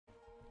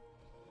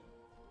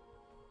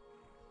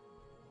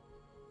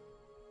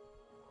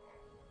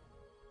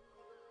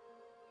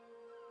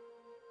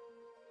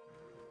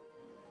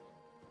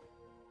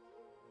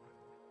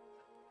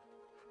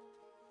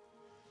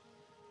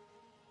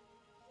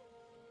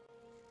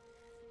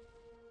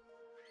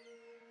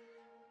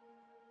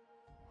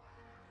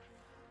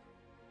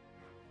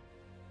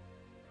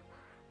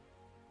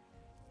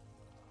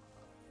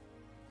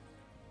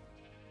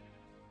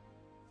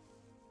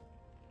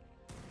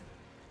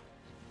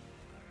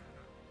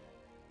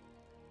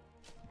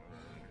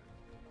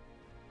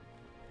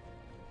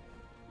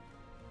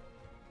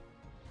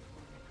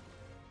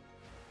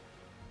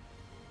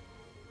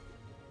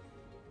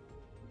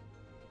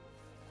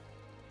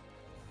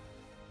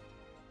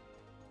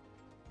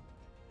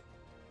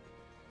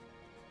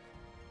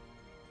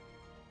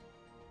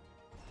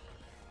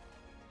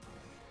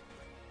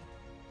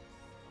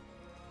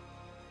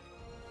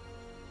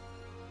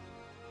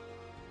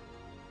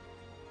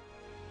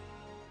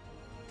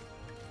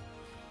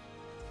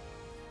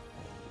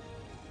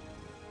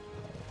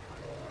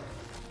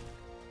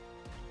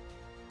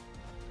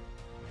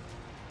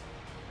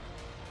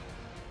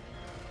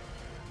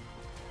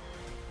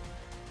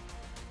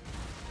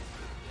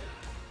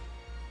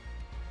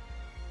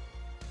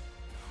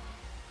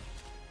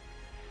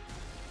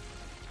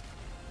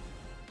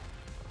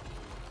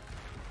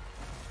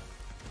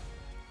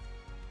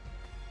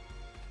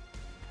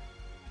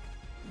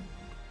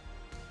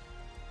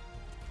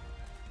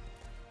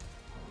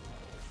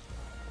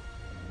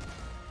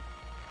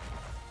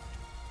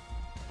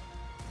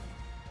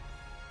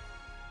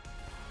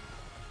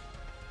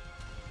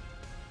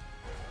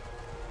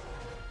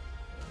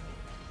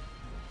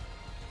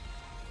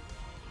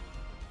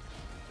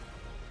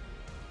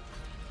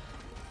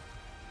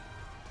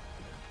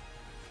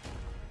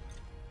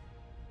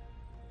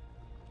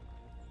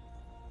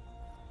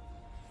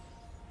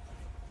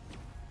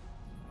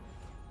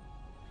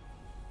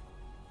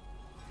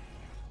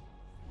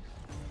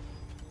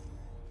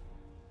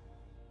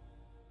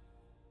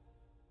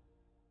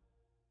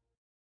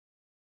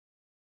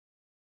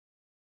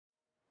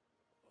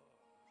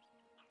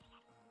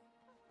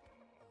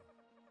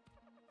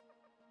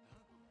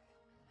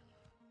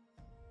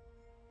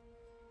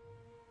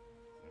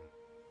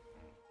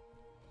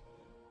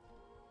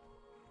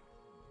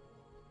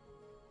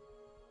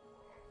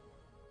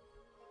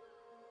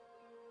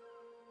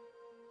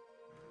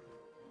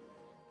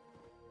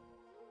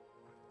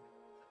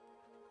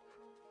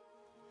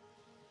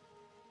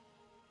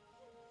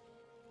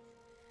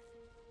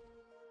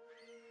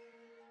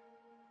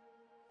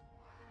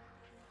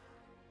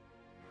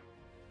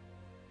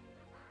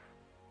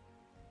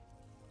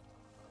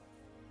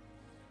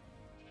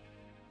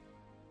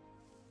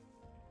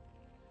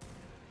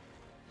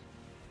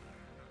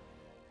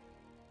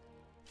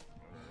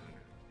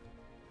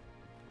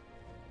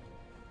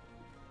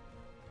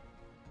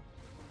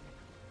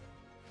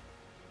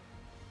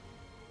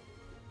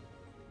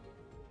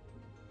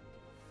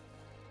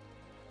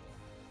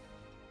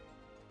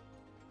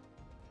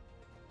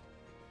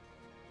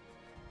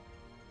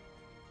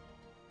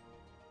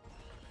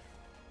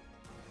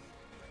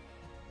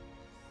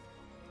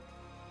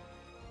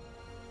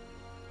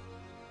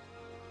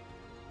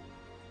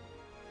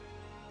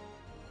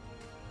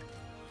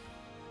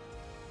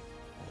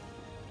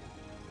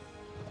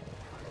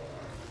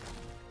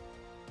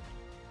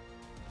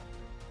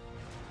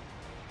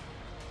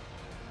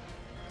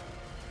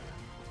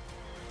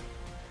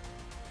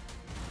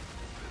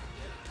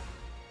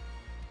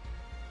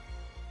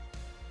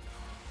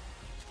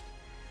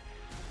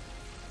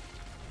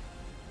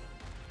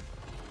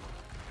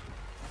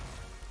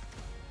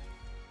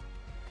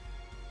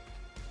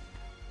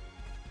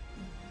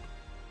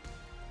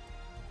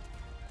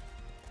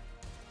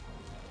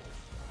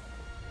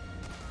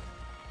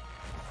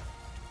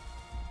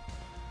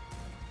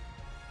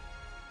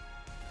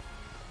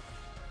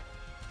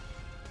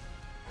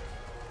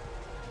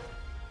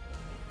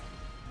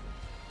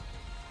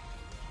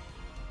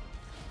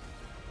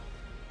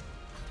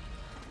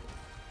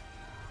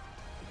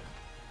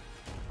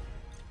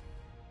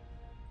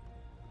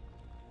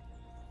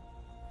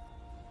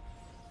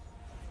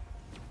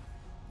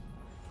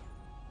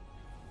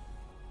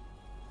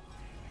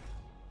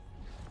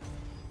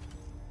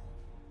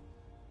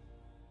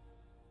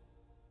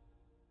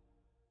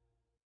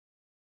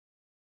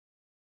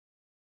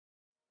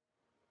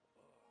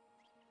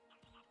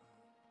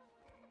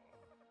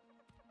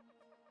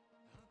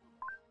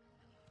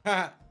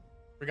Ha!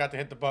 Forgot to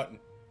hit the button.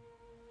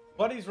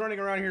 Buddy's running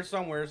around here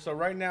somewhere, so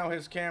right now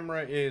his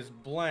camera is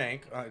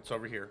blank. It's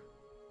over here.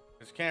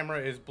 His camera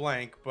is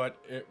blank, but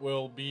it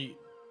will be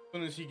as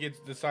soon as he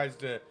decides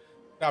to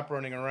stop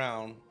running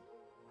around.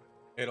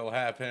 It'll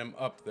have him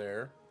up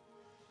there.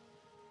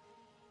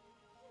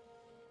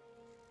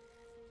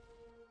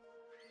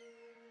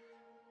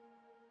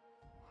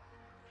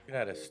 Get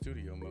out of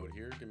studio mode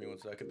here. Give me 1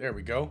 second. There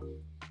we go.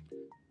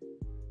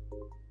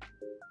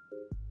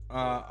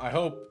 I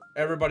hope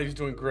everybody's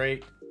doing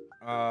great.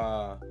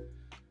 To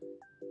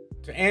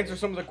answer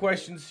some of the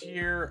questions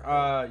here,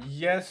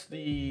 yes,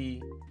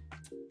 the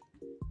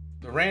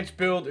ranch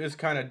build is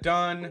kind of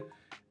done.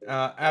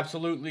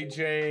 Absolutely,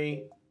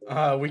 Jay.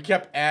 We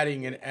kept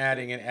adding and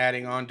adding and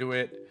adding onto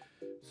it,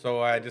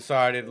 so I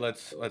decided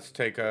let's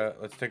take a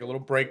little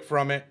break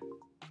from it.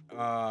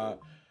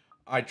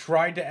 I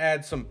tried to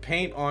add some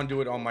paint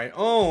onto it on my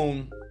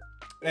own,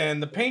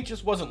 and the paint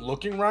just wasn't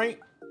looking right.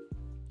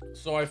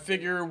 So I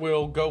figure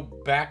we'll go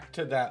back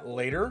to that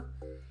later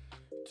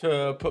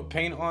to put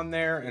paint on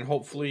there, and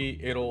hopefully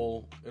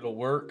it'll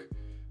work.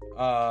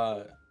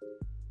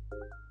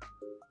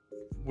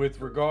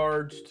 With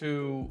regards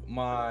to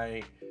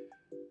my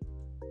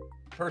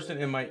person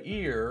in my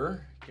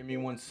ear, give me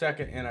 1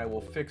 second and I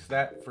will fix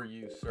that for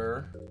you,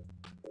 sir.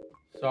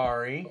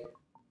 Sorry.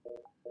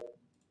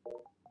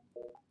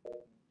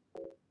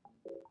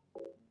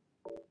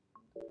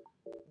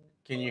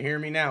 Can you hear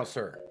me now,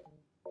 sir?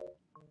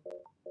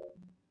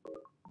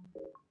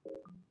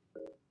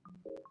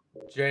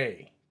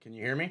 Jay, can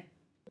you hear me?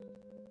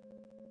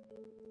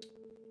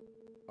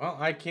 Well,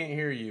 I can't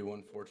hear you,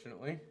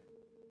 unfortunately.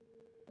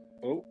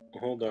 Oh,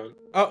 hold on.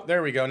 Oh,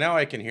 there we go. Now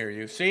I can hear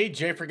you. See,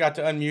 Jay forgot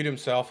to unmute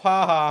himself.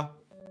 Ha ha.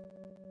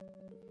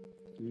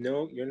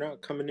 No, you're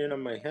not coming in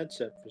on my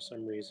headset for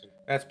some reason.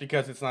 That's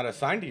because it's not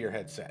assigned to your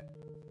headset.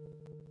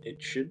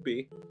 It should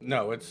be.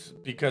 No, it's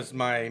because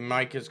my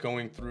mic is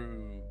going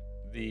through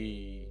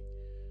the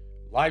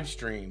live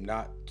stream,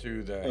 not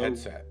to the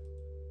headset.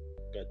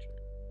 Gotcha.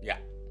 Yeah.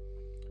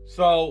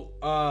 So,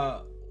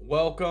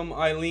 welcome,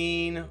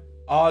 Eileen,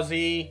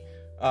 Ozzy.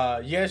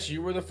 Yes,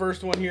 you were the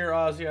first one here,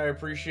 Ozzy. I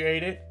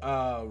appreciate it.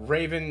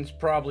 Raven's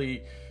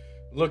probably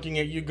looking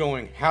at you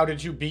going, how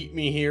did you beat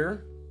me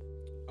here?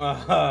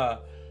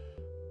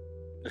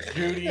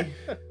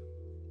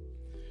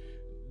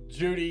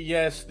 Judy,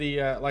 yes,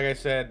 like I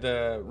said,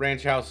 the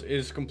ranch house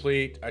is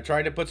complete. I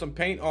tried to put some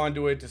paint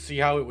onto it to see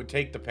how it would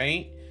take the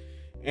paint.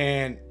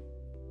 And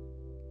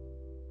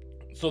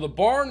so the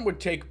barn would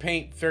take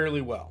paint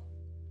fairly well.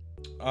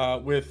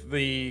 With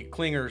the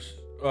clingers,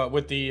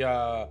 with the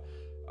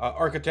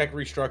architect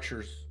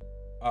restructures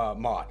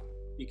mod.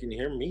 You can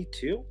hear me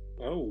too?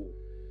 Oh.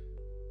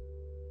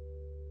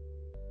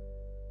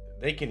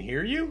 They can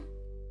hear you?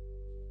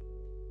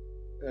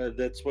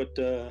 That's what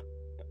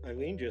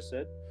Eileen just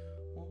said.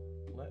 Well,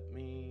 let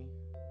me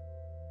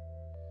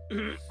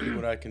see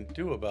what I can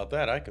do about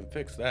that. I can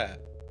fix that.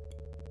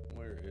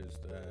 Where is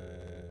that?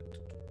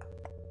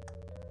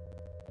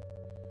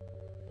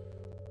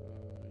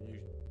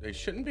 They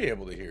shouldn't be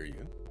able to hear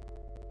you.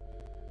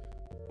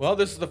 Well,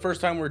 this is the first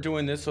time we're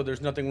doing this, so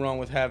there's nothing wrong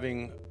with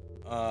having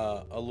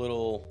a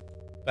little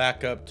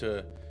backup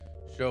to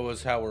show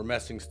us how we're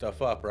messing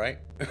stuff up, right?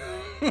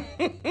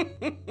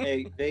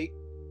 Hey,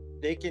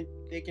 they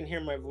can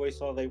hear my voice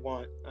all they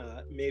want.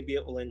 Maybe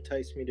it will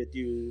entice me to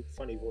do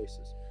funny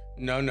voices.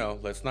 No,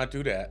 let's not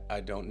do that.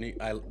 I don't need.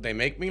 They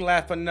make me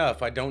laugh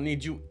enough. I don't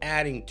need you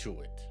adding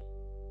to it.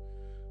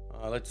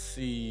 Let's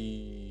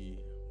see.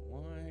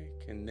 Why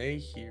can they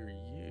hear you?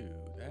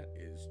 That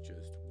is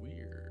just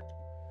weird.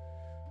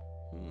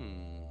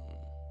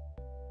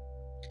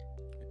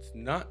 It's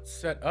not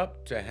set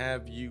up to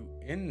have you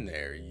in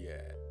there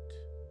yet.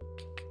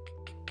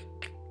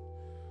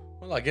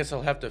 Well, I guess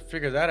I'll have to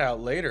figure that out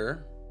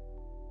later.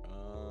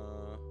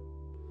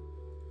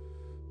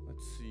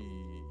 Let's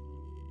see.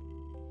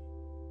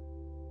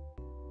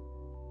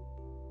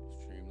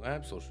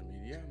 Streamlabs, social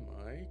media,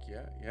 Mike.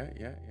 Yeah.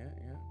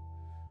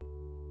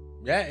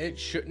 Yeah, it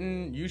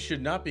shouldn't. You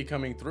should not be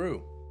coming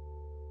through.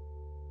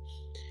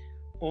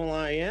 Well,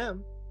 I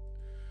am.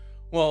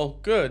 Well,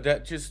 good.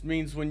 That just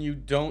means when you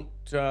don't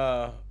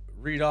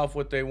read off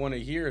what they want to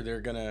hear,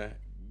 they're gonna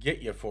get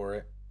you for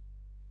it.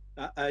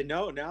 I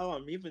know. Now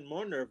I'm even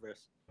more nervous.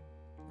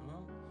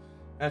 Well,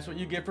 that's what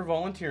you get for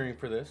volunteering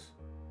for this.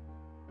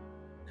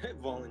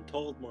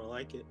 Voluntold, more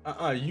like it.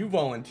 You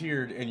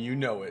volunteered and you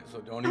know it, so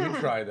don't even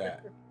try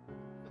that.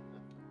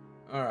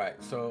 All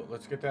right, so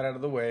let's get that out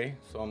of the way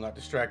so I'm not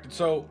distracted.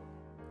 So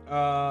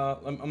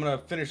I'm gonna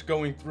finish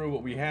going through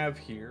what we have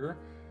here.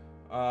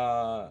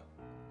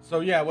 So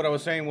yeah, what I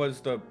was saying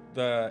was the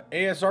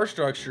ASR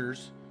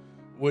structures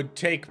would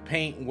take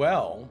paint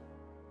well,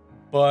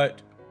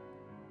 but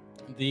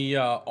the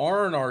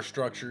R&R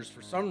structures,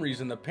 for some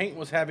reason, the paint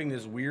was having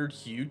this weird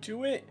hue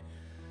to it.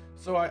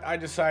 So I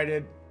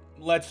decided,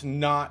 let's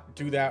not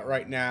do that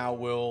right now.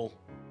 We'll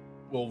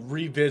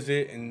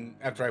revisit, and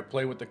after I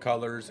play with the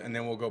colors, and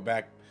then we'll go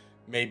back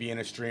maybe in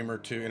a stream or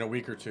two, in a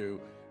week or two,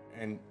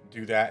 and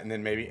do that, and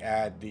then maybe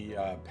add the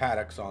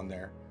paddocks on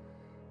there.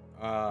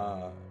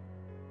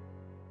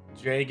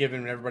 Jay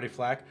giving everybody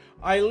flack.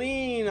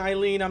 Eileen,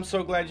 I'm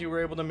so glad you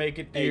were able to make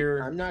it, dear.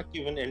 Hey, I'm not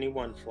giving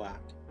anyone flack.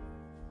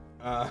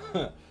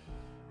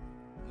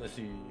 Let's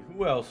see,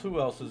 who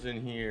else is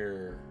in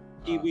here?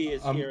 Kiwi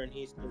is here, and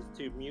he says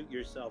to mute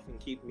yourself and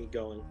keep me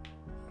going.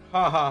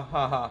 Ha ha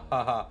ha ha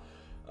ha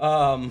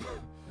ha.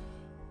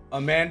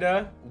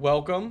 Amanda,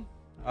 welcome.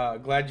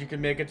 Glad you could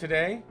make it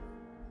today.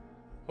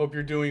 Hope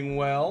you're doing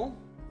well.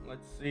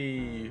 Let's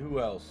see, who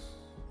else?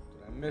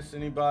 Did I miss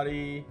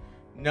anybody?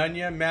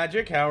 Nunya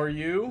Magic, how are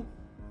you?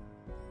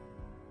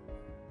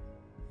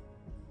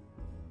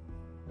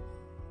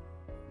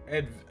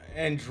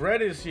 And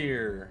Dread is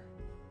here.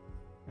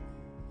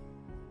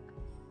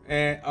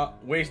 And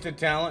Wasted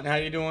Talent, how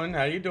you doing?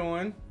 How you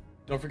doing?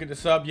 Don't forget to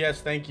sub.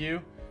 Yes, thank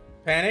you.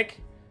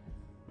 Panic,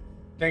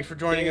 thanks for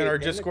joining in our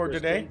Discord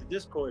today.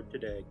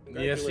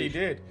 Yes, he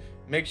did.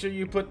 Make sure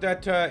you put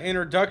that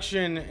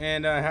introduction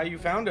and how you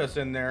found us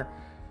in there.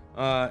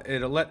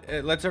 It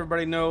lets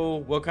everybody know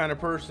what kind of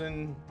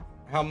person,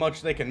 how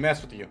much they can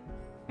mess with you.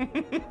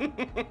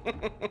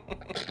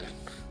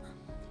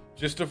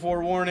 Just to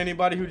forewarn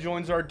anybody who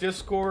joins our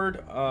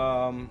Discord,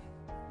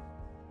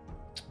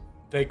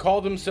 they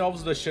call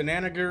themselves the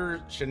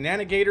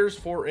Shenanigators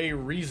for a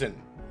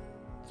reason.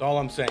 That's all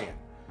I'm saying.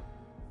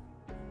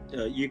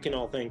 You can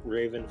all thank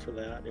Raven for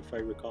that, if I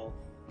recall.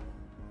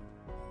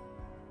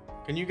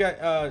 Can you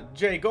guys,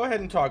 Jay, go ahead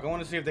and talk. I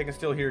want to see if they can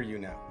still hear you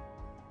now.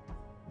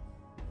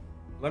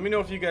 Let me know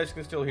if you guys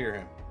can still hear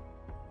him.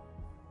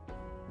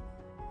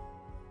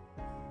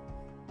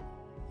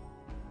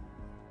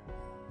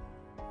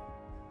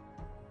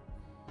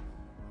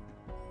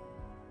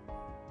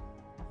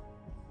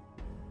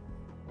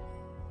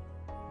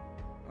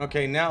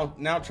 Okay, now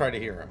try to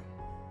hear him.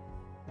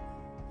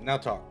 Now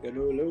talk.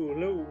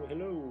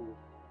 Hello.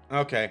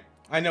 Okay,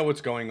 I know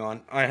what's going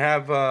on. I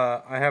have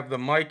the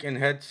mic and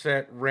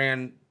headset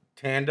ran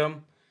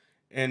tandem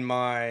in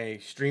my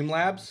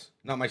Streamlabs,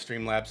 not my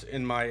Streamlabs,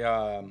 in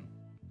my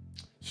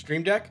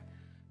Stream Deck.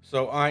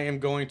 So I am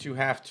going to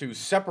have to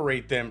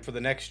separate them for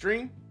the next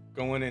stream.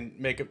 Go in and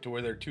make it to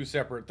where they're two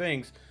separate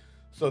things,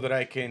 so that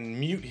I can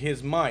mute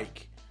his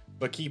mic,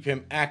 but keep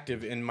him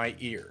active in my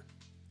ear.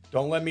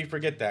 Don't let me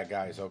forget that,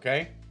 guys,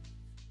 okay?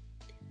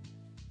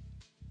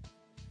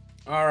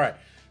 All right.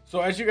 So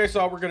as you guys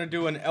saw, we're going to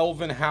do an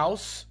Elven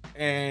house.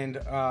 And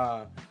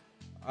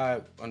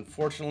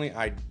unfortunately,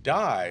 I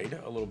died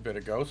a little bit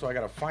ago, so I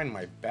got to find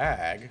my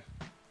bag.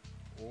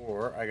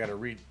 Or I got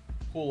to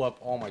pull up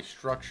all my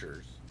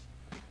structures,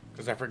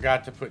 because I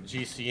forgot to put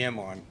GCM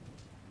on.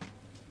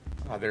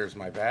 Ah, there's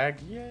my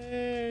bag.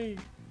 Yay!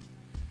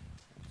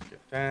 Let's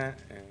get that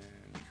and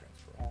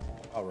transfer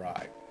all. All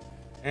right.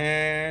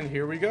 And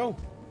here we go.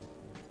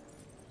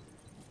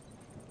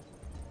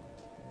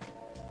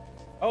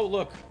 Oh,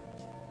 look.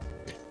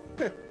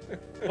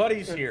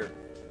 Buddy's here.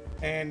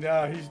 And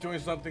he's doing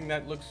something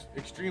that looks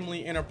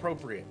extremely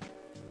inappropriate.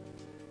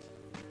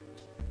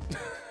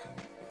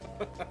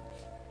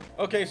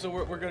 Okay, so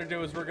what we're going to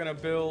do is we're going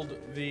to build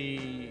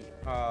the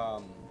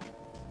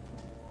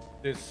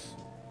this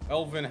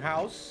Elven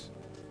house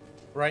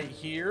right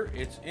here.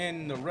 It's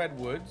in the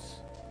Redwoods.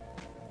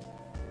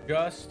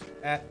 Just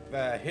at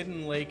the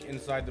hidden lake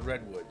inside the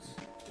Redwoods.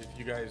 If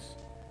you guys,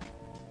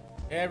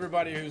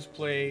 everybody who's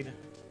played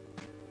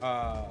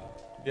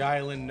the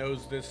island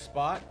knows this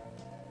spot.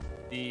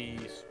 The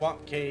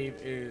swamp cave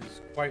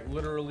is quite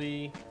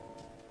literally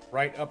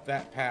right up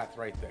that path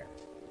right there.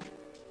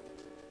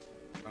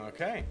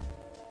 Okay,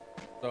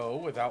 so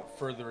without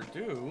further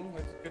ado,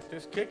 let's get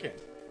this kicking.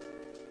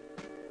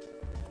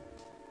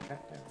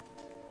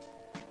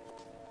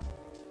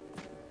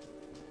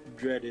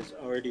 Dread is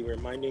already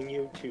reminding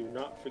you to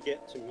not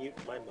forget to mute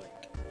my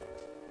mic.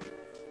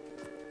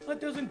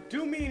 That doesn't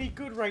do me any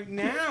good right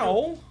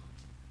now.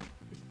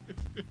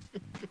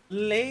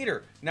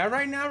 Later. Not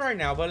right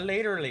now, but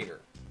later.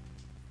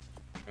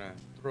 I'm gonna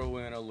throw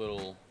in a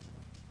little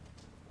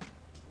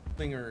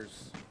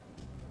Clingers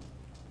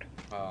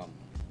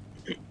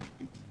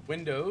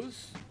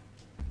windows.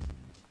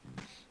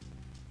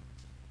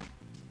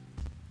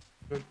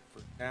 Good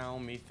for now,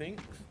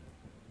 methinks.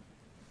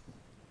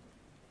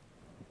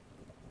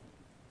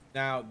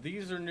 Now,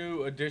 these are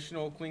new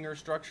additional Clinger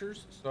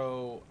structures,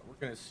 so we're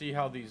going to see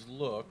how these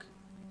look,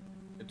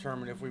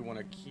 determine if we want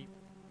to keep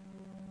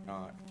or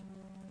not.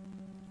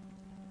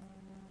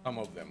 Some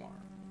of them are.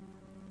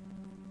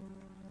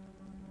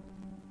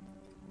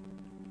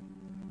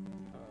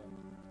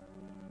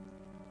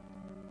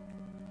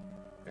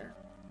 There.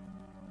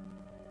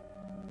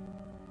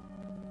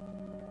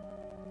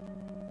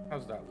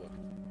 How's that look?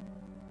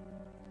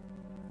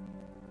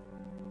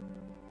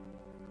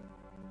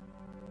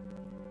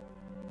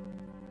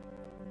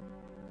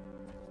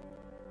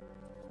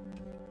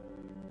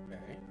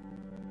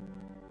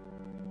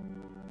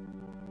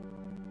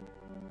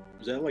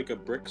 Is that like a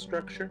brick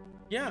structure?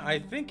 Yeah, I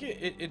think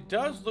it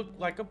does look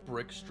like a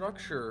brick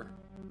structure.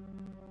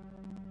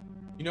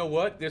 You know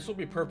what? This will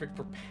be perfect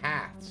for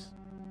paths.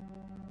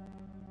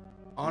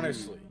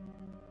 Honestly.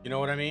 You know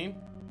what I mean?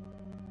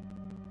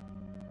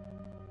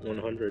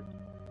 100.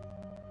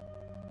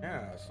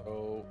 Yeah,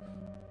 so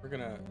we're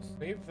gonna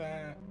save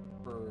that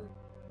for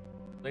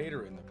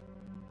later in the...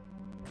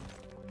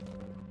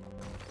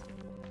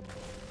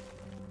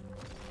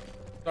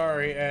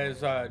 Sorry, as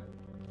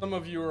some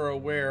of you are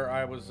aware,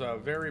 I was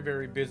very,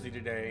 very busy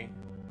today.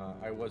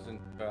 I was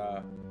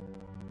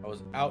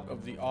out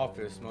of the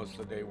office most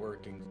of the day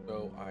working,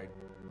 so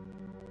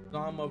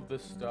some of the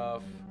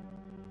stuff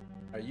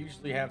I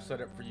usually have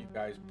set up for you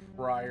guys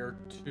prior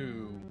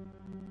to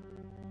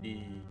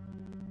the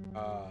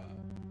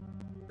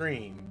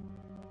stream,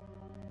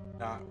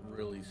 not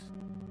really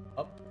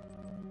up.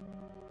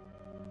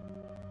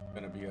 It's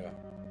gonna be a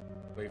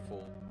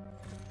playful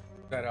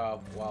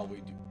setup while we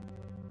do.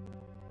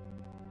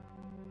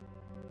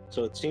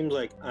 So it seems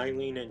like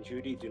Eileen and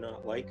Judy do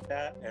not like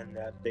that, and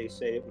that they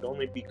say it would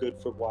only be good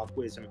for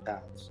walkways and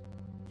paths.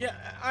 Yeah,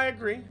 I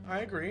agree.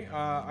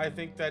 I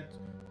think that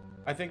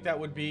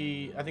would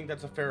be. I think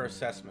that's a fair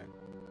assessment.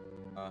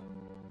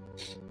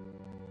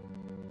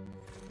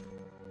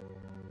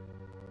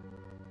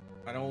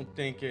 I don't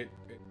think it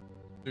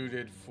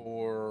suited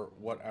for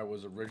what I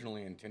was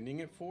originally intending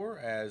it for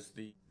as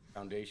the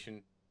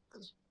foundation.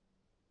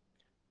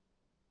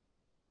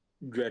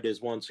 Dread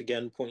is once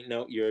again pointing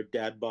out your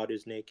dad bod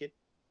is naked.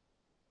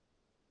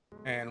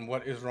 And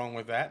what is wrong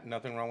with that?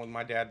 Nothing wrong with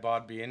my dad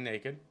bod being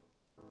naked.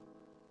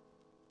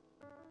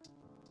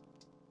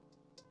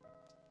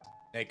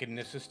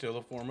 Nakedness is still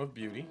a form of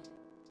beauty.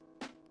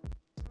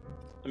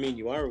 I mean,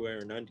 you are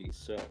wearing undies,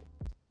 so...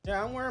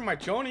 Yeah, I'm wearing my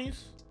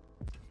chonies.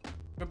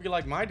 Could be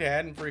like my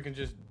dad and freaking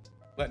just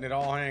letting it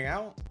all hang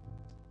out.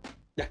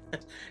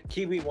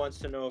 Kiwi wants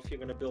to know if you're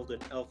going to build an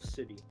elf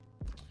city.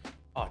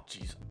 Oh,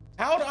 jeez.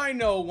 How did I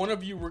know one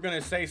of you were going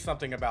to say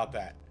something about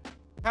that?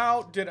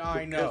 How did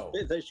I know?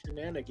 The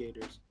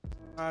shenanigators.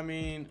 I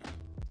mean...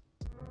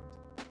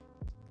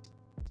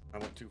 I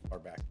went too far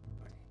back.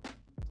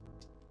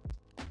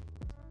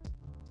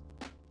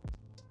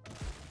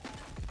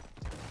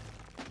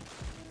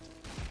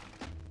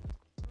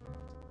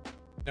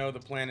 No,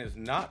 the plan is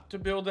not to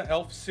build an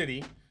elf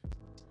city.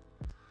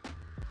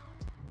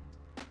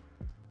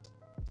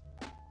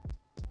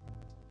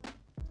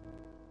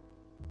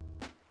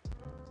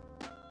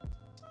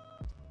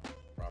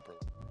 Properly.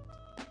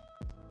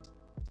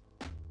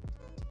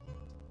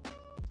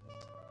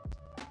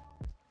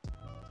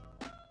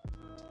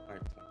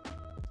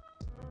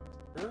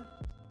 Sure.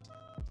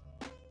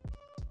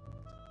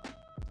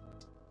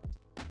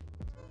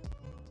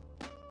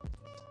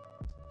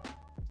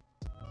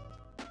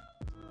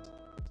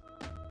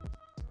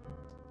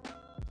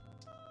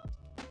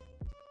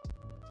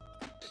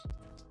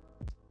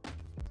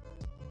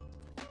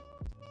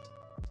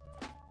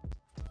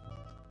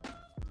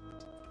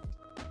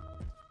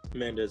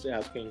 Amanda's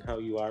asking how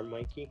you are,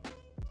 Mikey.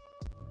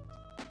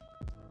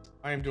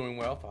 I am doing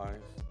well, fine.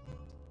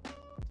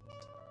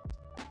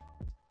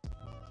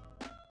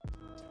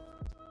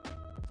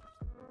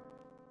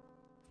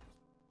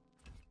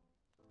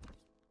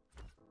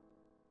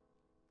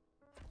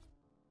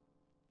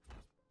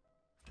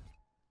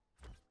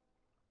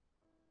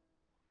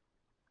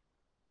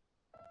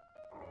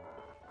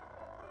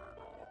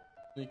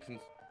 You can...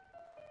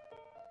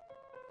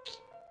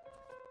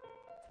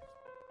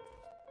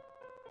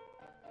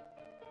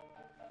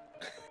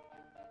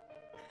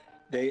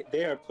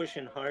 They are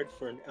pushing hard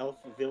for an elf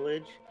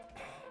village.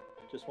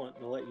 Just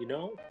wanting to let you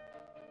know.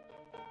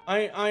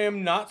 I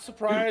am not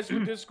surprised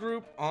with this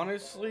group,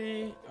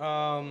 honestly.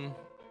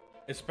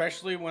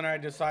 Especially when I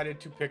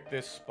decided to pick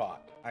this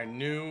spot. I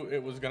knew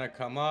it was gonna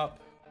come up,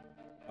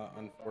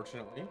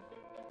 unfortunately.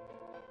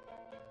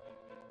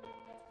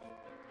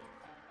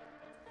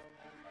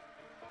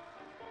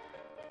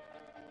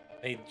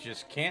 They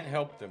just can't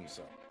help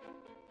themselves.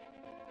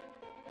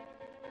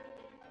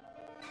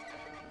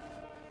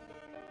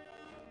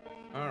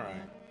 All right.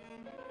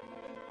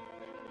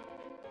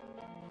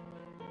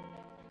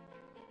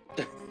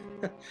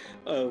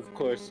 Of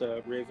course,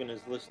 Raven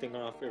is listing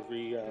off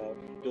every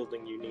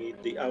building you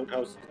need. The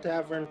outhouse, the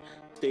tavern,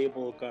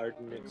 stable,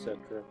 garden,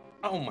 etc.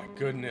 Oh my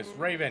goodness,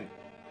 Raven.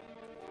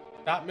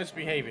 Stop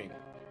misbehaving.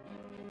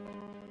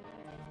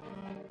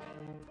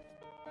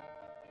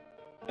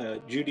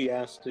 Judy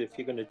asked if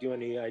you're going to do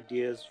any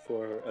ideas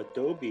for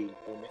Adobe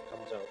when it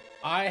comes out.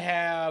 I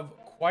have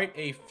quite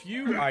a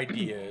few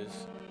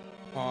ideas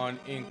on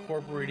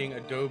incorporating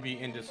Adobe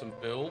into some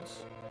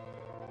builds.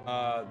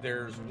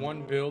 There's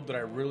one build that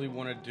I really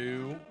want to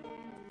do.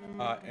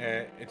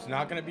 It's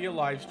not going to be a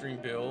live stream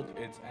build.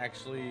 It's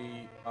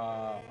actually,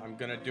 I'm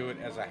going to do it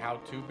as a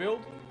how-to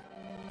build.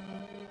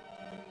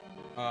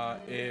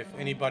 If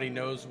anybody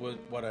knows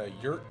what a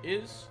yurt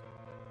is.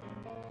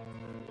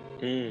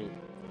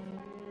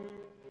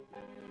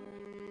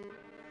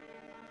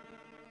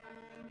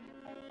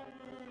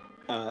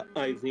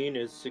 Eileen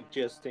is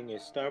suggesting a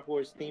Star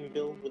Wars theme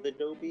build with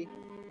Adobe.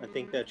 I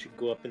think that should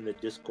go up in the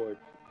Discord.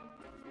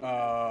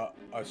 A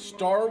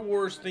Star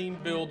Wars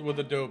themed build with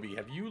Adobe.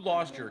 Have you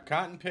lost your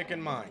cotton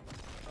picking mind?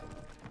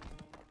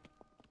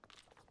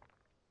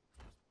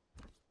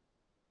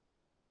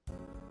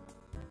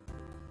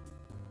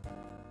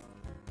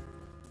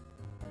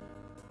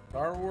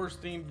 Star Wars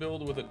themed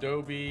build with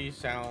Adobe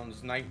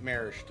sounds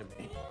nightmarish to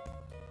me.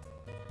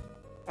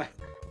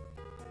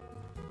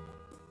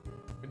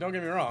 Don't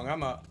get me wrong,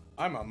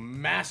 I'm a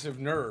massive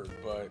nerd,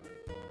 but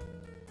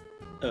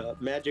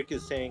Magic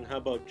is saying, how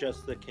about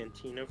just the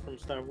cantina from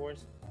Star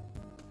Wars?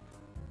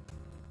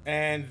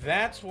 and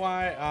that's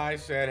why I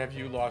said, have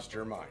you lost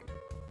your mind?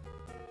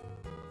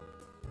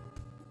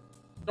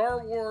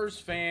 Star Wars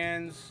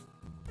fans,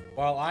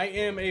 while I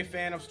am a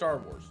fan of Star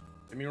Wars,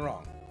 don't get me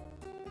wrong,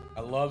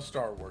 I love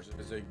Star Wars. It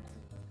is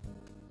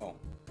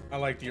I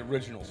like the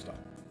original stuff.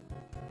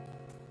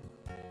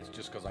 It's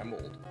just because I'm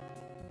old.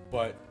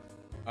 But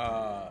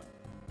Star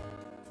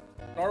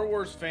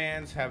Wars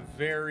fans have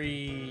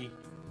very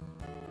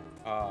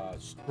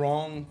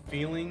strong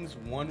feelings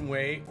one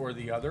way or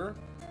the other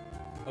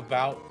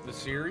about the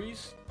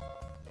series.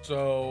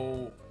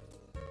 So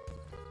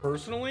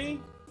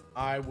personally,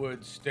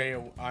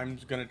 I'm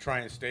gonna try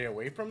and stay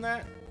away from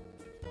that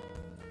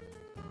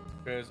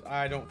because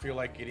I don't feel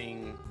like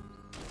getting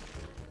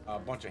a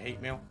bunch of hate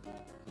mail.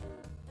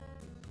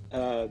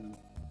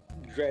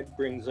 Dread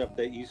brings up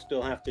that you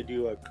still have to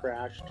do a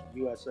crashed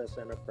USS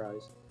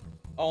Enterprise.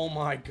 Oh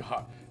my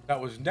god,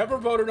 that was never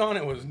voted on.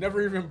 It was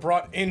never even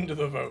brought into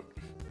the vote.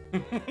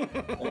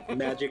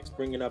 Magic's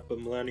bringing up a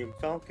Millennium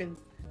Falcon.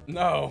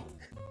 No.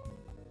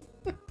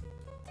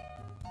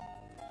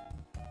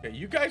 Okay,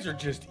 you guys are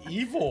just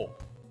evil.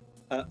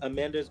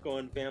 Amanda's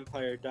going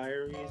Vampire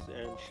Diaries,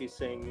 and she's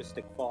saying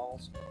Mystic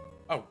Falls.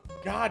 Oh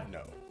god,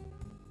 no.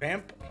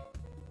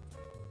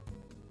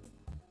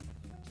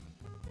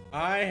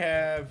 I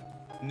have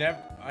never.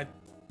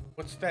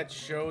 What's that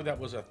show that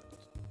was a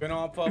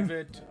spin-off of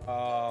it?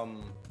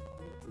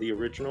 The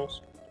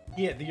Originals?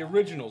 Yeah, The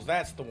Originals.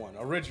 That's the one.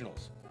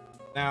 Originals.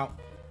 Now,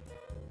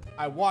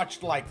 I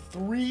watched like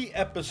 3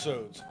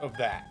 episodes of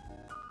that.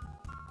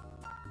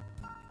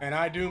 And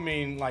I do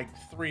mean like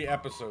 3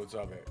 episodes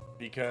of it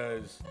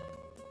because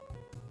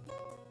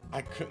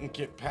I couldn't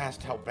get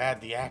past how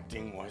bad the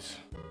acting was.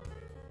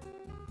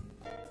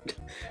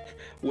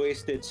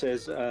 Wasted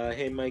says,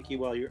 hey Mikey,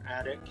 while you're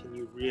at it, can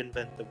you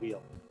reinvent the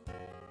wheel?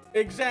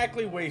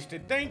 Exactly,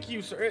 Wasted. Thank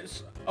you, sir.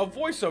 It's a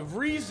voice of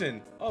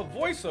reason. A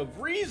voice of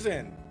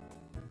reason.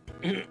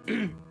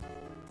 You're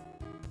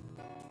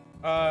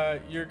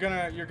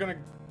gonna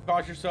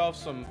cause yourself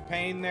some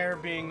pain there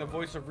being the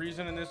voice of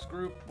reason in this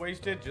group,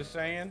 Wasted. Just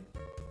saying.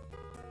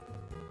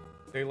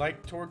 They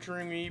like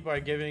torturing me by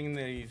giving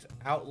these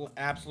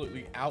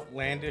absolutely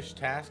outlandish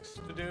tasks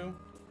to do.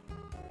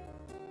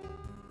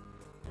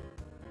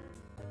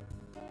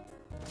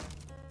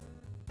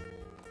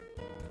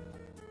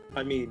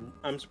 I mean,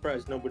 I'm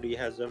surprised nobody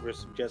has ever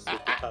suggested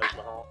the Taj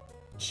Mahal.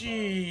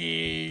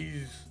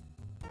 Jeez.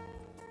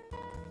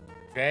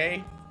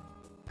 Okay?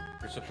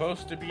 You're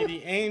supposed to be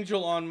the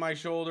angel on my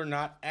shoulder,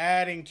 not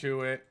adding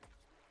to it.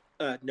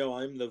 No,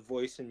 I'm the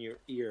voice in your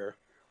ear.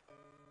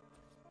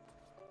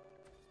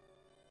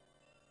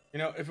 You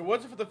know, if it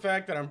wasn't for the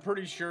fact that I'm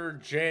pretty sure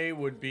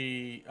Raven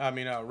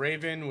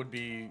would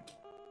be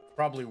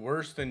probably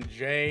worse than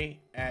Jay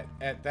at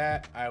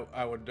that,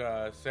 I would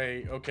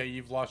say, okay,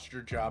 you've lost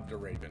your job to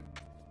Raven.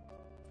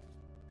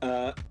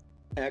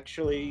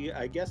 Actually,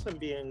 I guess I'm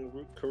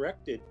being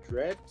corrected.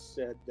 Dread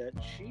said that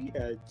she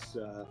had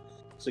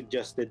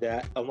suggested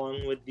that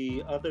along with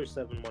the other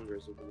 7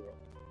 wonders of the world.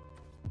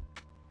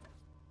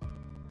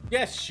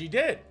 Yes, she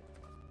did.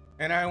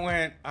 And I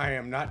went, I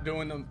am not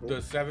doing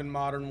the 7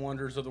 modern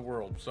wonders of the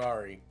world.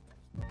 Sorry.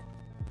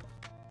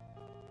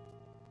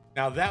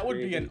 Now that would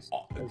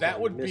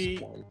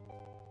be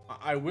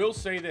I will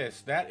say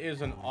this, that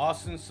is an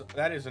awesome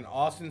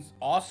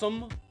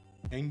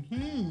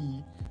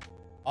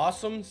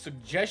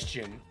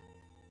suggestion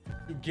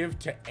to give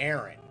to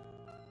Aaron.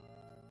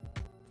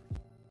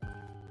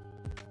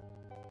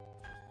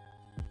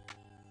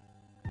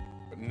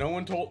 But no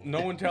one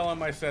tell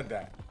him I said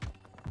that.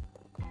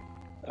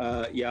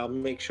 Yeah, I'll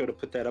make sure to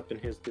put that up in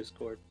his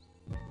Discord.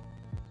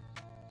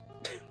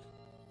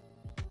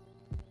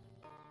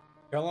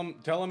 Tell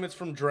him it's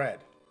from Dread.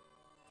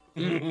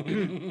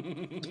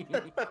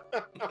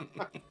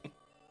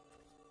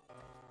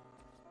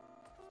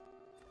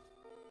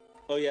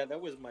 Oh yeah, that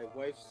was my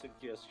wife's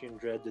suggestion,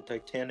 Dread, the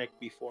Titanic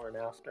before and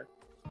after.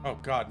 Oh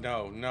god,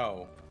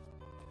 no.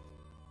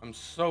 I'm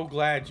so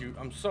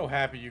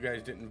happy you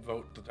guys didn't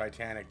vote the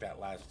Titanic that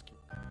last.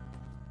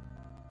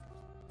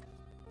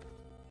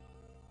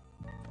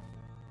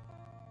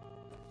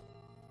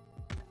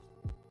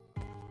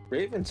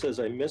 Raven says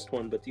I missed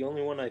one, but the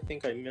only one I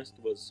think I missed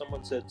was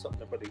someone said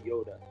something about a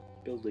Yoda.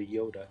 Build a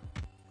Yoda.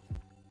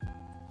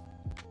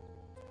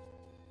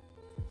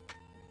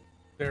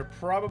 They're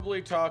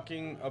probably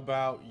talking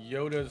about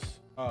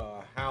Yoda's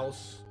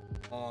house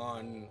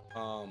on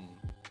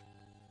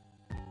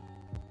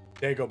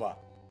Dagobah.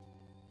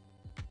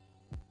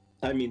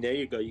 I mean, there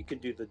you go. You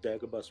could do the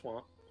Dagobah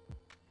Swamp.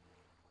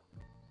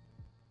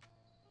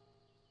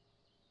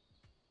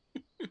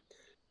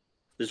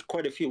 There's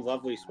quite a few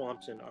lovely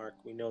swamps in Ark.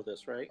 We know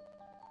this, right?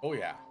 Oh,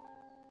 yeah.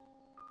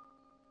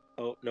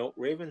 Oh, no.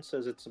 Raven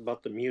says it's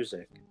about the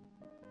music.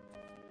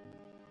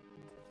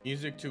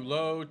 Music too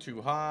low,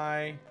 too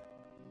high.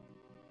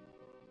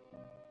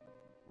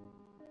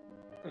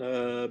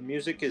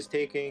 Music is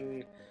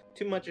taking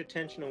too much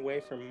attention away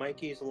from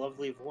Mikey's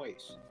lovely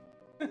voice.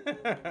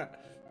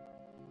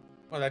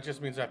 Well, that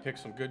just means I picked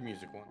some good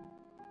music one.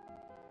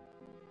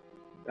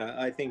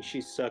 I think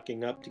she's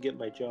sucking up to get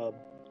my job.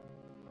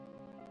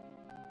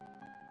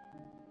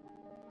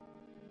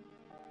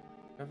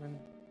 7.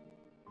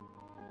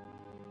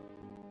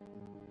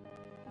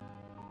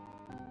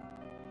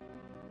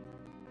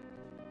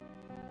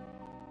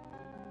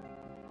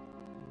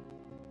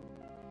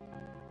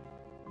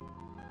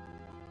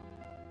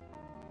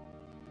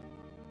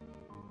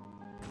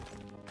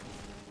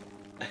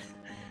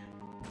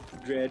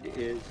 Dread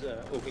is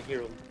over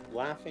here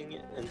laughing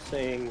and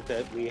saying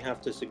that we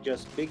have to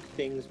suggest big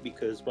things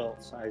because, well,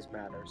 size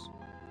matters.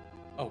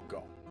 Oh,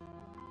 God.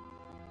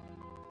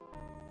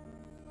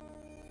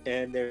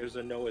 And there's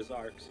a Noah's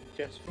Ark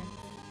suggestion.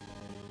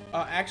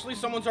 Actually,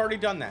 someone's already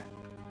done that.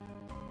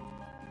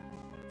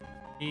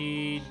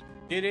 He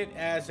did it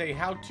as a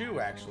how-to,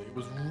 actually. It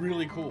was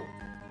really cool.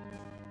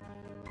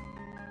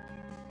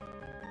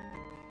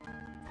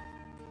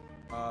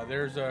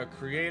 There's a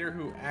creator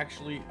who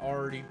actually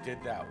already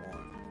did that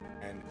one,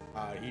 and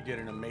he did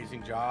an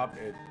amazing job.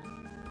 It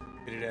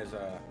did it as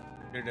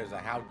a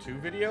how-to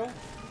video,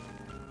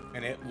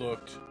 and it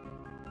looked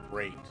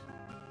great.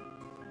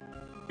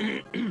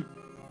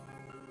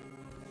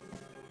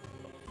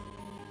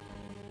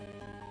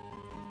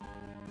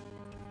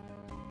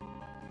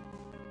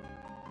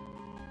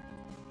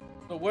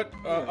 So what?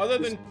 Other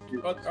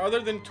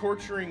than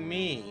torturing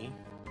me,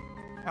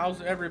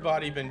 how's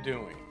everybody been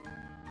doing?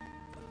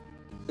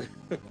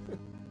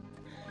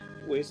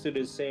 Wasted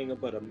is saying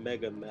about a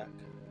mega mech.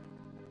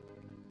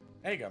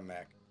 Mega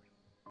mech.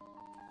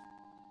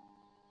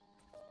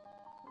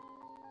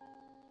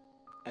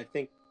 I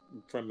think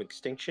from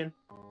Extinction.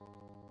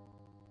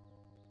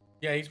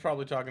 Yeah, he's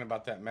probably talking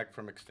about that mech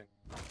from Extinction.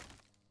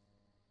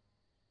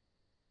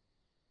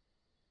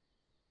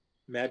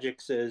 Magic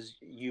says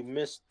you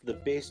missed the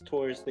base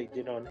tours they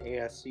did on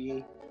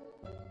ASE.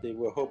 They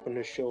were hoping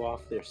to show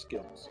off their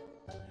skills.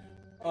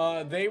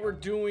 They were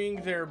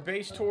doing their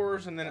base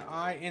tours, and then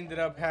I ended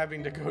up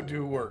having to go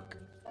do work.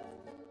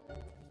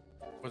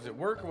 Was it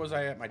work, or was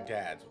I at my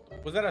dad's?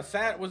 Was that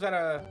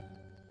a...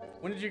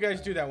 When did you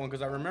guys do that one?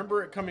 Because I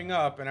remember it coming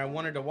up, and I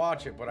wanted to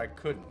watch it, but I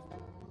couldn't.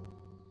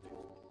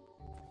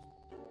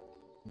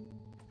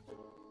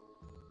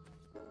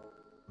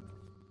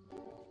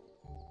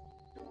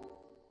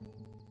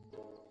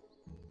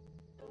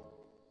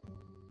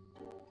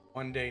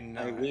 One day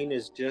night. Eileen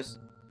has just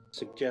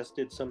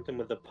suggested something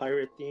with a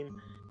pirate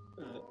theme.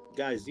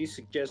 Guys, these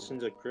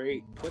suggestions are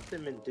great. Put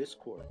them in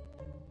Discord.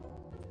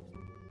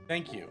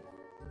 Thank you.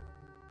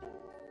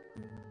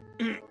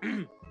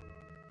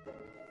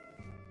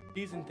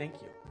 Please and thank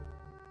you.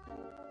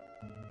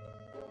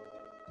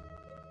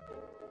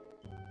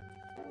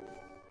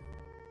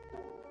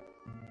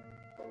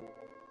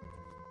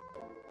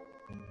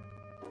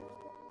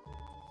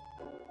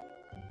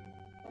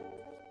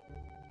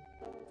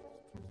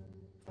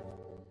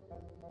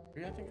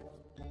 Yeah, I think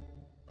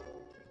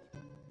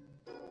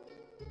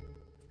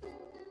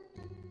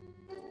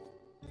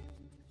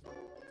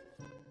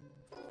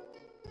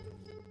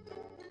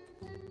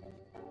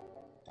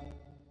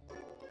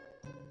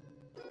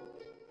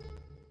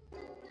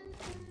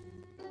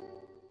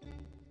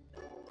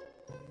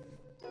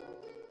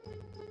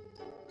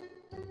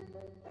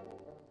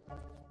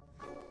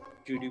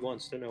Judy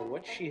wants to know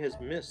what she has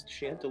missed.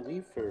 She had to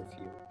leave for a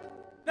few.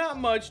 not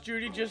much,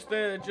 Judy. Just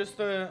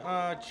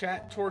the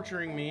chat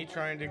torturing me,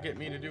 trying to get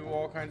me to do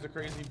all kinds of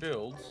crazy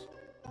builds.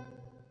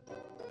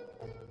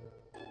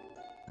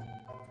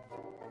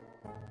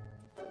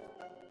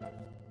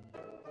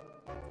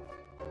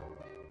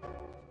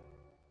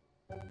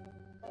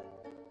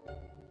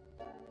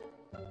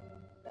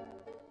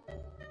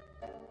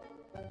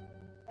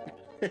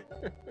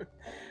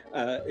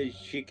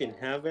 She can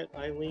have it,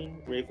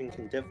 Eileen. Raven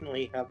can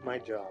definitely have my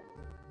job.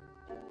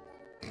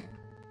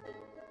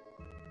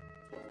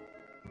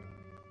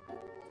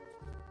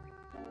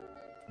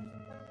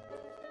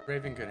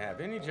 Raven could have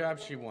any job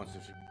she wants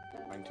if she puts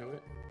her mind to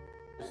it,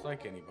 just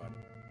like anybody.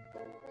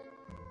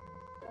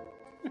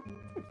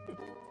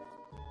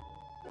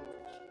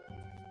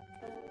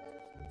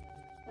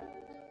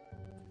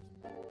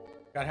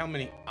 God, how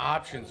many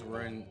options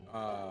were in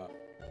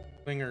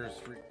Klinger's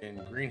in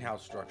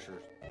greenhouse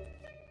structures?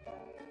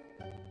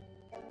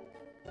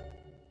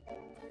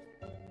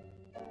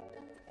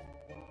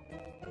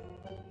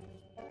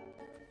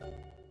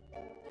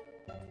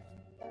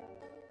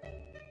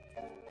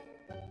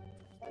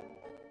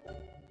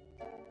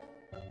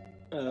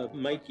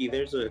 Mikey,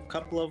 there's a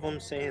couple of them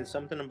saying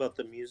something about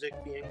the music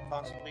being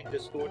possibly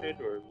distorted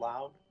or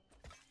loud.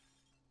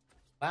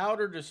 Loud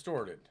or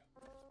distorted?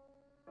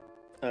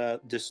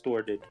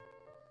 Distorted.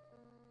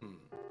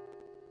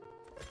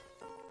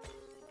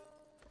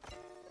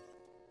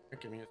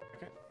 Give me a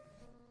second.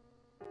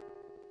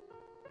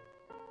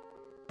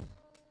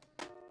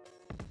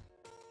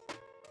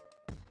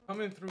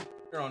 Coming through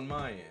here on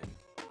my end.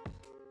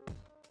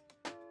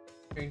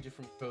 Change it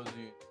from cozy.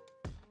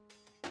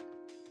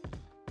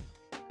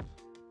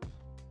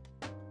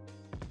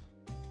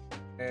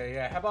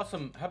 Yeah. How about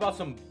some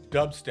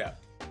dubstep?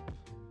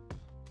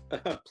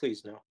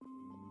 Please no.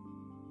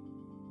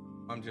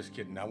 I'm just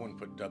kidding. I wouldn't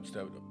put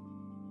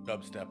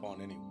dubstep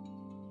on anyway.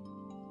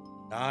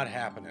 Not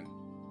happening.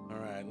 All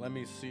right, let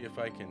me see if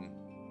I can.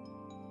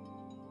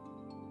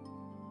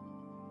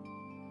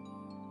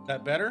 Is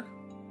that better?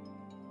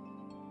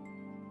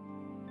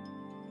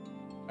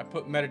 I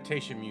put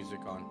meditation music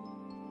on.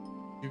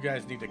 You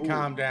guys need to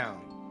calm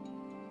down.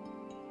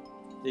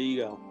 There you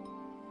go.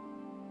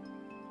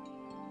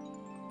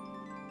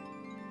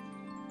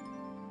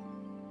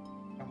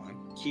 Come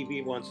on.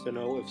 Kiwi wants to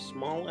know if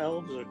small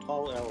elves or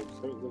tall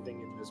elves are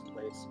living in this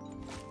place.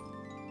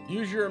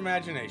 Use your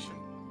imagination.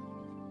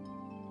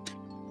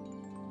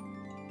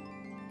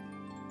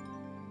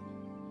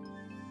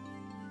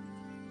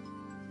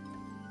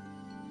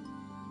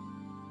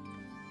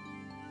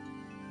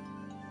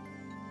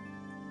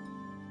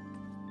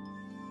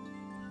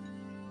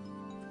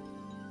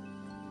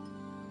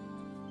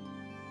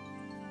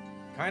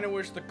 Kind of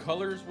wish the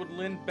colors would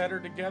blend better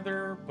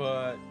together,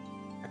 but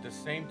at the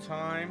same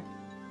time,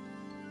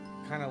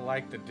 kind of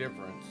like the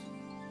difference.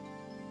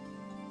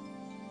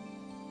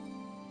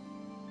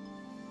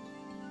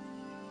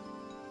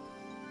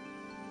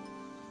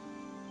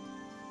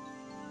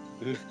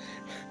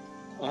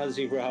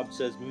 Ozzy Rob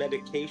says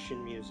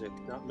medication music,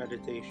 not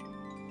meditation.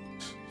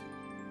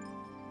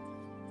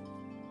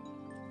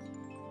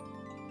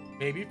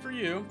 Maybe for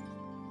you.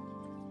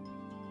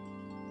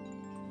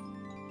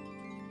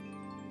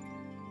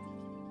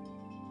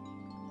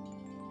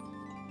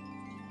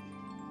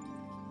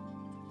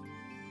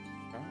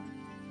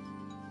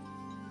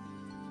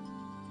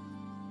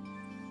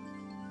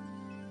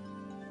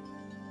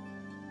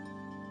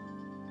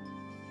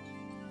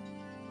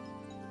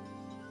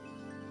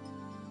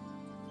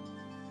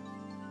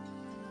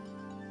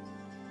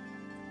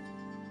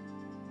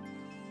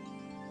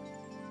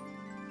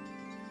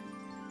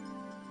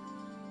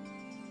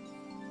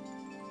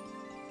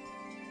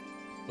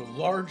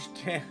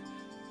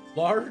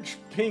 Large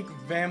pink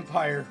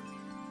vampire.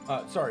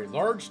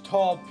 Large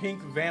tall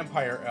pink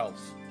vampire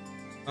elves.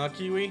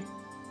 Kiwi?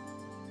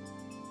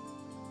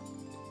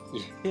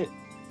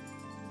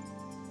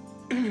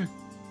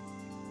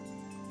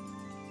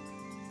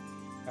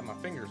 Got my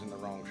fingers in the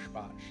wrong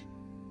spot.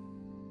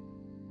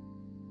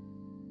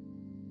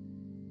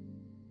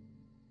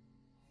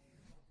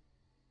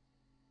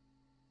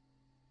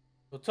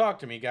 So talk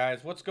to me,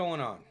 guys. What's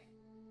going on?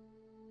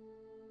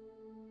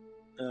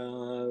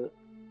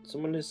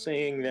 Someone is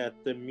saying that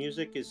the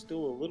music is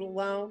still a little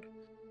loud,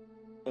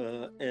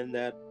 and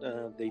that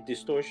the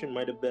distortion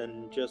might have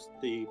been just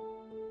the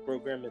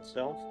program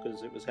itself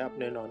because it was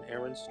happening on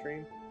Aaron's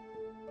stream.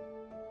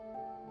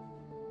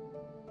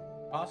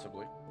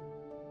 Possibly.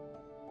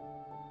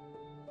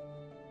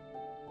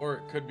 Or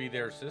it could be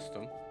their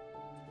system.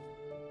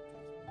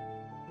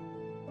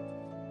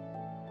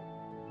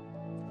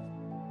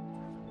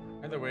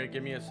 Either way,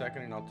 give me a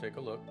second and I'll take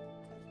a look.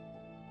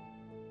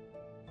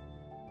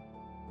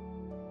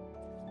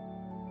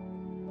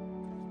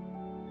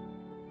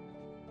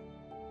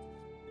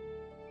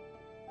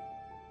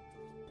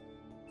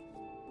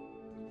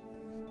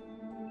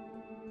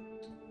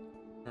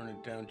 Turn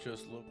it down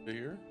just a little bit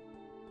here.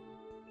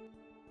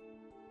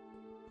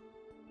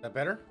 Is that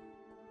better?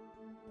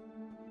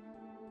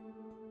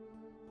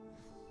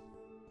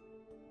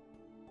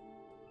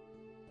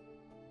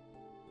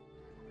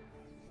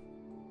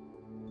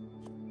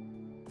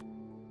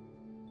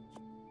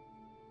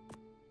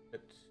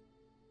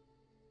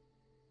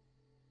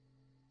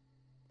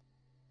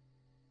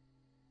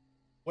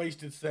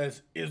 Wasted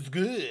says, is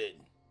good.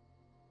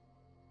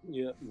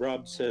 Yeah,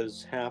 Rob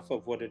says half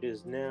of what it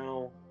is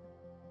now.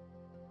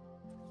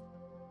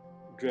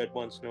 Dread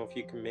wants to know if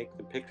you can make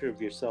the picture of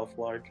yourself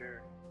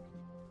larger.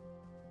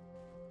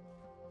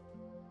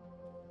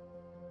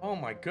 Oh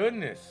my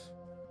goodness.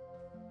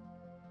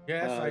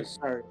 Yes,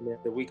 Sorry,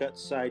 Amanda, we got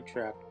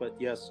sidetracked, but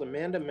yes,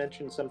 Amanda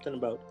mentioned something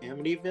about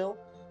Amityville.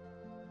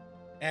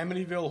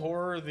 Amityville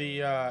Horror, the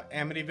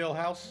Amityville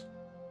house?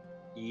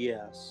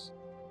 Yes.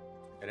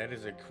 Yeah, that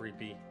is a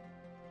creepy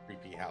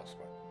house,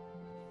 but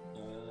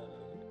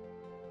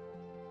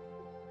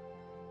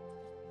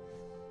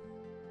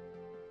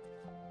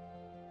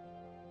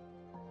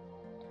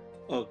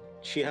oh,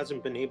 she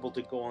hasn't been able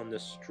to go on the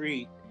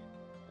street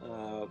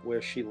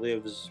where she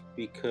lives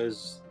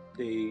because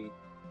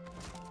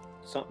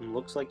something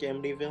looks like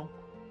Amityville.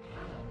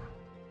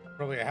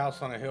 probably a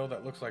house on a hill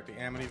that looks like the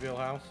Amityville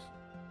house.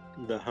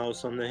 The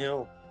house on the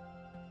hill.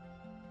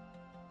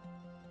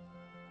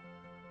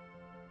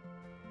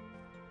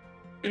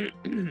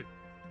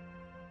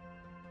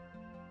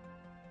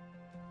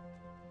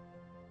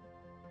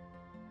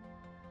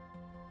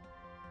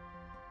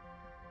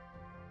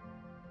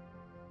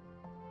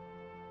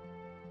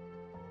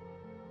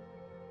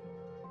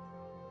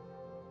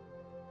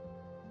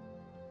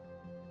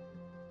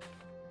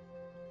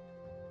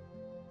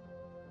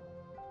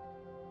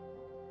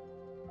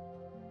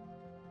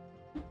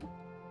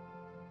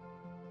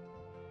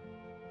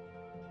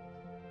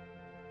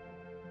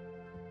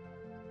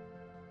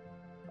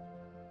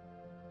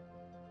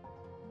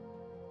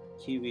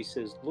 Kiwi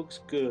says, looks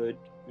good.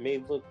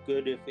 May look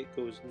good if it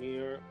goes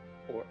near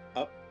or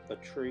up a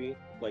tree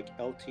like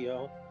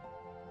LTO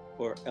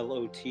or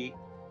LOT.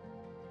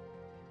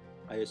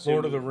 I assume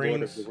Lord of the Lord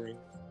Rings. of the Rings.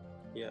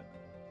 Yeah.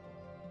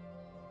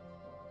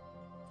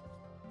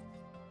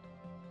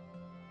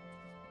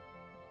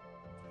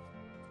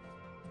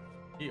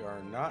 We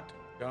are not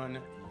done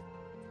yet.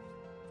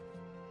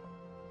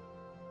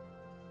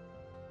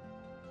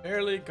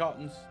 Barely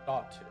gotten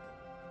started.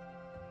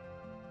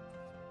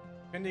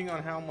 Depending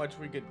on how much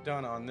we get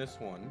done on this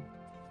one.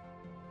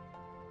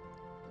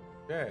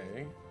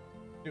 Okay.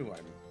 New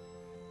item.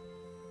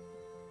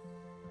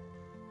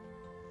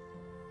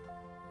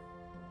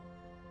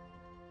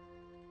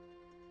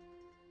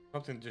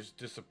 Something just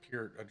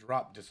disappeared. A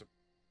drop disappeared.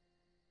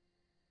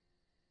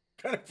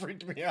 Kind of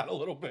freaked me out a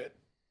little bit.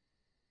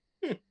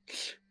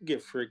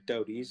 Get freaked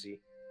out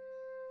easy.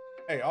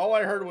 Hey, all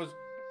I heard was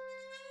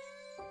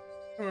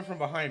coming from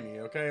behind me,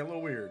 okay? A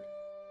little weird.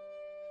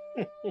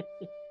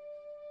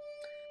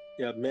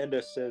 Yeah,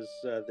 Amanda says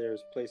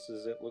there's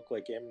places that look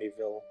like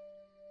Amityville.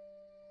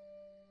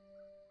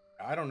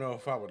 I don't know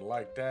if I would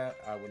like that.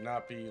 I would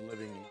not be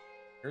living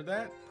near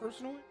that,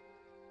 personally.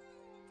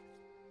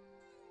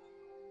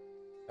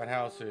 That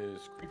house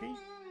is creepy.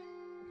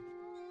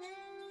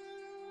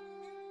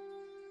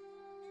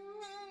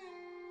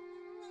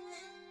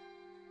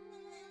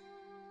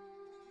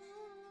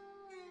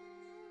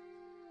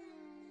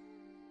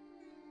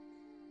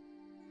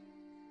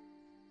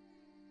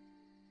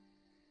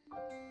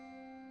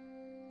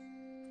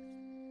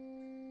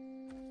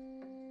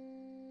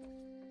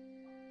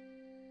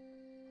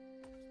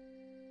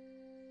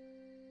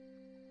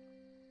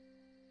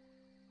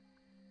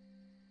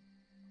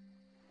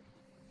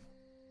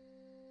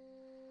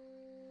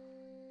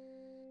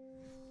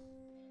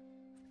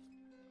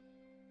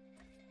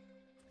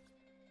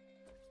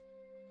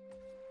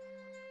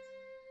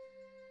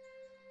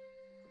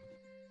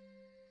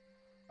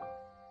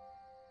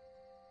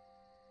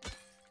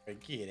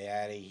 Get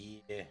out of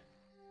here.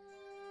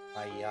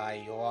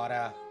 Ay,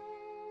 order.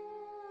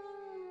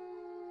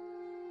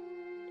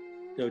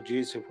 No,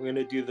 geez, if we're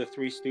gonna do the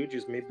Three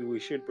Stooges, maybe we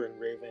should bring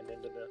Raven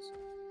into this.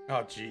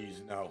 Oh,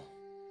 geez, no.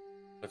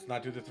 Let's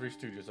not do the Three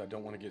Stooges. I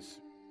don't want to get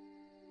sued.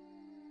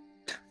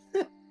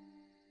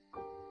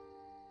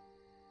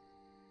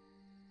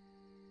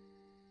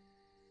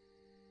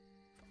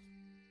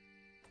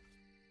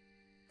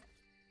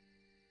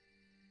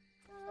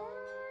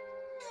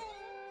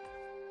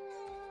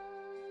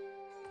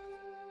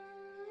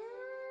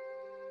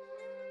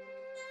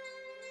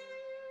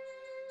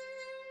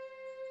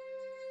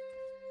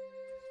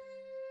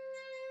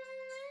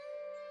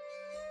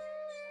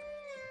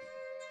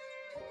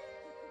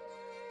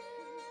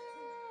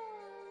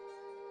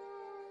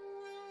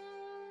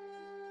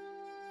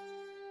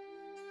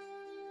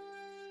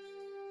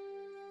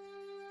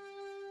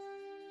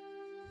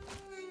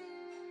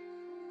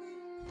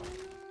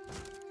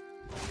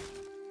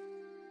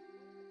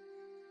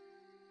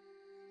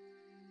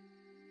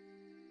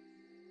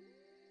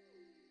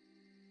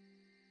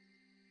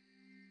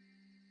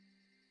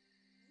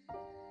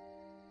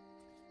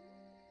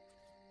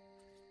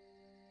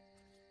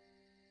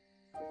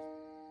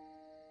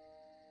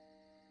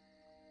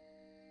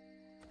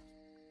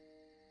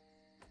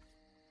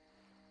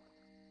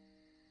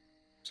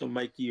 So,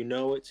 Mike, you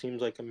know, it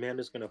seems like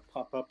Amanda's going to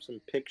pop up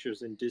some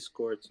pictures in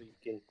Discord so you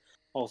can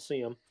all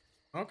see them.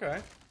 Okay.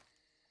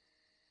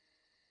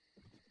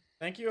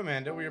 Thank you,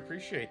 Amanda. We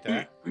appreciate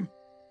that.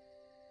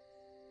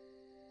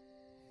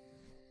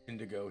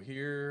 Indigo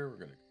here. We're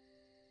going to...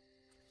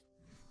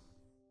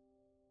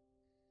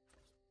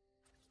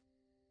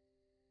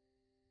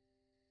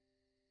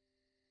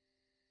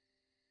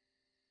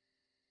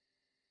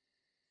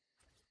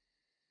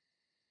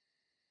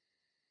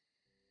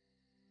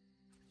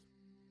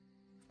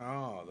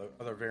 Oh,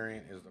 the other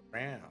variant is the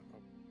RAM.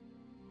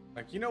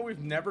 Like, you know, we've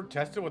never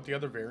tested what the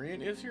other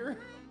variant is here.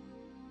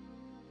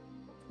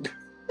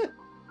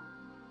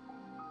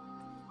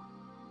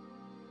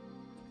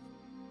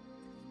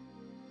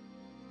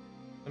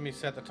 Let me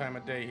set the time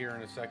of day here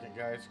in a second,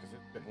 guys, because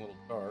it's getting a little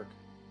dark.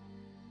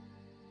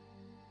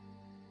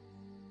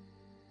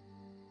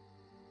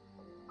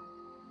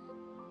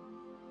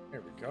 There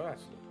we go.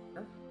 That's a little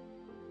better.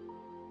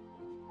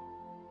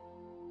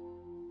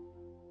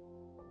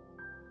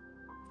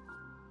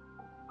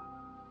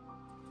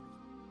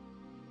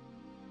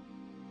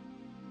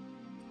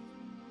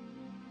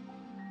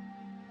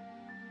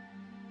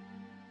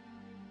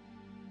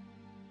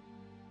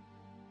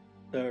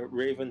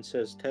 Raven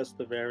says test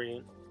the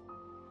variant.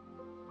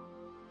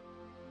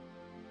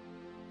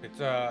 It's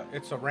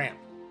a ramp.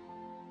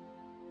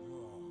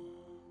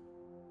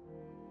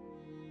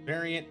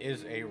 Variant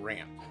is a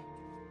ramp.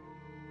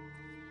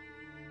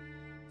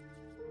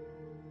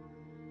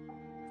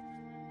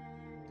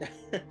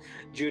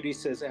 Judy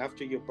says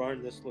after your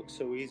barn, this looks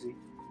so easy.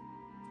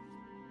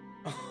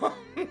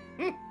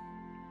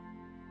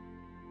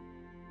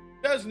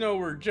 Does know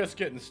we're just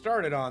getting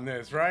started on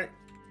this, right?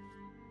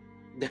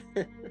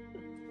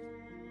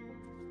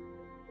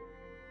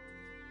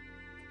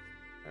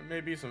 That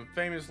may be some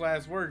famous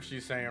last words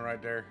she's saying right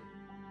there.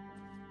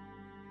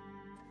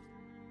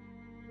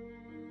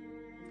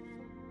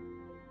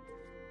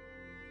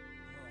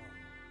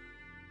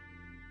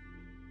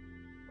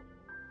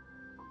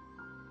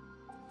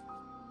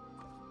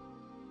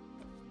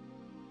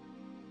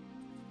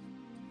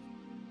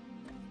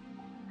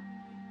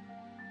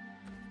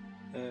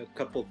 A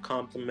couple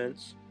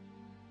compliments.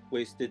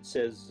 Wasted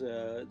says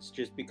it's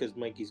just because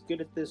Mikey's good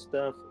at this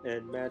stuff,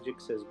 and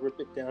Magic says rip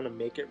it down and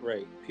make it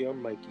right. Pure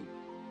Mikey.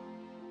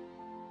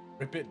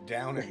 Rip it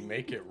down and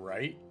make it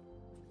right?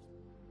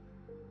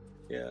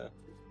 Yeah.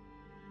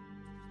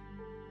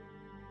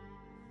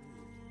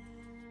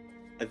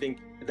 I think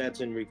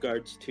that's in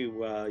regards to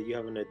you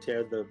having to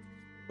tear the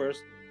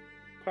first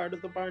part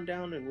of the barn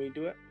down and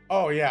redo it.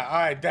 Oh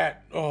yeah,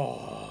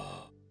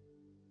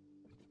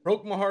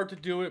 broke my heart to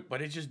do it,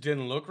 but it just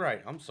didn't look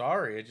right. I'm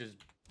sorry.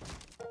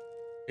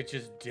 It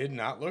just did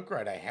not look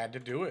right. I had to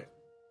do it.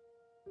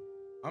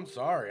 I'm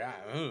sorry.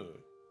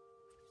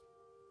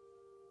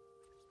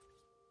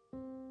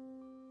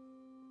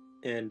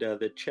 And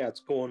the chat's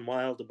going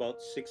wild about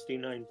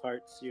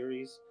 69-part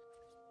series.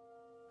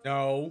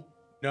 No.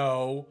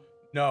 How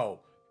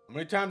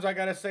many times I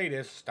gotta say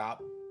this?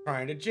 Stop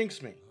trying to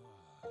jinx me.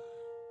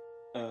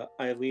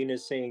 Eileen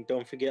is saying,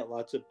 don't forget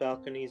lots of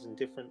balconies and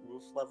different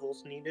roof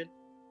levels needed.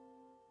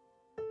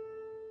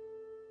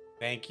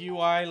 Thank you,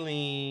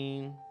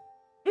 Eileen.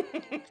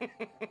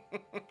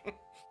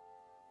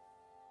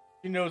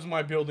 She knows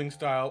my building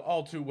style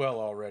all too well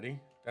already.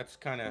 That's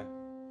kind of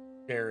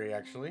scary,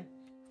 actually.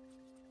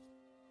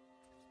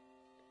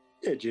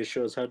 It just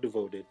shows how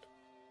devoted.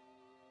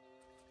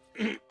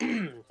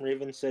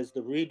 Raven says the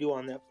redo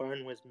on that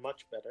barn was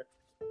much better.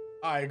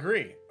 I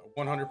agree,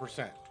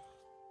 100%.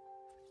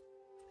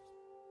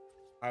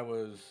 I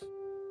was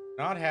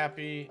not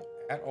happy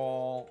at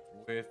all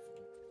with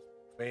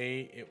the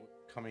way it was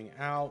coming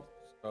out,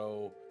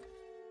 so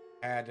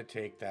had to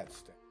take that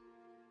step.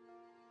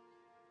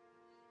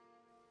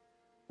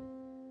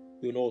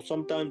 You know,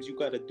 sometimes you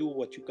gotta do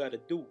what you gotta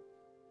do.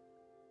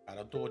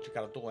 Gotta do what you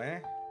gotta do, eh?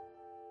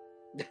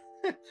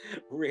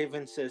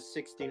 Raven says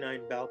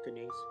 69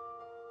 balconies.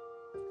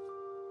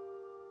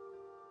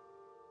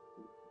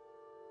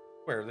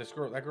 Where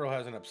that girl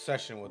has an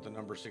obsession with the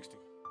number 60.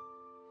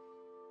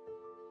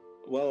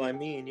 Well, I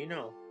mean, you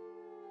know.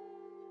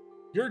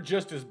 You're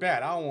just as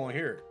bad. I don't want to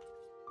hear it.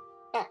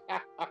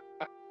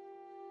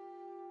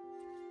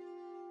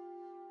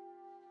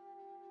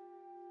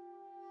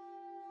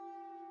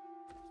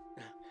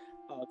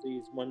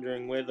 Ozzy's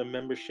wondering where the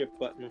membership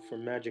button for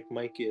Magic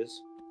Mike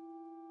is.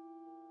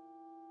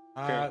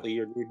 Apparently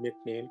your new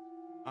nickname.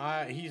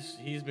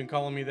 He's been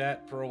calling me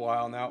that for a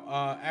while now.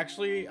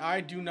 Actually,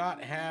 I do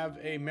not have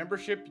a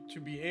membership. To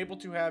be able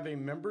to have a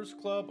members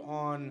club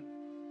on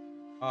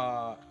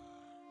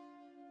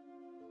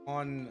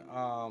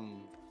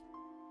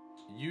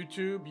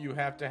YouTube, you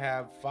have to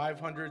have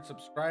 500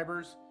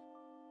 subscribers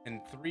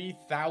and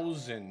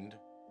 3,000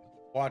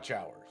 watch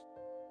hours.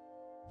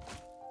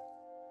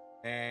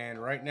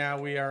 And right now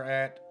we are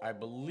at, I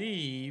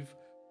believe,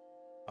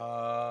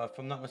 if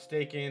I'm not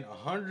mistaken,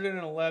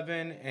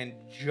 111 and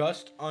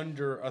just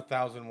under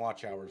 1,000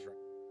 watch hours right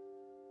now.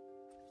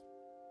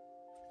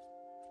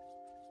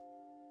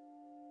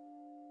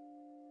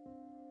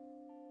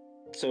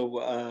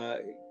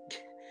 So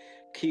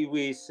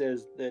Kiwi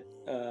says that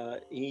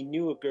he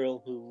knew a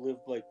girl who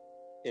lived like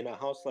in a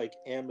house like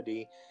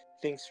Amity,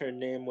 thinks her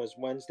name was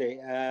Wednesday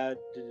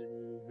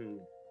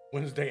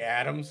Wednesday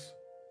Addams?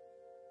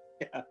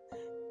 Yeah.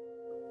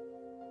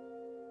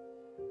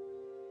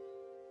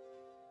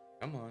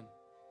 Come on.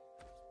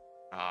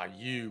 Ah,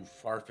 you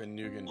farfin'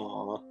 Nugan.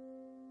 Aw.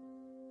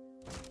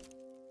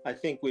 I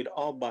think we'd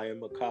all buy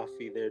him a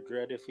coffee there,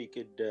 Dread, if he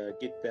could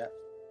get that.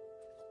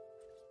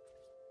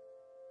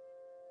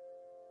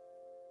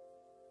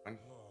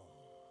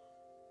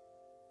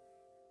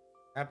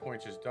 That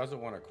point just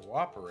doesn't want to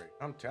cooperate.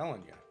 I'm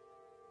telling you.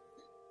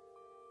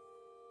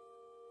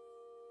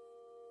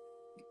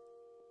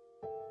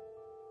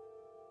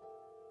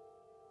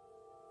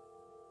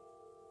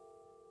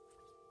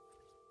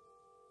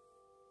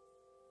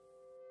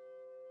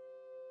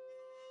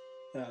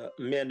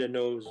 Amanda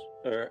knows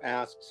or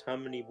asks, how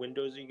many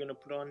windows are you going to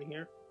put on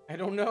here? I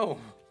don't know.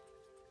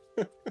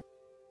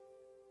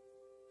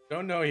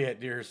 Don't know yet,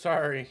 dear.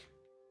 Sorry.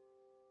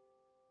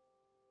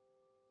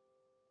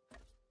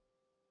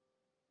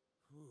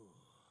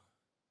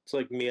 It's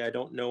like me, I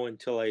don't know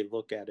until I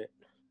look at it.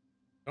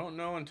 Don't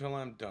know until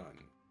I'm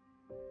done.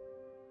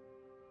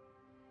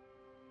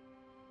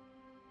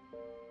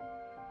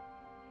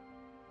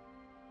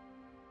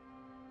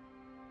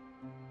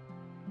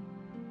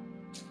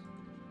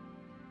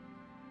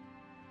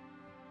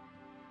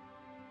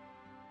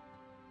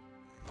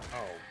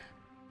 Oh,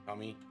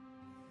 dummy.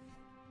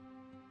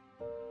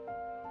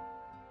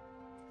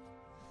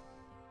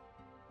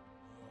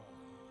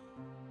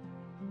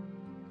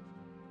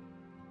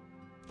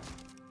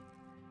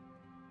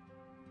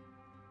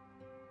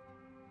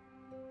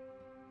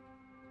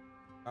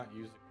 Not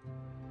using.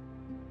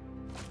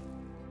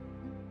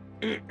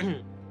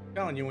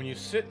 telling you, when you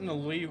sit in a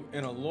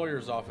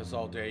lawyer's office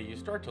all day, you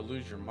start to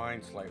lose your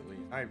mind slightly.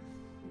 I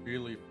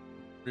really,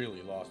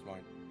 really lost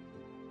mine.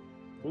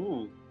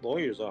 Ooh,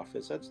 lawyer's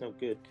office. That's no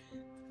good.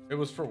 It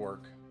was for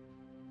work.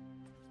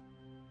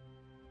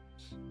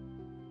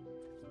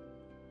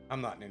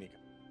 I'm not in any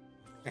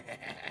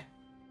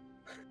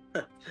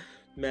kind.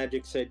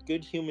 Magic said,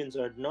 good humans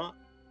are not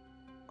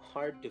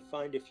hard to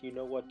find if you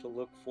know what to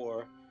look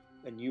for,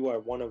 and you are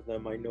one of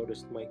them, I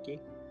noticed, Mikey.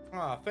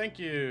 Ah, thank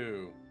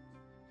you.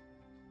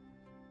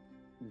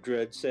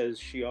 Dread says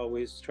she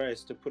always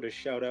tries to put a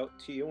shout out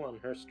to you on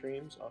her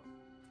streams.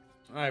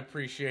 I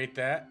appreciate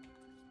that.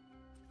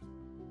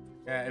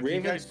 Yeah, if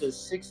Raven you guys... says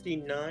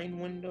 69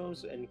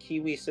 Windows, and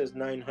Kiwi says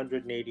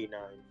 989.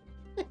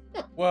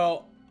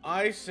 Well,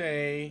 I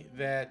say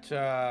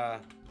that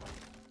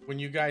when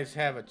you guys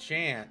have a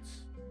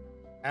chance,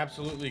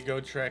 absolutely go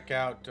check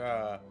out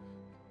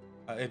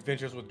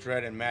Adventures with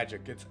Dread and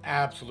Magic. It's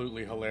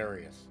absolutely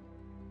hilarious.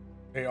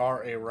 They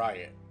are a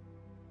riot.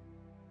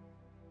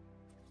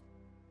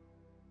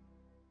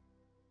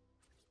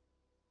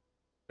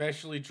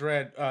 Especially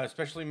Dread,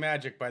 especially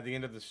Magic. By the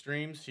end of the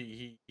streams,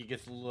 he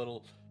gets a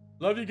little,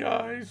 love you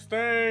guys,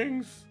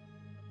 thanks.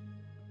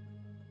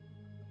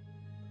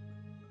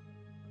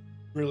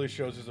 Really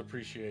shows his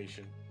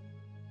appreciation.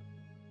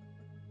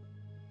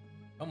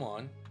 Come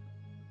on.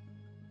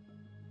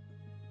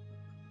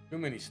 Too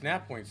many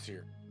snap points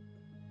here.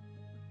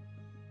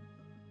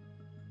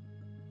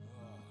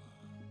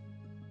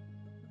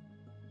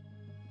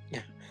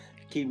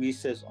 Kiwi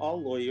says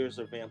all lawyers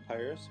are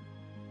vampires.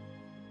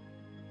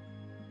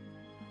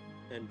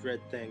 And Dread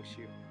thanks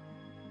you.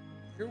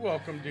 You're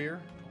welcome, dear.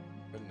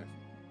 Goodness.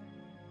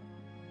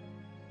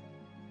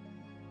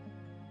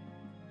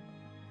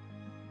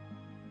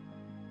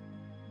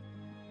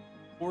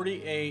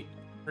 $48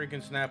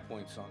 freaking snap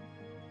points on.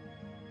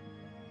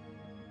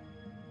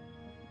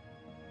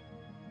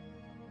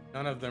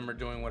 None of them are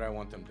doing what I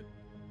want them to do.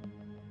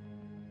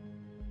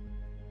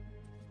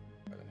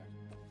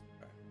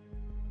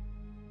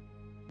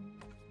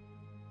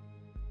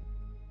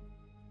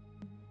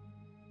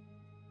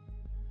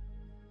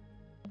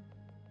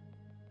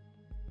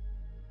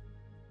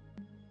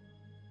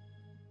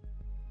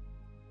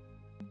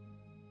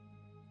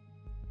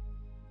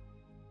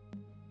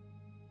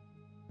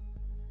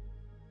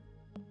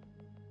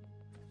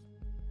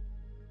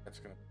 That's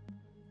gonna...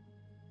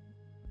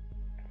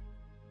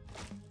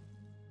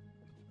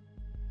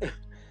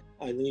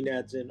 Eileen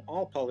adds in,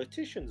 all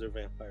politicians are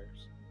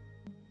vampires.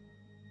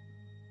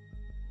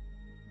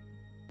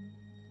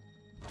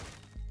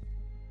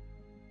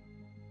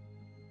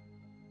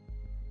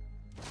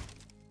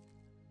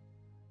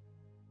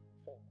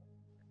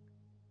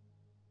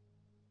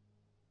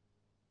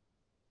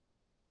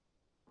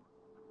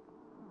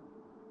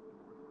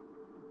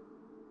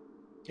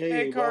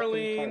 Hey, welcome,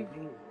 Carlene.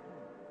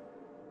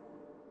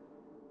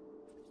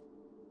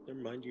 Never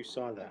mind, you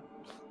saw that.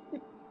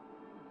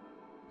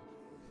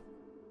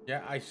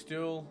 Yeah, I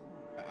still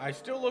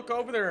look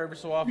over there every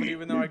so often,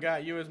 even though I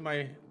got you as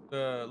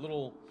the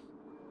little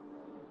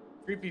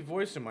creepy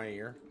voice in my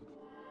ear.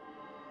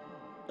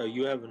 Oh,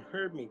 you haven't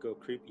heard me go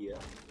creepy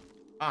yet.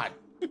 Ah,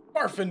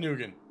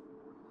 Barfanugan.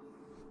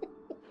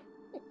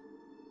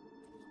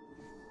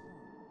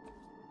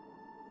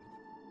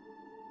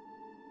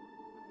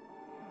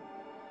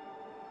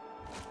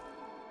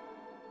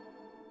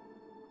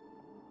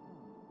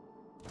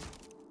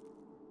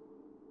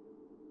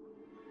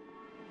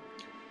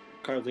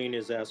 Carlene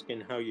is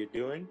asking how you're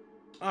doing.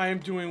 I am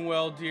doing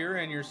well, dear,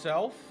 and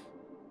yourself?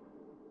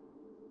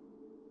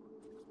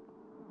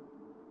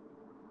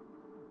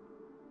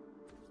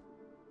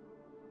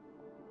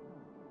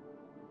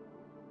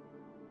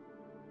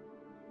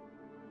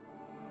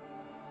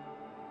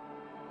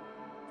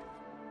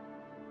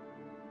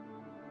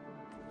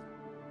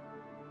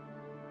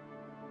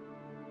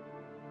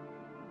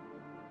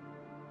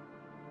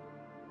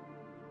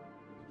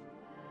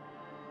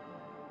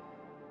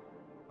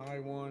 High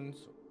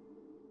ones.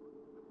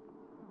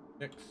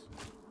 6.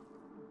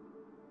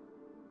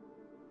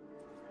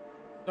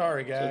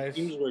 Sorry, guys.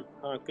 So we're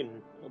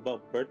talking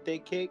about birthday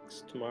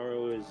cakes.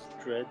 Tomorrow is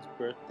Dread's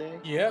birthday.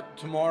 Yep,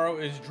 tomorrow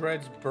is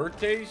Dread's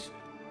birthday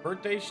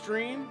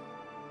stream.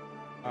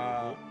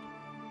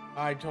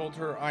 I told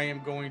her I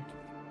am going to...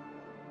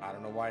 I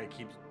don't know why it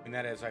keeps doing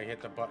that as I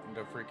hit the button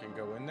to freaking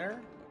go in there.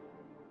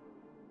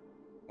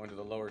 Going to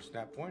the lower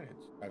snap point.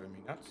 It's driving me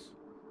nuts.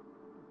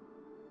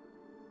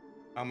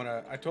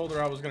 I told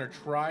her I was gonna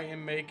try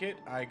and make it.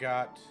 I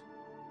got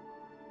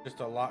just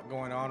a lot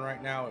going on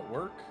right now at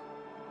work.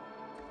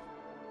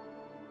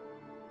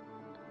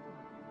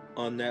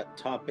 On that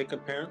topic,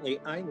 apparently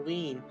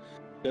Eileen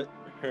got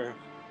her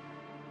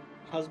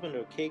husband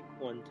a cake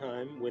one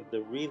time with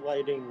the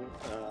relighting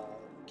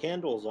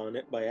candles on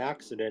it by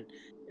accident,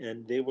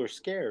 and they were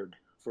scared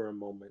for a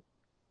moment.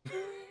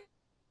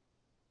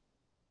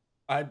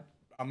 I'm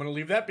gonna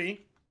leave that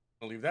be.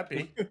 I'll leave that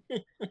be.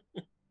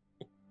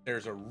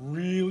 There's a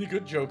really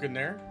good joke in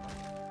there.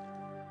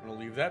 I'm gonna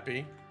leave that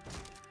be.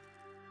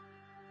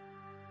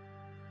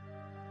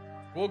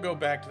 we'll go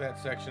back to that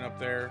section up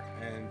there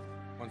and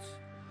once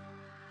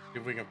see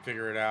if we can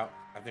figure it out.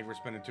 I think we're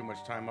spending too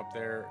much time up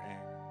there, and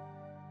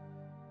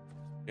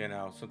you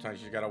know,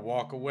 sometimes you got to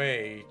walk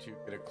away to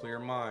get a clear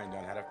mind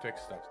on how to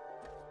fix stuff.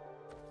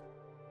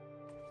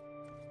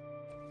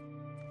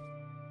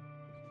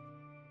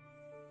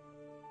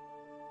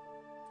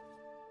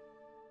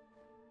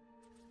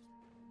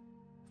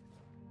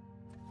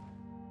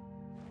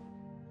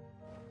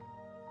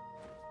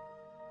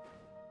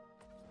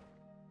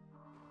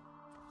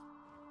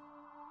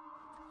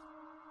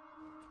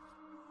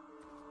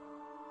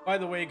 By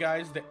the way,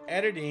 guys, the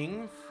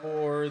editing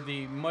for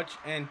the much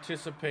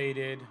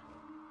anticipated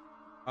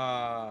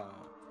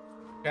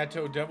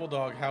Chateau Devil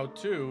Dog How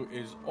To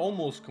is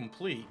almost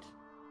complete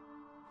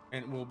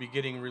and will be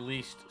getting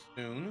released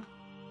soon.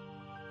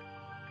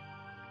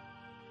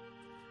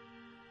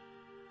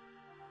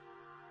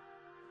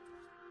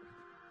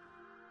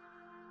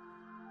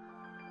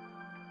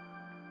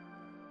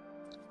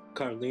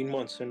 Carlene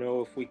wants to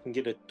know if we can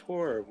get a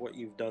tour of what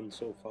you've done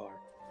so far.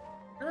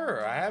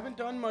 Sure, I haven't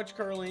done much,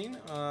 Carlene.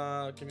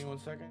 Give me 1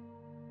 second.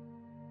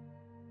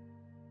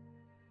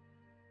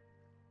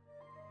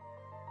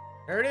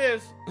 There it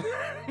is.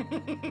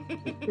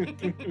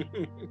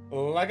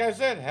 Like I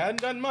said,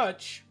 hadn't done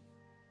much.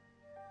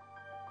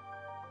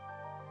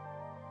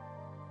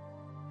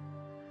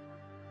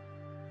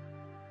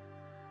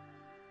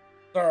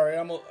 Sorry,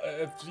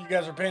 if you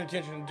guys are paying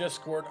attention in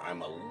Discord,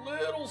 I'm a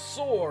little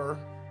sore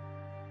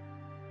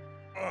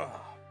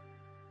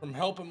from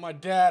helping my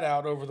dad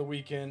out over the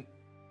weekend.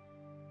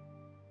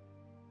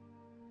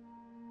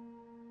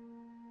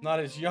 Not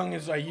as young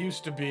as I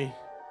used to be.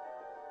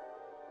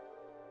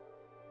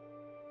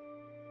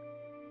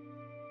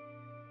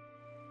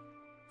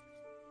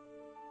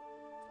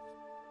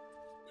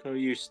 Oh,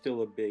 you're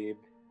still a babe.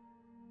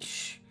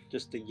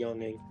 Just a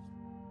younging.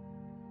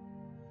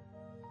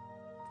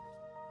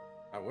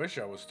 I wish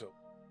I was still.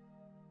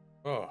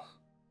 Oh.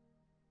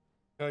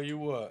 Tell you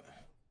what.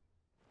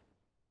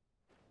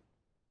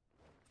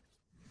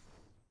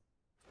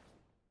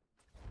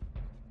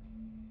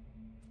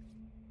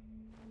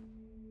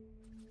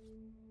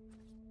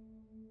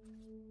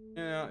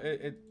 Yeah,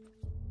 it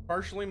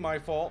partially my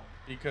fault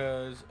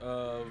because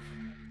of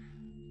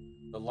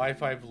the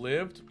life I've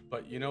lived,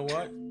 but you know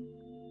what?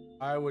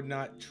 I would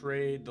not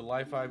trade the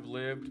life I've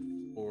lived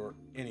for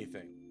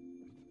anything.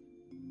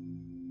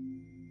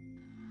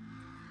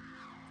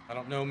 I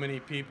don't know many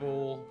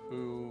people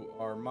who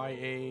are my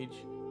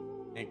age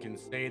and can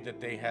say that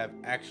they have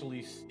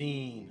actually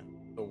seen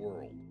the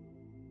world.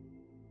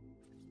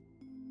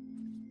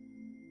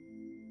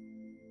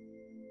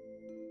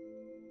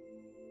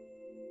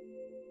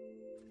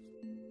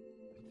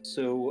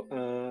 So,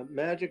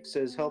 Magic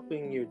says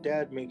helping your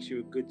dad makes you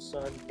a good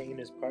son. Pain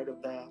is part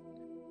of that.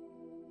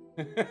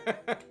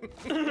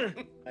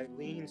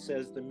 Eileen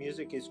says the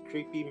music is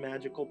creepy,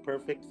 magical,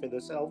 perfect for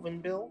this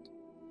Elven build.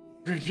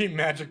 Creepy,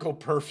 magical,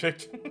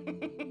 perfect.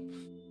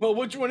 Well,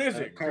 which one is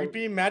it?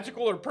 Creepy,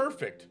 magical, or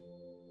perfect?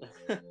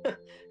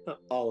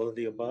 All of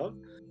the above.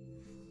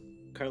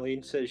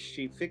 Carlene says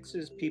she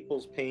fixes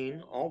people's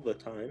pain all the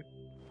time.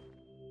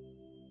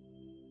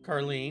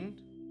 Carlene,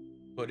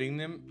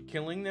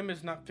 killing them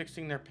is not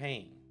fixing their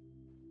pain.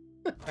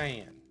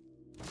 Saying.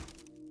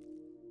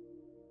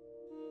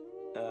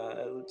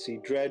 Let's see.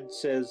 Dread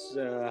says,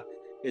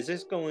 is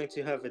this going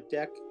to have a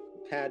deck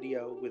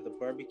patio with a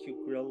barbecue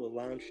grill, a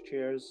lounge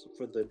chairs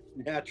for the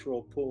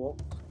natural pool?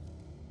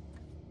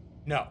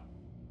 No.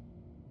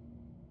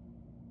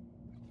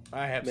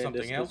 I have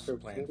something else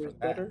planned for that.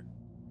 Better?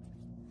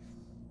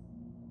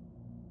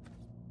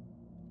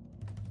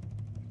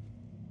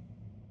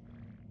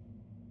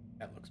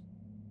 That looks.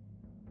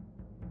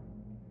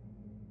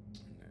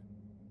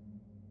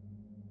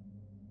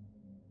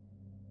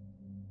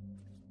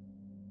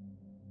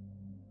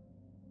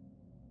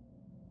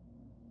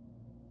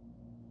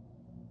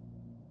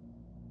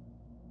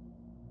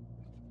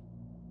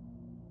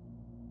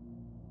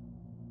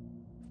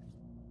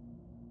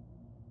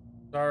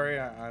 Sorry,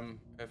 I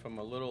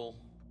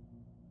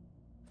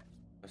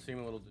seem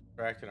a little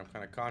distracted. I'm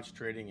kind of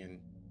concentrating and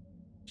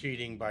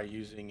cheating by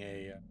using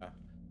a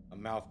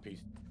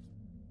mouthpiece.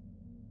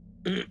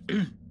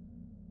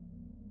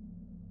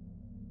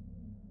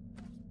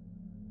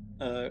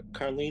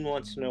 Carlene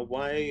wants to know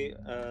why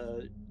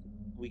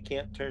we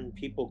can't turn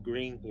people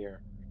green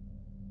here.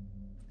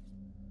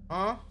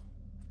 Huh?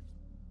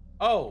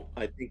 Oh.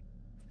 I think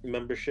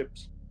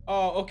memberships.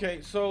 Oh, okay.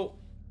 So,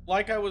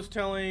 like I was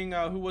telling,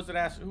 who was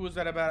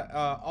that about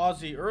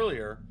Aussie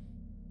earlier?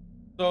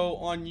 So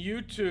on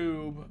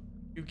YouTube,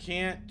 you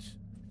can't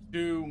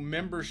do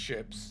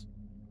memberships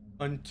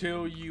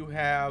until you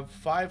have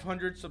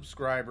 500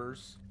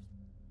 subscribers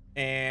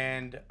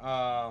and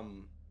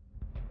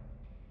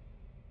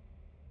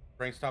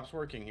brain stops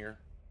working here.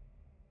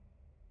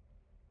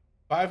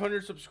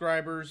 500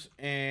 subscribers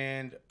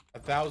and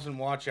 1,000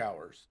 watch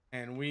hours,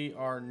 and we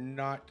are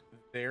not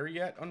there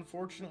yet,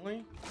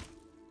 unfortunately.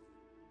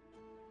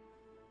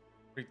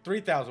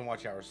 3,000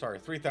 watch hours. Sorry,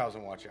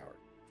 3,000 watch hours.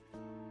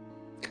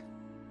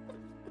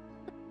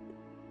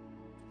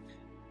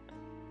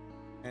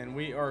 And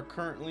we are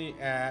currently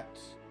at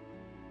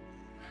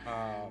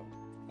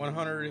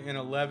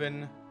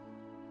 111.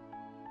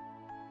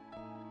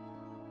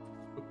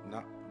 Oop,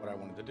 not what I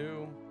wanted to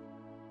do.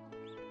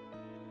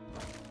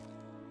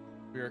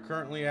 We are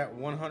currently at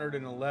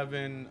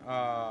 111.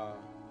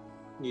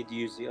 Need to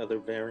use the other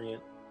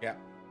variant. Yeah.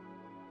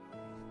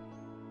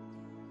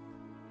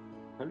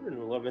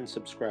 111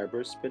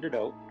 subscribers. Spit it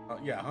out.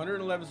 Yeah,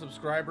 111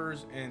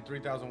 subscribers and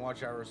 3,000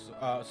 watch hours.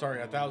 Sorry,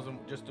 1,000,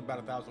 just about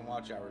 1,000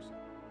 watch hours.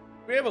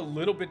 We have a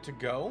little bit to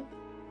go,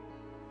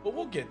 but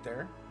we'll get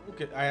there.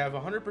 I have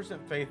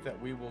 100% faith that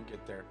we will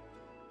get there.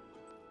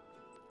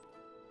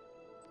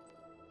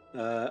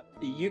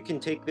 You can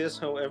take this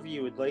however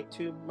you would like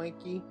to,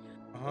 Mikey.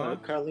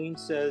 Carlene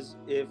says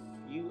if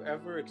you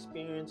ever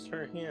experienced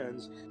her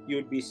hands, you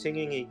would be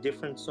singing a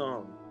different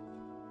song.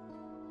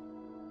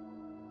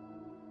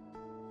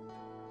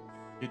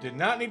 You did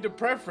not need to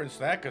preference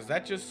that, because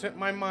that just sent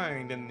my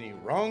mind in the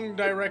wrong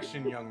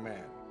direction, young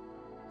man.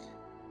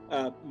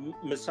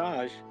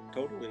 Massage,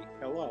 totally.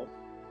 Hello.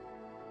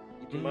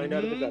 Get your mind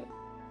out of the gutter.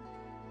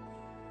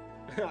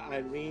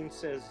 Eileen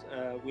says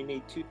we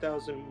need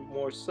 2,000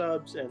 more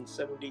subs and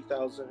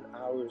 70,000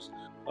 hours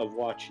of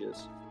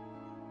watches.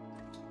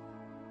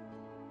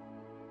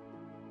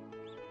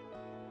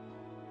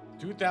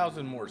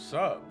 2,000 more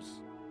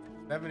subs,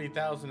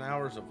 70,000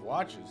 hours of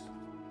watches.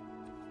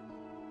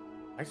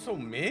 Why so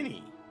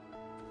many?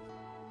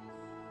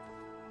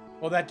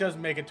 Well, that does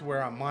make it to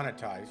where I'm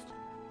monetized.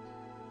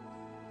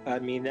 I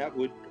mean, that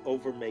would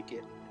overmake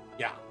it.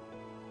 Yeah.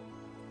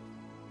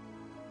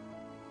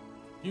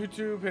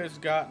 YouTube has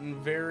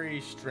gotten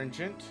very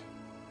stringent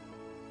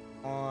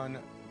on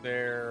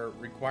their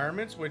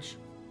requirements, which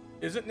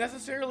isn't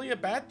necessarily a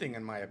bad thing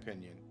in my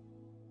opinion.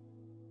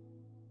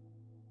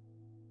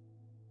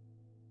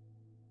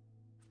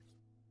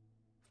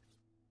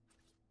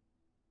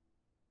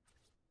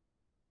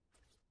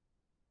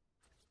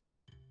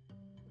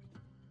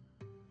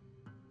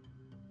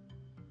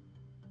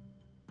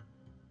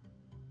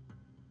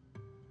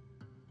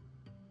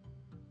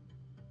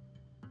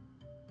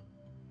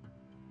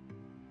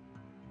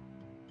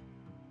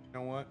 You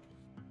know what?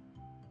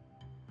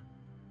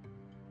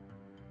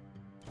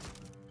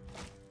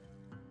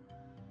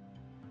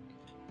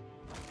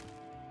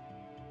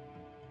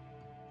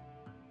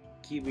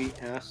 Kiwi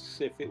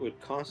asks if it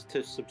would cost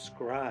to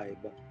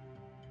subscribe.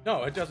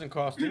 No, it doesn't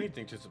cost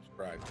anything to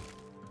subscribe.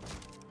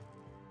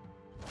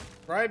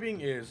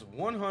 Subscribing is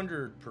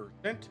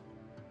 100%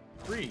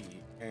 free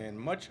and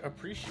much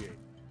appreciated.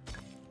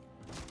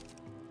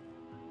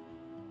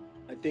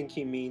 I think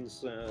he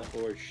means,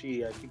 or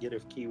she, I forget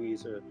if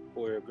Kiwi's a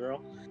boy or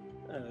girl.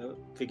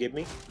 Forgive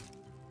me.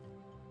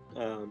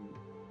 I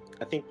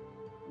think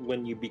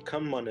when you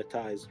become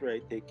monetized,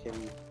 right, they can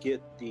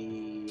get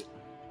the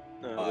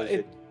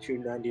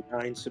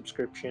 $2.99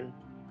 subscription.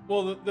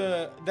 Well,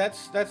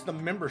 that's the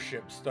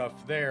membership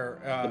stuff there.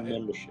 The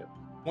membership.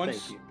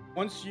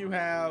 Once you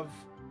have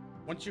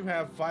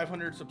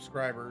 500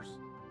 subscribers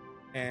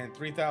and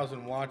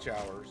 3,000 watch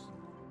hours,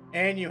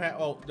 and you have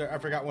I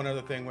forgot one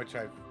other thing which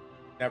I've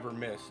never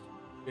missed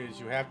is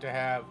you have to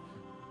have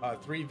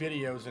 3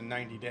 videos in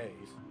 90 days.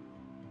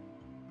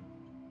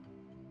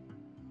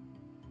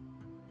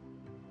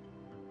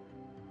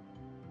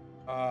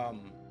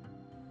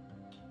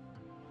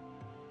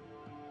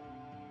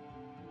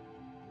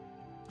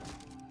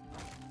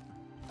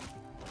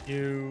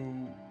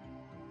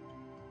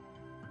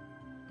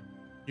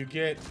 You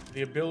get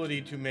the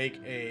ability to make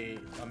a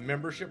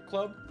membership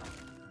club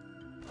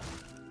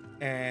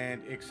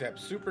and accept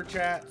super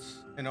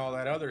chats and all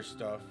that other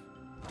stuff.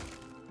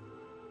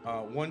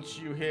 Once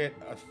you hit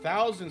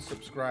 1,000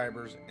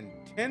 subscribers and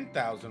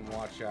 10,000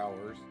 watch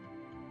hours,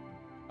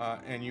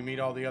 and you meet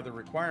all the other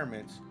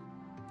requirements,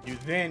 you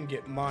then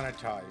get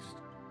monetized,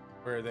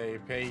 where they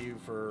pay you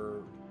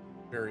for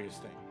various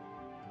things.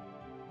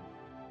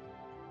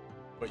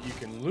 But you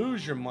can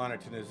lose your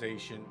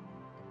monetization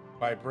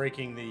by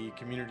breaking the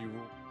community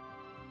rule.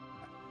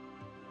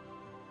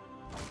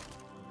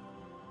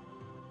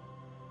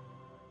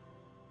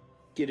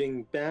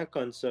 Getting back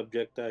on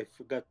subject, I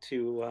forgot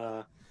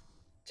to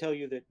tell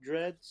you that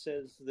Dread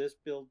says this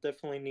build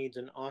definitely needs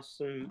an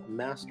awesome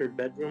master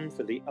bedroom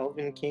for the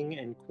Elven King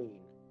and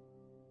Queen.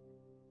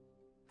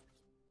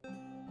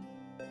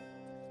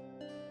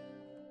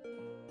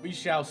 We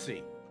shall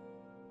see.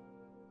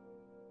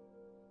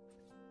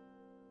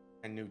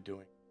 I knew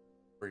doing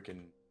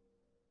freaking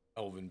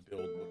Elven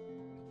build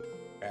was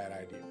a bad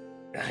idea,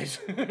 guys.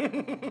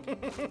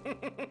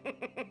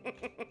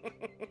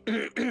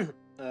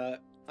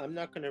 I'm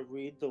not going to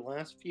read the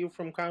last few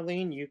from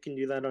Carlene. You can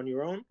do that on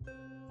your own.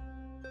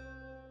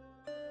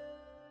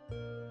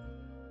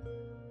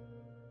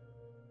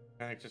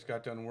 I just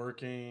got done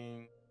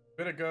working a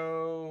bit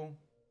ago.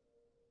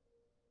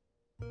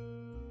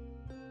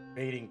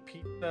 Mating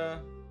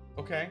pizza.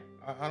 Okay,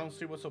 I don't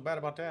see what's so bad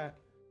about that.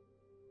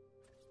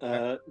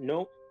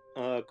 Nope.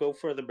 Go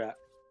further back.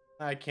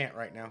 I can't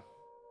right now.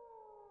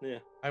 Yeah.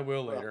 I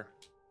will later.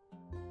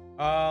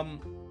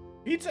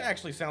 Pizza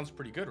actually sounds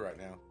pretty good right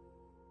now.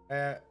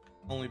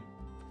 Only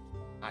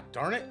Ah,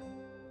 darn it.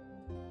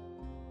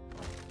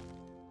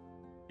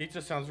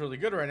 Pizza sounds really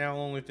good right now. The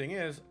only thing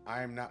is,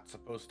 I'm not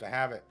supposed to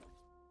have it.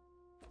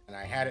 And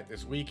I had it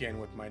this weekend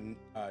with my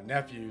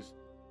nephews.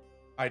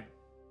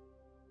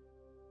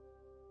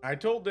 I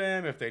told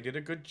them if they did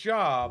a good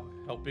job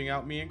helping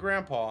out me and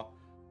Grandpa,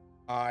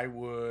 I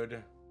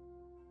would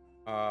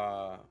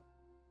buy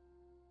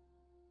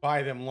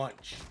them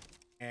lunch.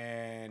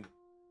 And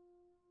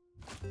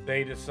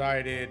they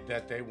decided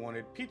that they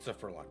wanted pizza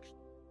for lunch.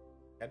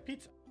 Had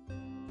pizza.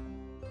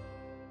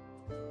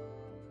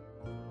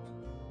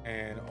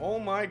 And oh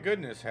my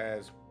goodness,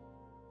 has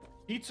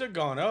pizza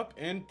gone up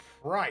in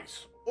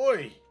price?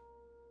 Oi!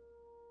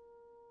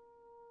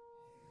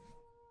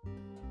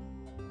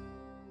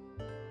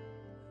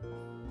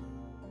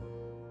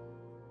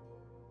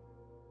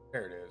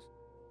 There it is.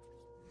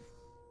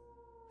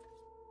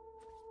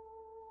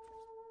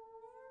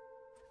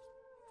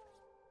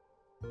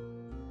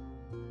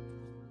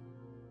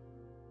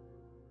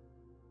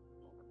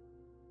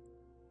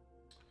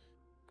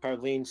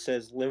 Carlene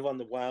says, live on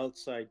the wild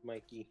side,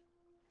 Mikey.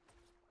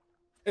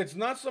 It's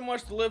not so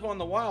much to live on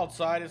the wild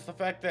side, it's the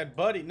fact that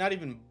Buddy, not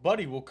even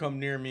Buddy, will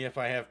come near me if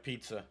I have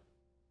pizza.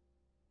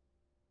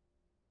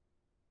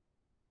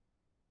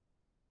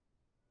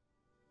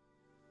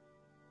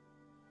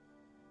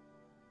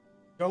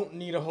 Don't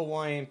need a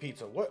Hawaiian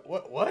pizza.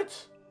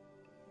 What?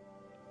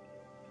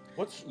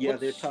 Yeah,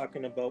 they're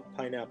talking about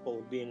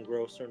pineapple being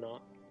gross or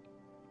not.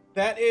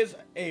 That is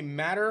a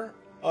matter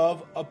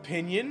of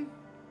opinion.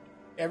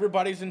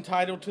 Everybody's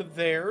entitled to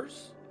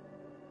theirs.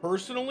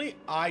 Personally,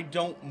 I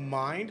don't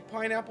mind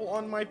pineapple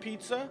on my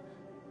pizza,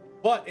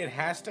 but it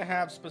has to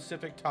have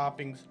specific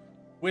toppings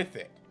with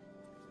it.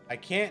 I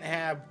can't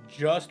have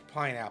just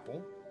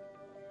pineapple,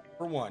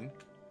 for one,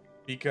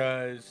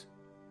 because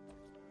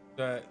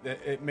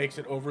it makes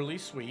it overly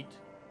sweet.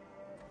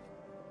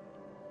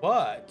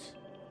 But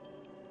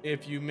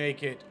if you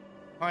make it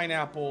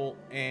pineapple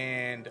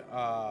and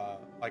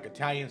like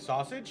Italian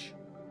sausage,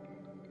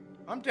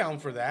 I'm down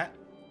for that,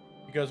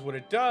 because what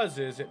it does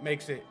is it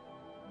makes it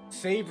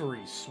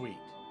savory sweet.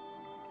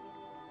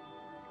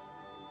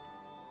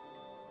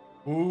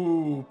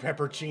 Ooh,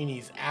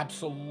 pepperoncinis,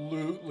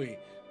 absolutely.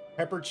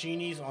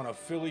 Pepperoncinis on a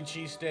Philly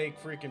cheesesteak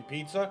freaking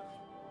pizza,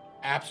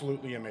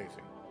 absolutely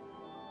amazing.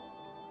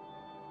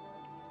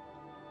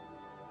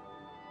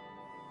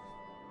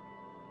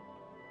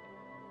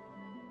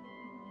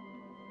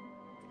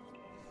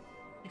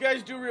 You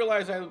guys do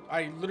realize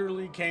I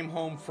literally came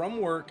home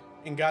from work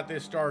and got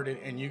this started,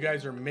 and you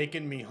guys are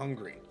making me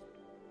hungry.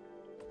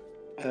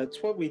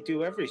 That's what we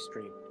do every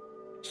stream.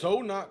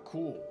 So not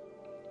cool.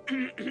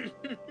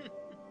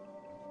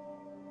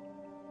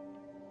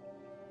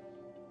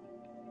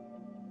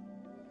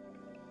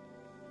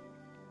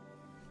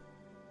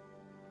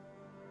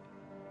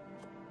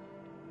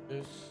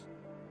 This.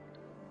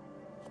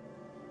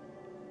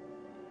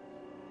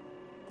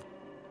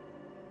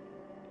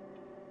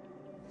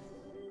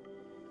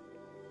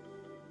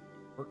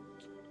 Work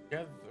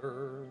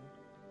together.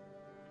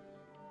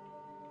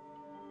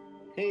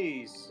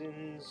 Hey,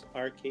 Sins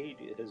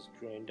Arcade has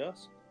joined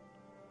us.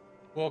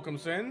 Welcome,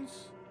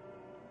 Sins.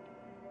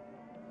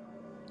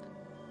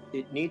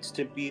 It needs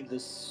to be the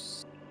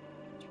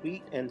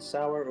sweet and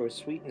sour or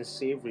sweet and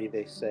savory,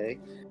 they say.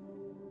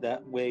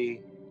 That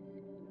way,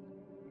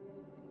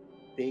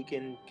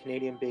 bacon,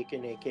 Canadian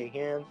bacon, aka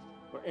ham,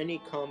 or any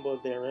combo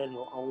therein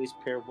will always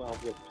pair well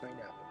with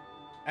pineapple.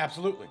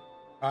 Absolutely.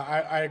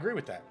 I agree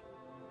with that.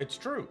 It's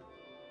true.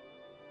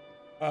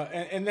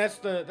 And that's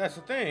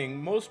the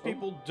thing. Most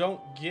people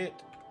don't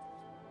get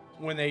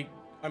when they,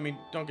 I mean,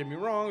 don't get me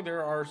wrong,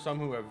 there are some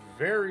who have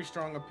very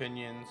strong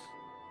opinions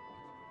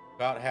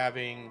about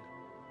having,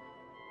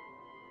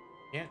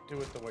 can't do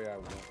it the way I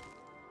want.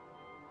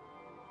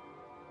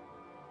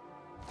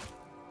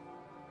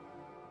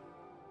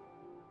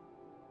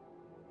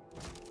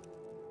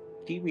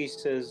 Kiwi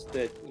says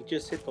that you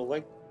just hit the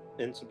like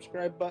and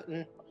subscribe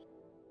button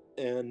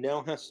and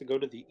now has to go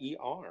to the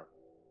ER.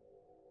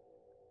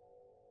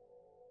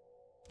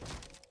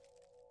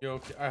 You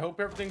okay? I hope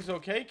everything's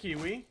okay,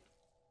 Kiwi.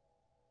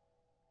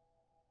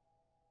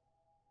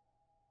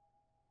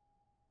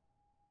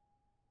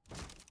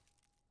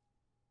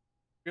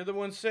 You're the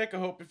one sick. I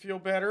hope you feel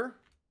better.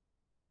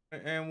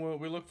 And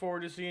we look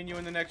forward to seeing you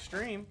in the next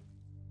stream.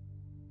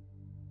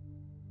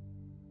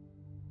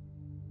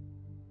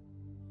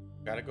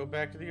 Gotta go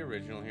back to the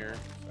original here.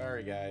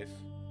 Sorry, guys.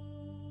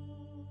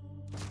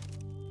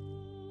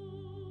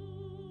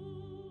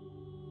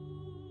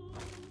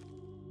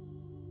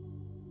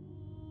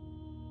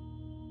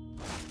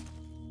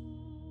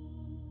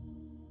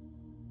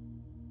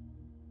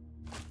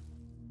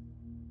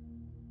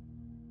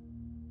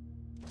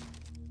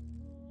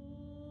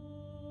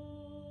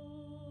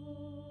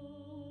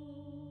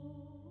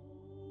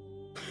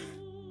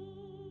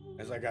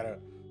 As I got a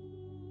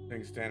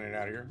thing standing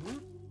out here.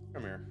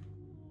 Come here.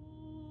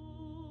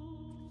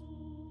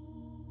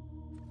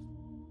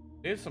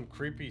 It is some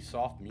creepy,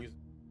 soft music.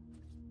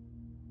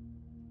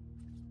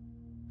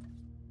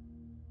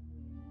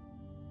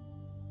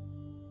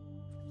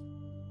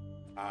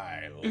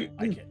 I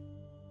like it.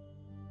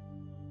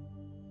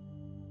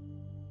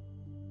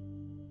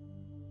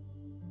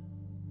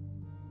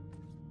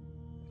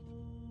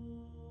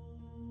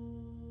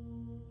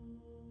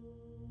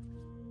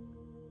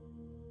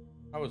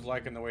 I was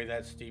liking the way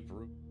that steep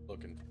roof is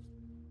looking,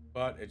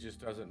 but it just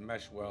doesn't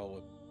mesh well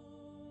with.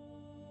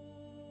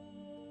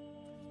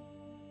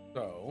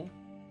 So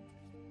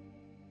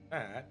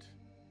that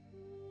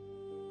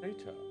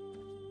data.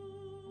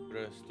 Put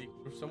a steep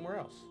roof somewhere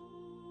else.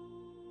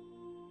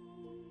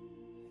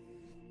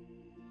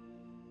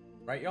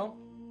 Right, y'all?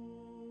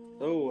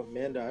 Oh,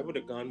 Amanda, I would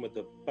have gone with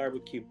the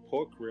barbecue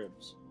pork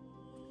ribs.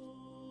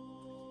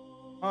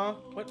 Huh?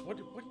 What are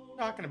you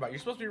talking about? You're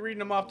supposed to be reading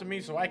them off to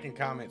me so I can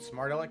comment,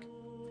 smart aleck.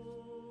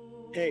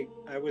 Hey,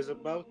 I was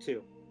about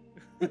to.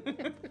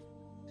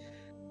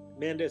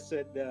 Amanda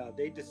said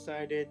they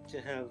decided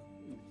to have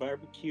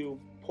barbecue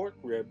pork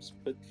ribs,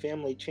 but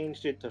family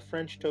changed it to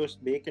French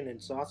toast, bacon,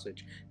 and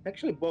sausage.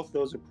 Actually, both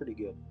those are pretty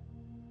good.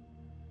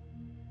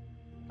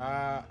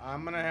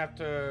 I'm gonna have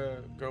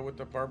to go with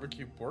the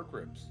barbecue pork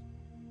ribs.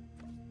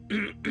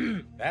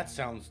 That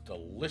sounds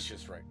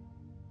delicious, right?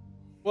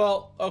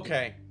 Well,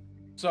 okay.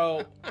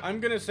 So I'm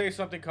gonna say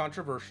something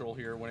controversial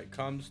here when it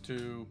comes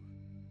to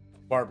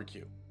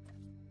barbecue.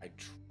 I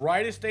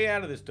try to stay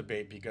out of this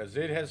debate because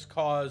it has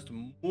caused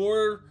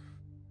more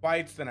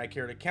fights than I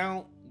care to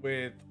count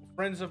with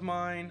friends of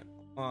mine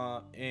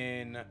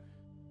in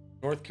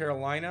North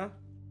Carolina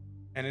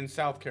and in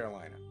South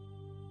Carolina.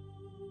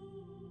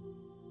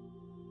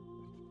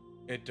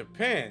 It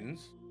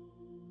depends.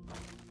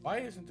 Why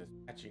isn't this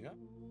catching up?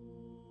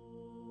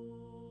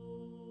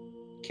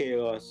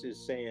 Chaos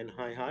is saying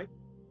hi, hi.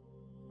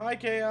 Hi,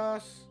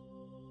 Chaos.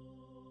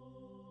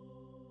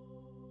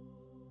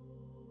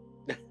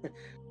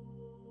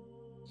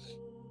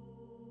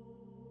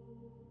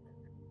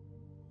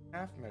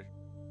 Half measure.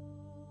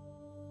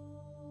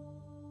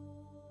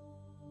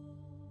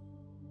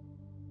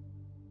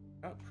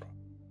 Not problem.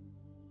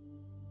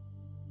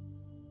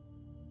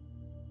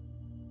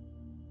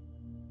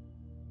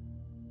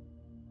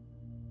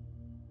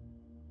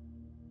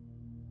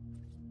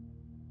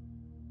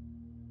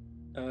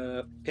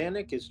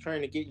 Panic is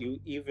trying to get you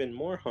even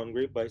more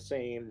hungry by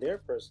saying their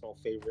personal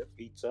favorite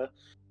pizza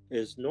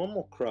is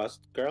normal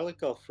crust,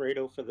 garlic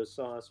alfredo for the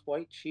sauce,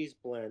 white cheese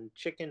blend,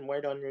 chicken,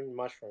 white onion,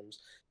 mushrooms,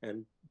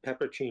 and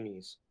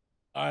pepperoncinis.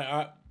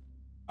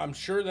 I'm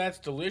sure that's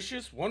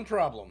delicious. One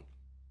problem.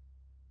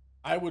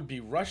 I would be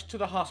rushed to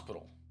the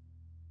hospital.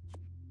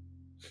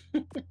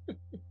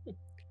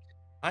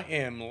 I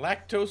am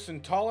lactose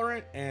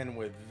intolerant, and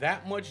with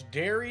that much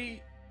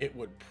dairy, it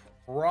would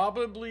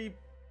probably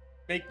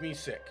make me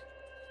sick.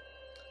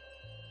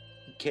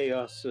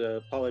 Chaos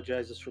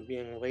apologizes for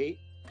being late.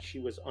 She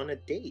was on a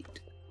date.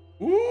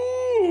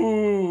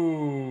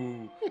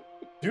 Ooh!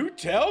 Do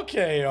tell,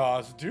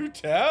 Chaos. Do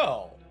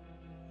tell.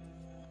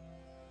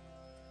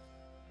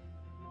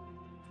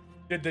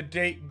 Did the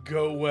date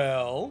go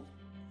well?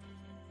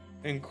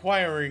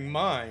 Inquiring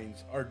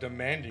minds are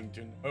demanding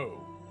to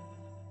know.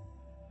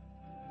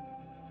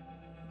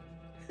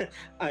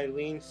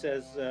 Eileen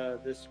says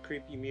this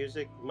creepy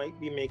music might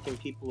be making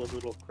people a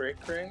little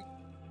cray-cray.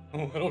 A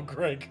little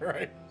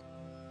cray-cray.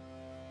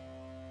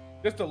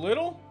 Just a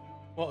little?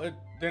 Well,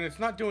 then it's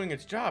not doing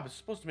its job. It's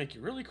supposed to make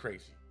you really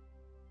crazy.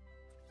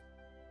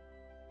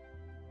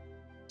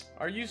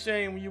 Are you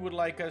saying you would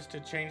like us to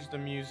change the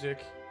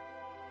music?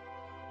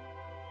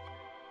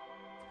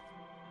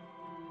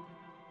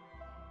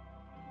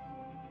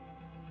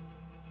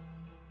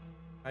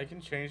 I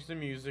can change the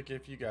music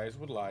if you guys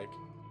would like.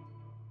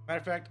 Matter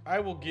of fact, I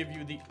will give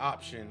you the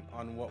option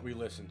on what we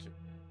listen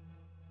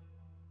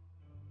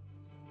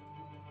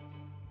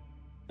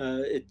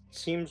to. It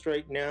seems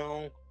right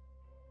now,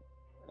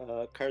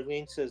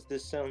 Carlene says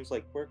this sounds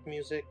like work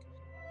music,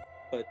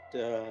 but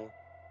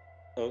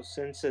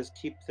Sin says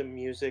keep the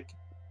music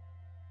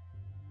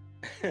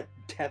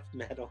death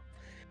metal.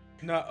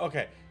 No,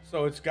 okay.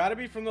 So it's got to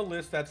be from the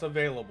list that's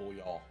available,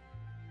 y'all.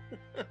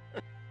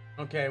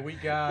 Okay, we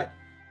got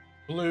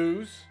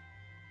blues,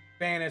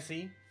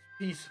 fantasy,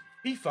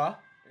 FIFA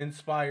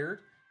inspired,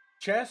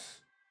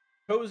 chess,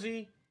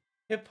 cozy,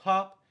 hip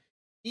hop,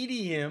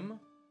 EDM,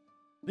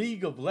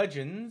 League of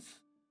Legends,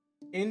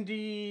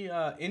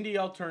 indie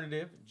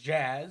alternative,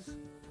 jazz,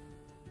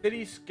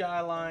 city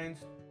skylines,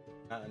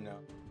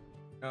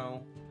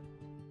 no,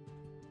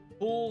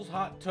 pools,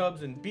 hot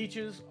tubs and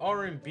beaches,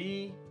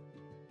 R&B.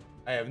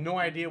 I have no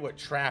idea what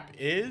trap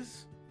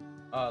is.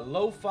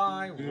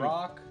 Lo-fi,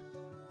 rock,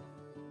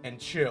 and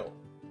chill.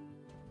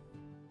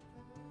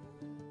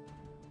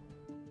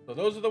 So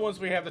those are the ones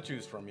we have to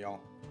choose from, y'all.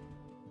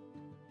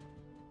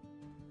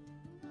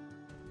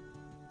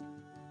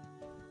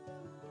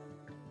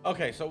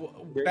 Okay,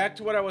 so back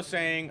to what I was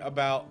saying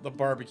about the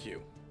barbecue.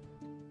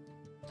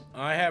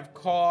 I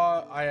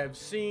have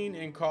seen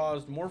and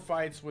caused more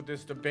fights with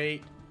this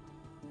debate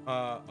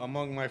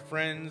among my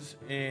friends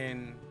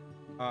in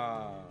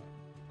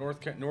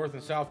North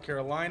and South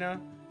Carolina,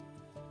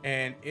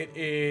 and it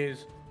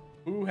is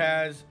who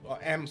has,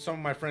 and some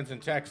of my friends in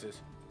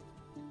Texas,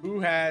 who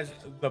has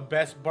the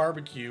best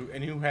barbecue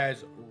and who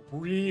has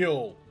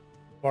real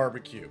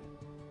barbecue.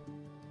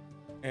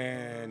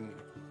 And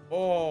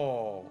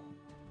oh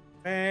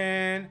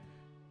man,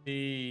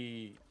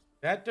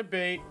 that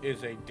debate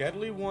is a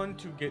deadly one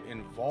to get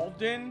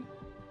involved in,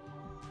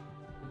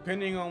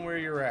 depending on where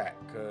you're at,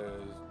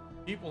 because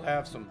people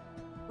have some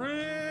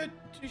pretty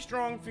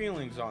strong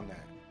feelings on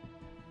that.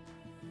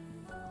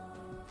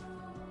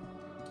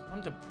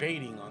 I'm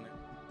debating on it.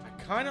 I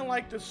kind of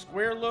like the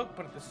square look,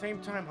 but at the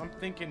same time, I'm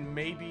thinking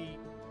maybe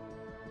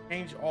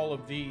change all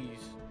of these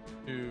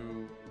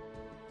to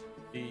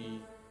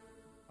the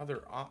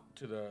other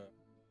to the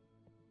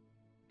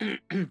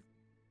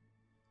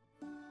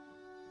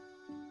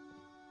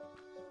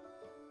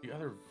the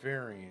other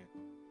variant.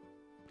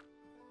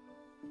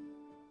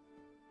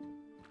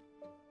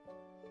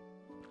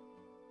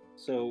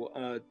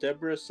 So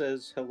Deborah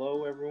says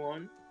hello,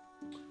 everyone.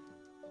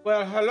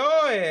 Well,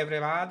 hello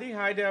everybody.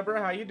 Hi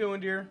Deborah, how you doing,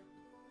 dear?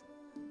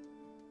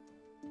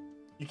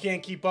 You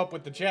can't keep up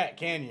with the chat,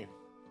 can you?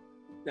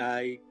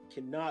 I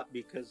cannot,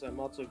 because I'm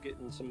also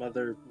getting some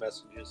other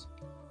messages.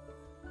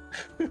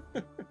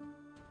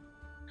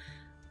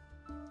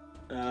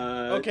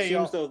 Okay, it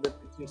seems though that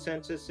the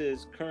consensus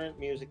is current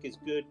music is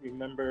good.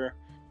 Remember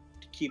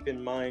to keep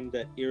in mind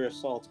that ear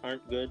assaults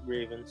aren't good,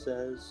 Raven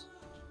says.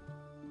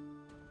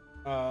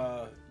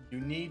 You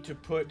need to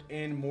put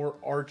in more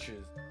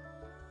arches.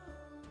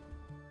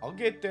 I'll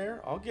get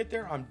there.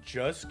 I'm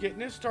just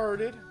getting it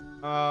started.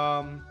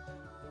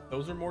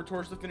 Those are more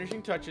towards the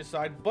finishing touches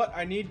side, but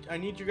I need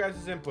you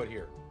guys' input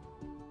here.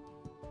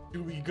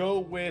 Do we go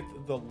with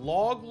the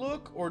log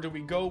look or do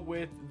we go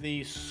with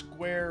the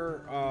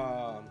square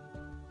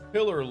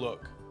pillar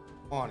look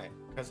on it?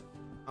 Because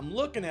I'm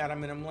looking at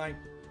them and I'm like,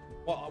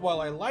 well, while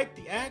I like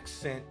the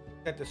accent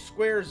that the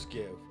squares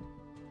give,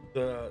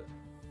 the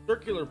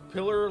circular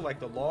pillar, like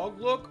the log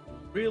look,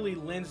 really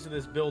lends to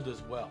this build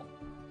as well.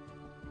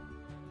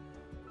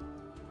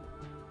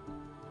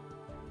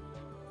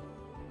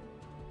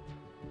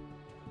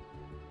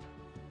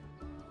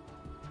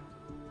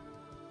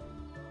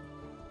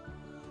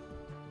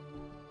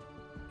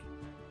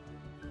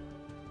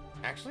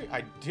 Actually,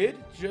 I did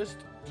just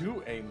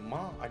do a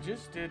mod. I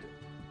just did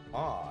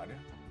mod,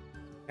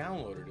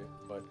 downloaded it,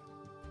 but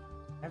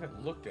I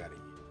haven't looked at it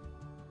yet.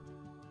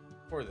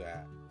 For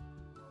that.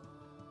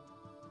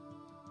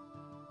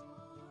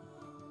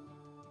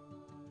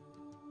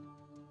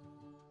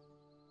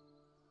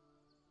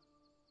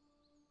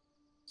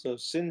 So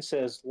Sin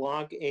says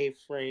log A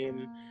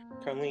frame.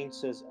 Carlene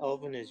says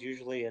Elven is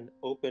usually an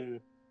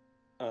open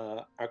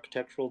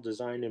architectural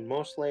design in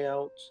most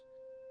layouts.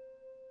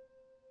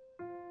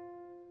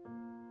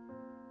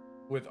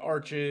 With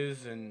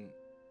arches and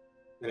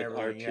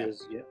everything.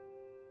 Arches, yeah.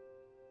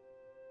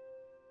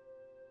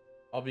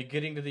 I'll be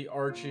getting to the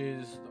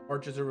arches. The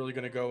arches are really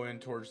going to go in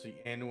towards the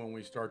end when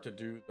we start to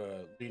do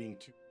the leading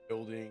to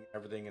building,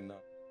 everything in the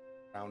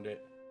around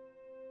it.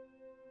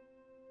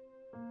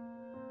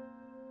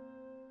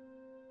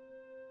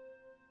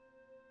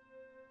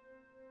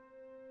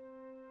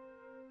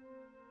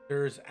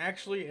 There's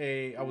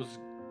actually I was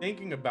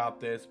thinking about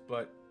this,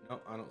 but no,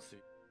 I don't see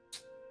it.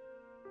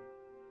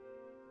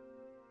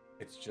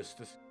 It's just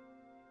this.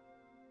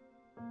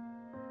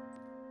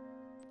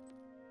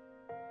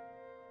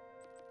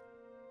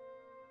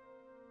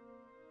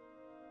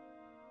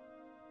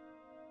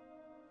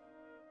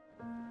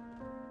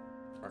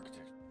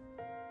 Architecture.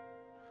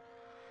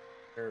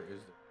 Where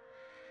is it?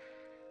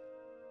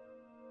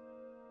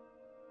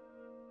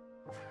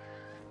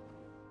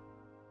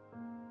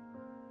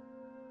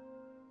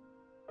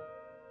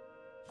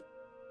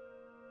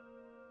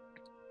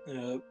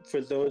 For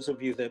those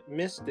of you that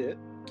missed it,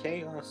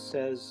 Chaos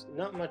says,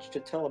 not much to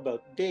tell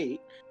about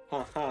Date.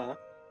 Haha.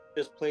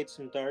 Just played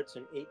some darts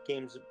and 8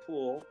 games of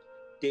pool.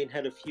 Date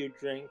had a few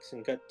drinks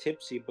and got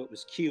tipsy, but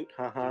was cute.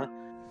 Haha.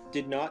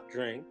 Did not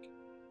drink.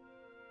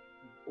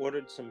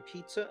 Ordered some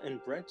pizza and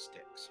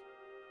breadsticks.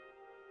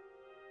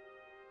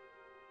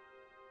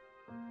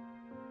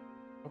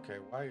 Okay,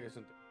 why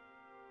isn't it?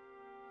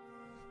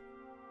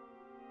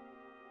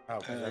 Oh,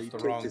 that's the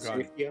wrong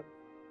gun.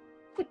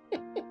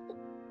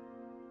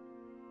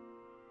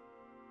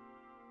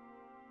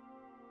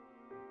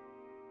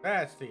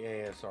 That's the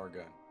ASR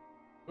gun.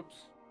 Oops.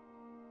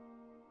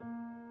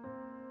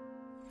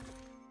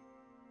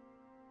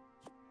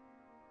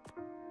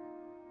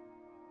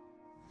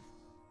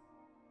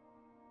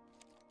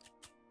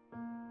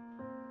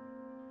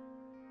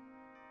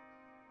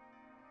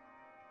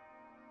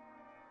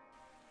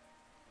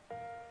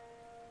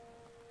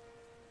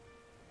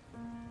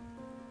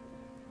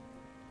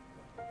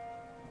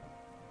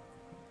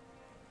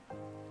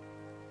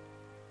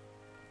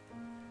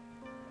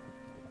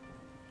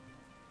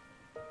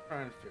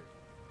 Trying to figure.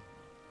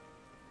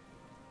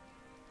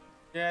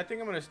 Yeah, I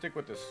think I'm gonna stick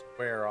with the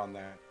square on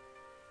that.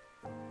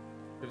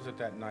 Gives it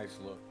that nice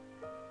look.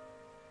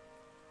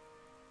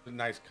 A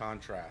nice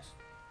contrast.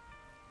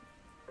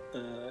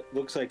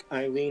 Looks like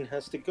Eileen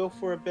has to go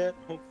for a bit.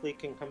 Hopefully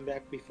can come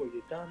back before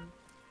you're done.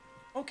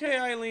 Okay,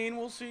 Eileen,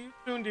 we'll see you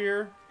soon,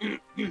 dear.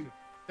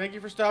 Thank you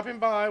for stopping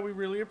by. We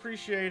really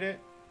appreciate it.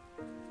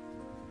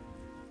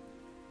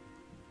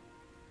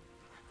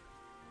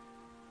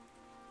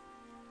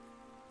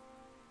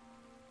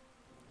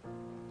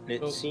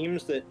 It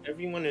seems that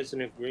everyone is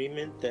in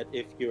agreement that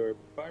if your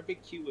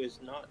barbecue is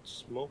not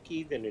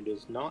smoky, then it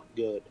is not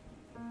good.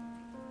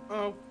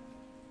 Oh.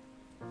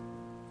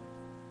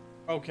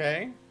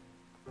 Okay.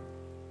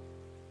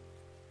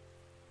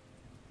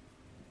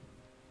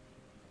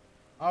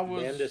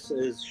 Amanda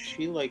says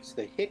she likes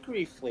the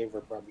hickory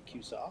flavor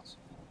barbecue sauce.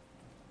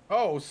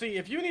 Oh, see,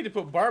 if you need to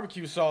put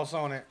barbecue sauce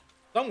on it,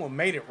 someone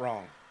made it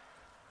wrong.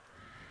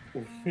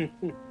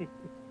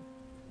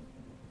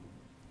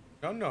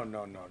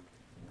 No.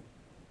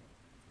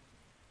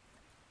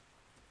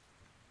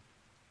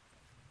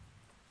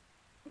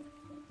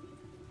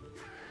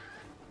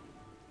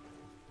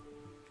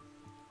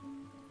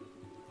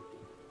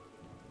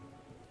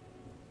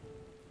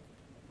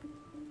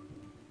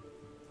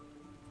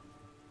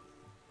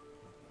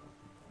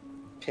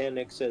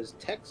 Panic says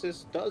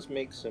Texas does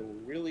make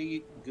some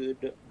really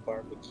good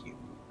barbecue.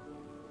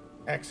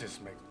 Texas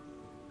makes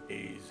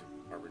easy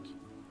barbecue.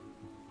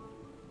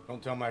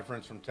 Don't tell my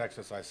friends from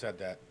Texas I said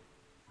that.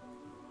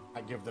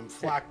 I give them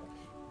flack.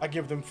 I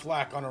give them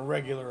flack on a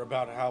regular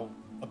about how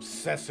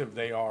obsessive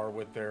they are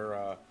with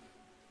their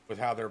with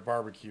how they're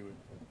barbecuing.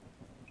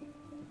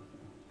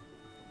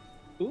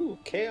 Ooh,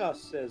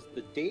 Chaos says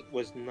the date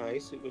was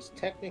nice. It was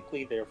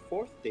technically their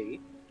 4th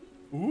date.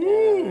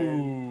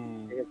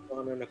 Ooh. They have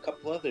gone on a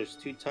couple others,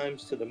 2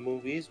 times to the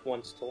movies,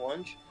 once to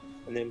lunch,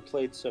 and then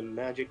played some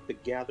Magic the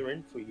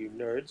Gathering for you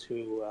nerds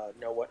who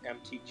know what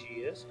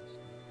MTG is.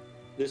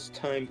 This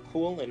time,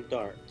 pool and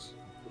darts.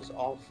 It was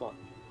all fun.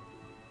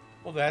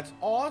 Well, that's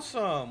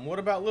awesome. What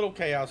about Little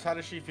Chaos? How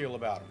does she feel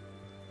about him?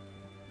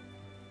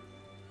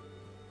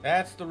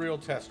 That's the real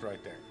test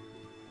right there.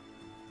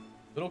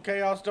 Little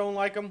Chaos don't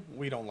like him.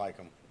 We don't like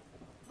him.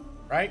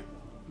 Right?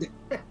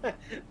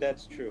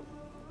 That's true.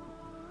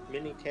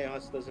 Mini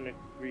Chaos doesn't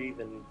agree,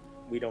 then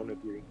we don't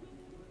agree.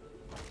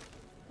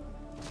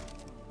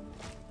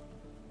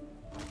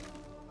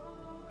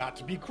 Not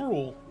to be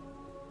cruel,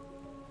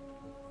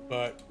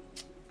 but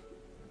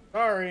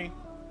sorry.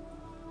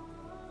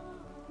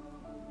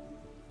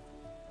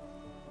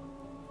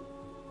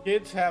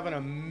 Kids have an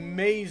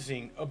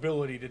amazing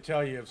ability to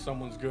tell you if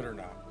someone's good or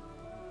not.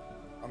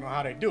 I don't know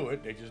how they do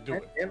it, they just do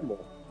it.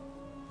 Animal.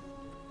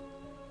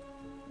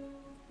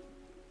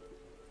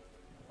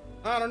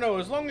 I don't know,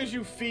 as long as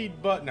you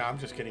feed Bud. No, I'm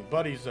just kidding.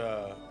 Buddy's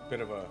a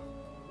bit of a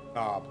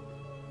knob.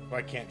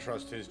 I can't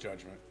trust his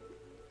judgment.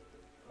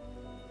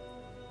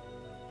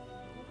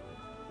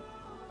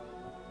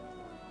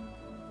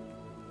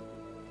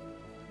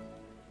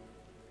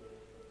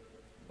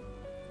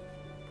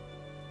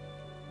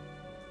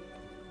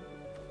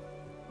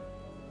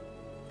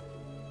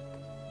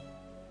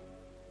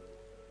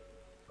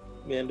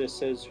 Amanda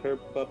says her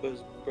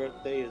Bubba's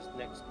birthday is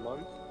next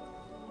month.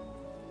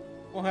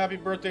 Well, happy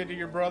birthday to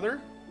your brother.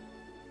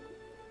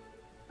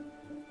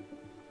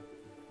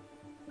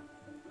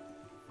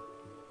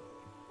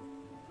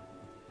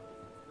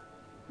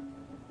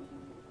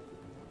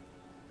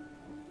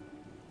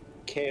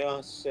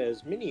 Chaos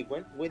says Minnie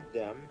went with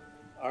them.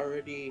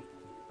 Already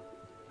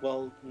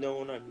well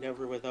known, I'm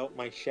never without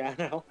my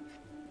shadow.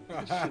 She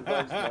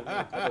loves them.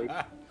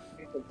 I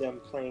think of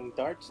them playing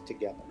darts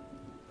together.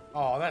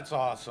 Oh, that's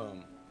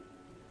awesome.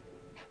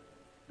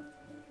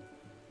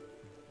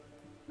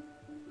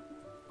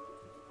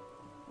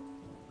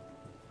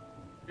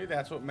 See,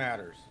 that's what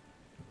matters.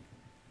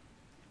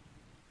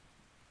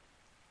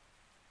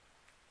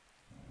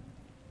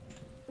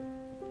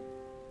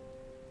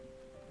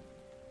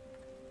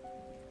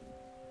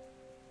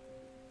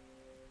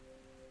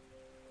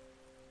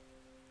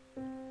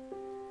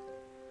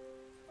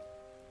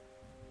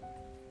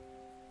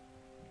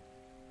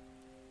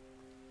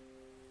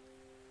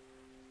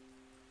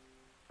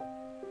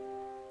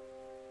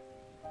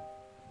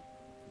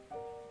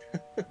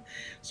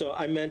 So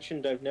I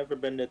mentioned I've never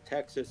been to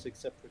Texas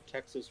except for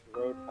Texas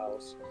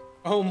Roadhouse.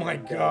 Oh my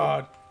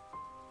God.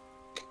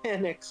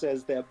 Panic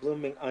says that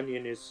blooming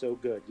onion is so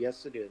good.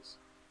 Yes, it is.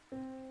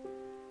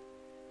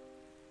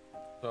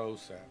 So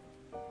sad.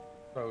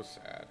 So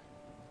sad.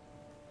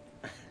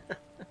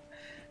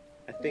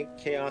 I think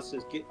Chaos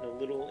is getting a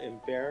little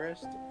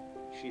embarrassed.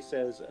 She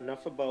says,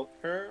 enough about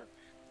her.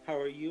 How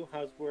are you?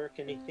 How's work?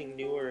 Anything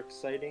new or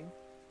exciting?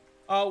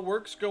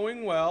 Work's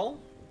going well.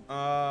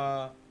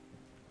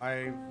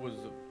 I was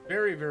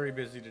very, very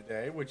busy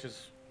today, which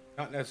is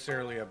not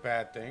necessarily a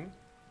bad thing.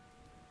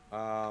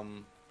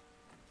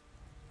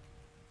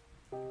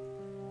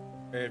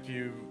 If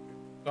you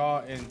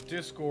saw in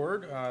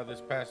Discord,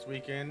 this past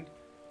weekend,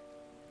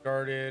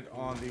 started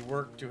on the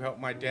work to help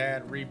my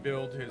dad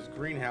rebuild his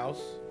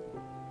greenhouse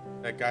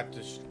that got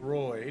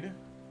destroyed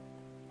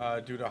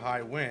due to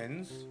high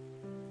winds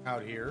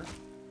out here.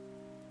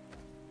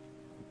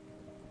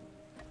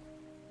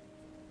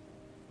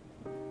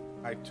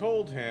 I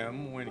told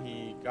him when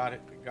he got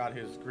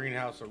his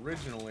greenhouse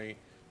originally,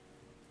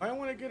 I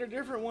want to get a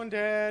different one,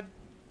 Dad.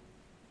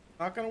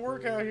 Not gonna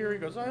work out here. He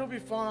goes, oh, it'll be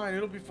fine.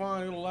 It'll be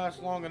fine. It'll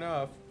last long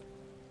enough.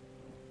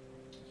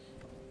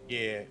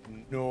 Yeah,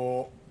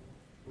 no.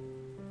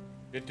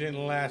 It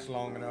didn't last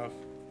long enough.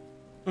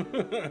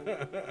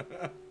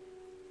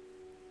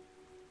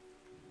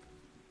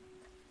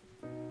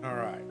 All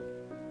right.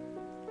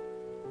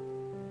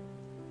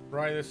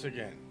 Try this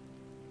again.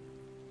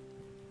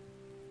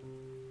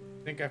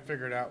 I think I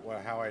figured out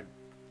what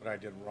I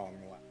did wrong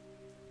last.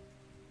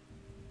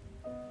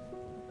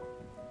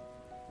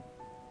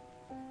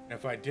 And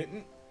if I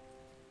didn't,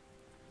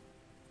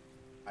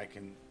 I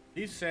can at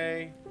least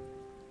say,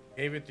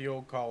 gave it the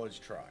old college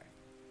try.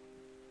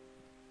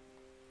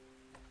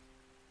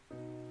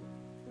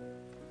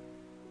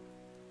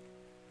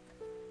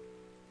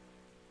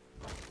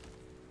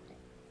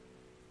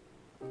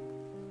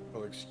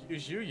 Well,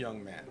 excuse you,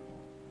 young man.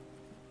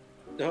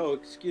 Oh,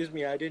 excuse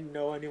me, I didn't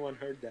know anyone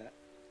heard that.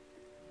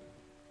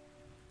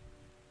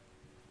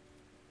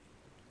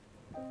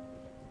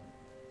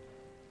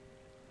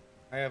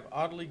 I have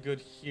oddly good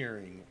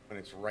hearing when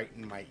it's right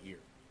in my ear.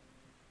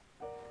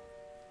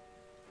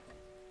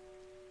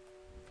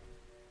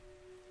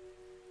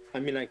 I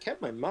mean, I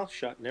kept my mouth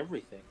shut and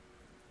everything.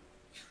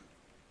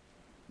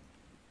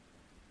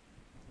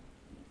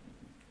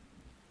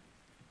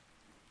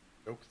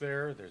 Joke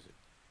there. There's it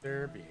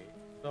there. Behave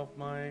yourself,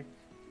 Mike.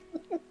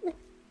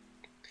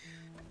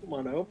 Come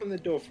on, I opened the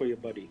door for you,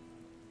 buddy.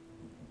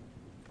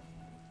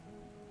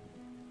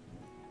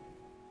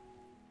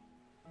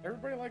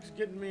 Everybody likes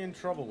getting me in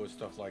trouble with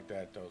stuff like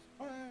that, though.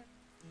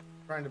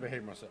 Trying to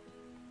behave myself.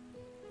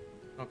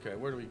 Okay,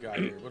 where do we got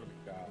here? What do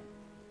we got?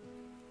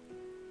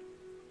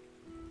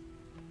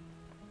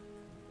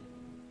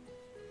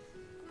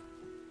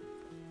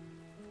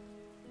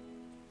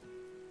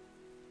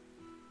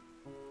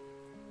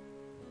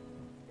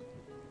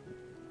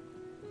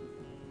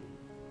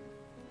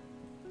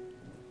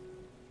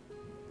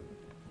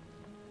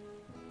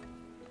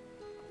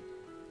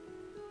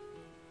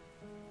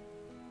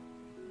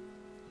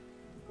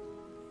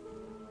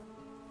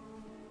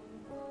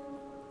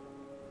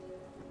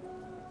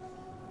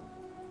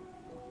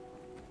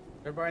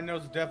 Everybody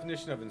knows the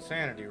definition of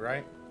insanity,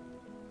 right?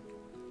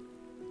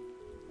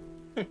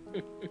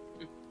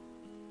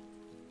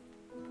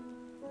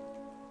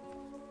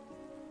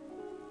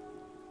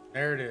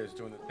 There it is,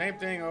 doing the same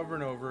thing over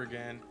and over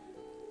again,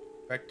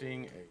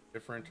 expecting a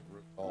different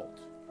result.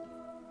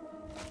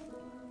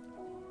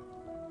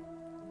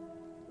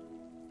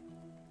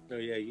 Oh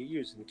yeah, you're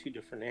using two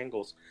different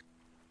angles.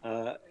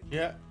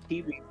 Yeah.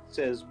 TV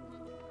says,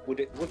 would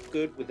it look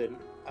good with an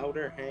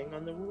outer hang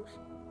on the roof?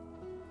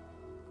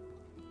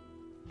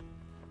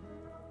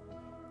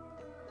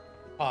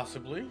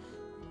 Possibly.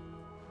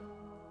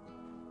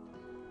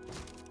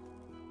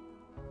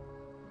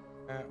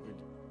 That we do.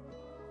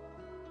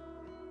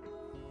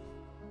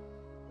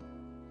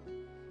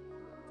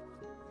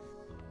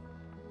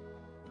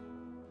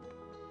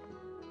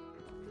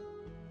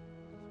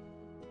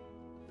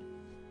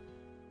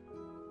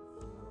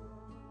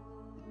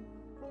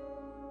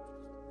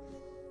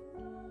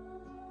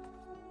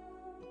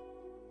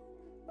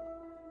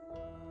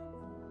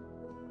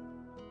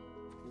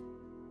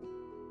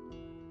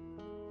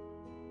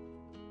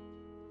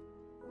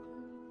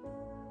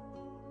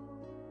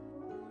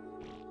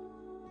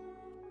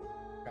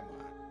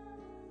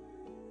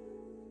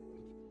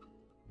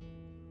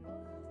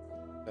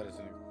 That is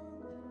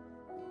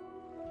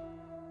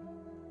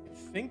I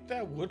think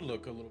that would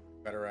look a little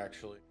bit better,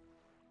 actually.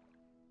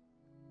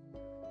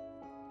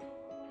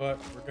 But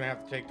we're gonna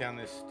have to take down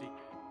this steep.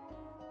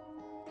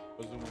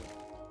 Different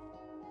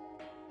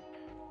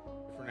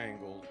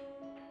angles.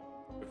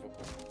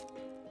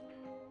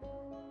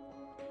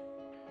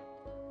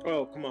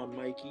 Oh, come on,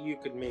 Mikey, you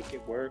could make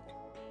it work.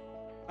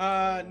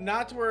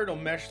 Not to where it'll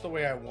mesh the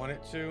way I want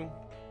it to.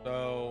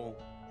 So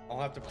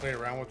I'll have to play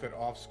around with it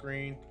off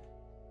screen,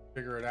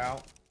 figure it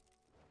out.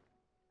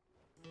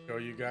 Show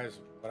you guys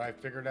what I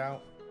figured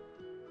out.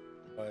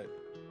 But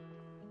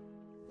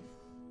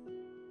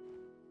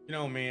you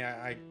know me,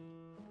 I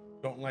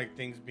don't like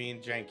things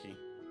being janky.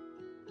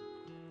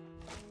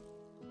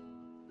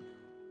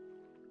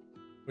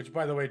 Which,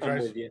 by the way,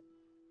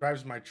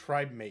 drives my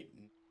tribe mate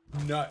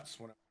nuts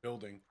when I'm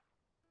building.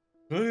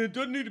 It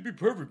doesn't need to be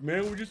perfect,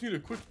 man. We just need a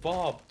quick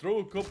fob. Throw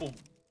a couple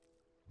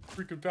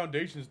freaking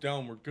foundations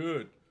down. We're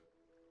good.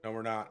 No,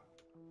 we're not.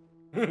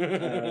 I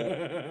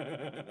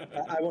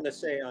want to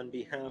say on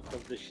behalf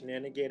of the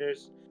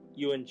Shenanigators,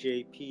 you and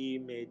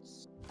JP made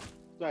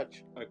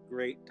such a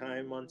great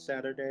time on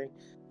Saturday.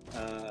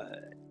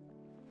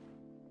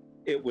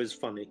 It was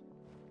funny.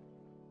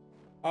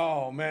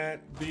 Oh, man.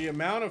 The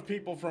amount of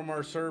people from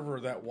our server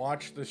that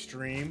watched the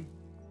stream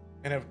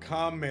and have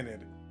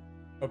commented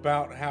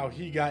about how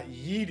he got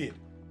yeeted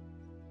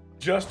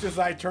just as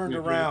I turned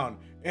around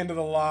into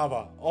the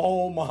lava.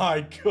 Oh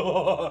my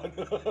god.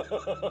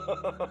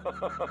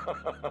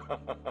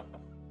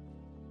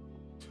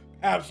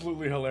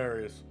 Absolutely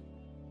hilarious.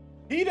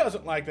 He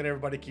doesn't like that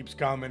everybody keeps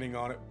commenting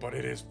on it, but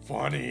it is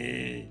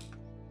funny.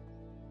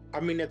 I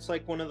mean, it's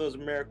like one of those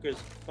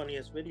America's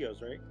Funniest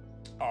Videos, right?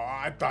 Oh,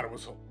 I thought it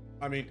was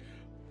I mean,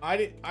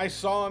 I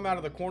saw him out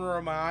of the corner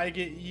of my eye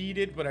get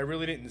yeeted, but I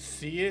really didn't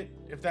see it,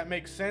 if that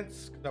makes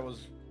sense, because I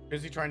was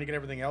busy trying to get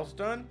everything else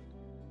done.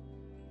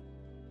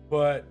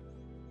 But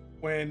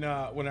when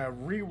I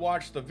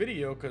rewatched the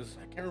video, because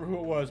I can't remember who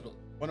it was, but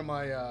one of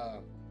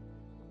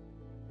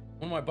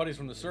my buddies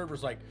from the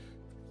server's like,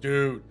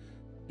 dude,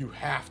 you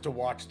have to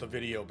watch the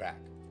video back.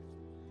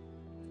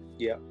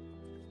 Yeah.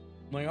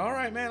 I'm like, all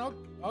right, man,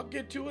 I'll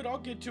get to it. I'll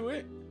get to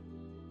it.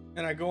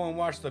 And I go and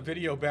watch the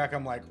video back.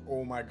 I'm like,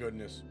 oh my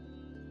goodness.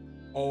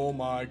 Oh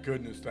my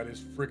goodness. That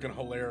is freaking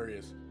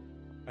hilarious.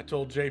 I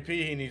told JP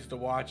he needs to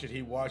watch it.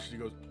 He watched it. He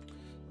goes,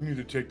 you need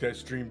to take that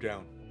stream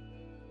down.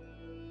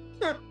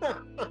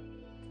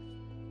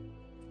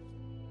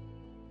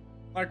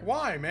 Like,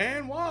 why,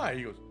 man? Why?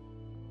 He goes,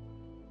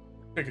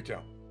 take it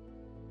down.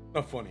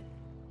 Not funny.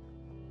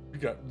 You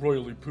got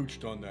royally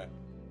pooched on that.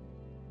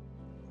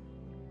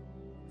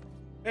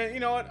 And you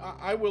know what?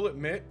 I will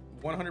admit,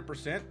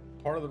 100%,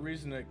 part of the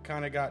reason it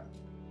kind of got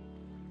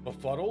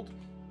befuddled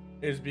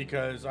is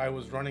because I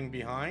was running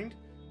behind.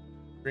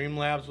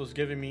 Streamlabs was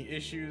giving me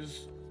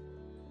issues,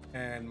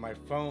 and my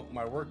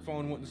work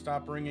phone wouldn't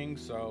stop ringing,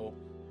 so,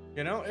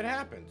 you know, it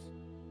happens.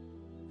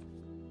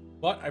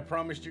 But I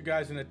promised you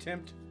guys an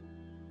attempt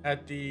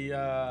at the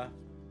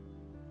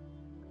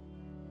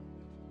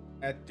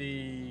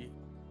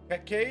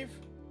tech cave,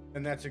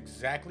 and that's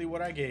exactly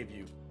what I gave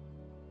you.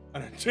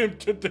 An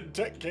attempt at the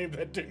tech cave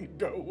that didn't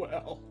go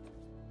well.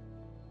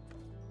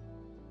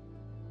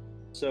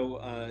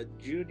 So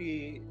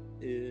Judy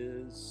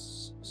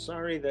is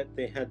sorry that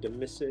they had to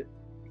miss it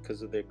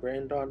because of their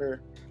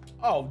granddaughter.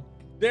 Oh,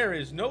 there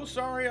is no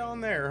sorry on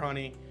there,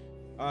 honey.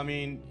 I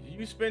mean,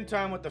 you spend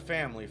time with the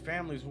family.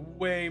 Family's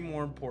way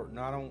more important.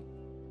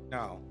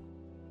 No.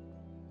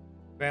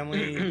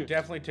 Family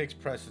definitely takes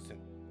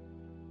precedence.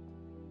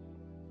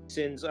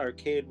 Sins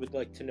Arcade would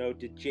like to know,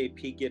 did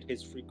JP get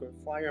his frequent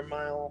flyer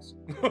miles?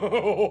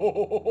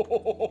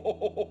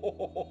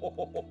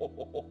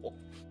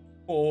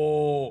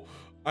 Oh,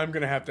 I'm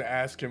gonna have to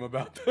ask him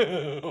about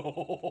that.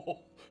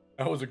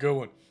 That was a good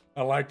one.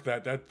 I liked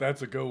that.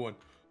 That's a good one.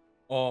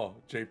 Oh,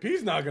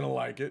 JP's not gonna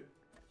like it,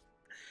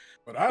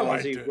 but I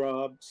liked it.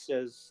 Rob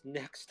says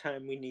next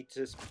time we need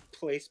to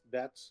place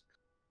bets.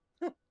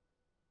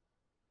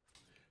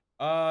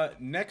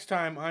 Next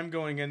time I'm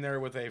going in there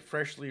with a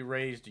freshly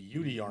raised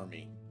UD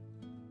army.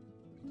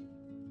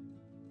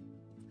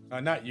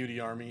 Not UD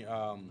army,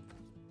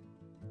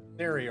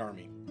 Theory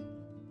army.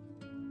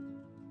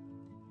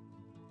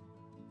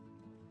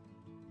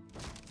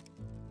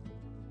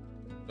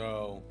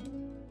 So,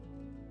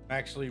 I'm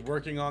actually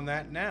working on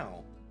that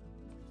now.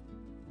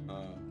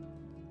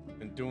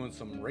 Been doing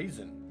some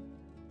raising.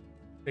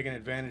 Taking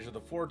advantage of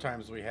the 4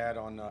 times we had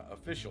on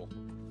official.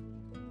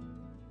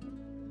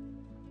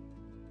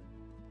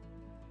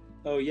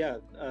 Oh yeah,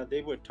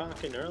 they were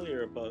talking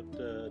earlier about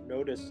the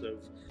notice of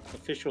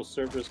official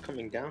servers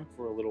coming down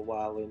for a little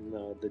while in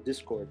the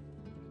Discord.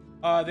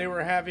 They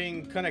were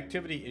having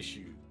connectivity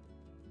issues.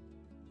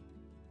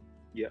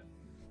 Yeah.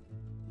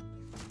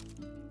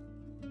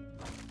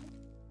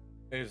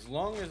 As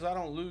long as I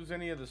don't lose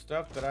any of the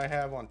stuff that I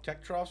have on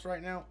Tech Troughs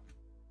right now,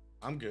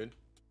 I'm good.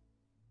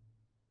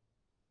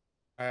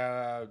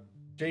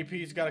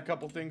 JP's got a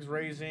couple things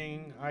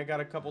raising. I got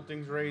a couple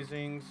things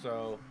raising,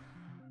 so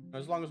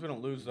as long as we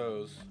don't lose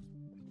those,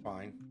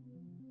 fine.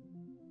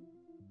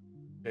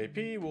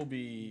 JP will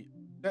be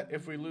set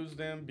if we lose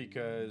them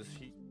because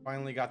he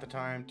finally got the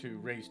time to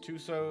raise 2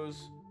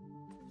 SOs.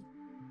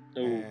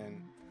 Oh.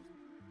 And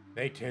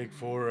they take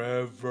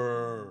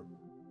forever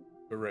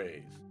to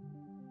raise.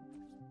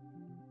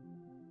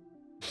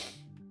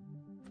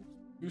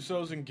 2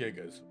 SOs and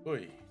gigas.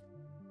 Oy.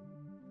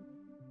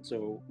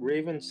 So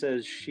Raven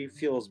says she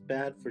feels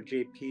bad for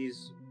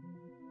JP's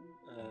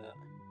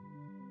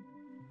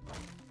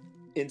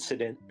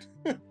incident.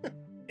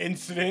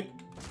 Incident?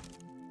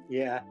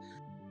 Yeah.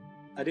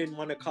 I didn't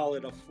want to call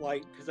it a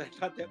flight because I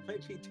thought that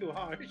might be too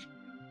harsh.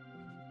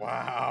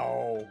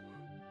 Wow.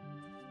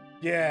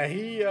 Yeah,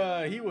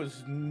 he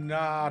was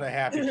not a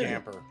happy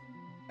camper.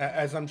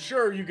 As I'm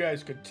sure you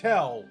guys could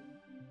tell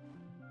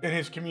in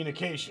his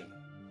communication.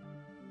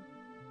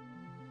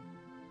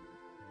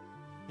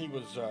 He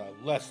was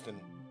less than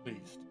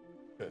pleased,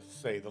 to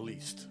say the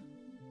least.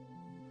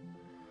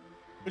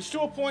 Which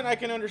to a point I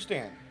can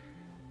understand.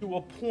 To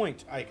a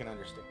point I can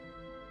understand.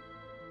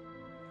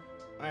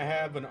 I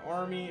have an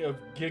army of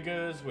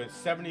gigas with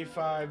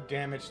 75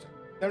 damage,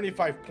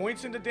 75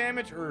 points into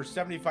damage or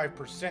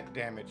 75%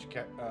 damage,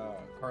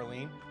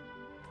 Carlene.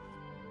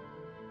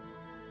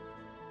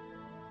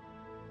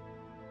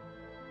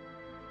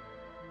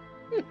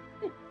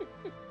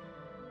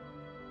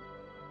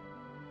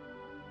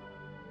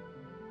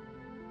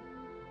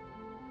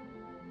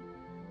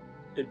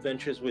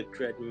 Adventures with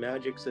Dread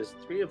Magic says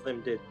 3 of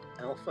them did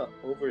Alpha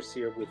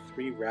Overseer with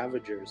 3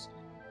 Ravagers.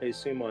 I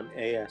assume on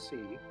ASE.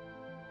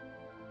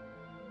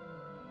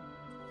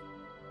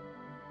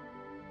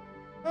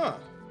 Huh.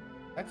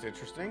 That's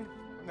interesting.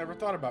 I never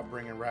thought about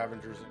bringing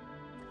Ravagers in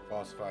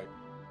boss fight.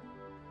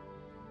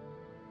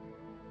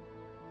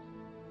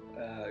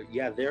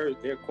 Yeah,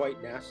 they're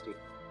quite nasty.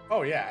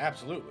 Oh yeah,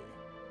 absolutely.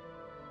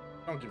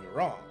 Don't get me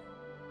wrong.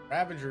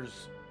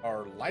 Ravagers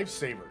are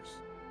lifesavers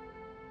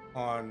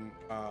on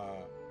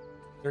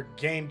they're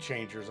game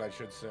changers, I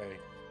should say.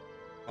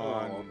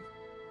 On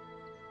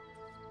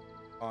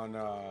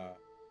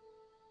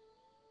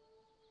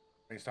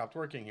they stopped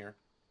working here.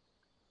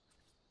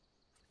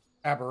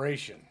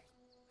 Aberration.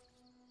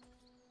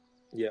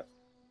 Yeah.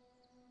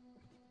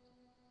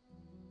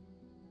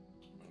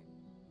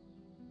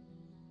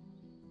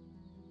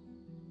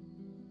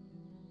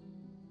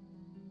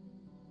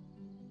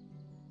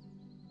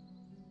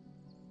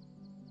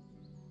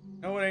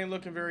 No, it ain't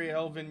looking very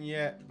Elven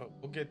yet, but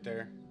we'll get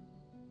there.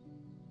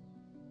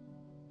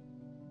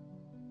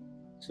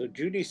 So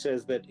Judy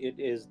says that it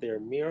is their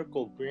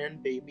miracle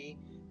grandbaby,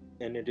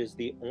 and it is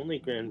the only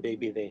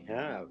grandbaby they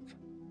have.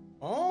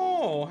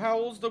 Oh, how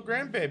old's the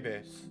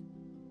grandbabies?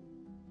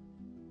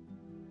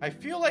 I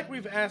feel like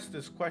we've asked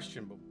this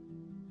question before.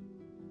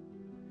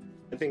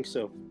 I think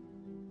so.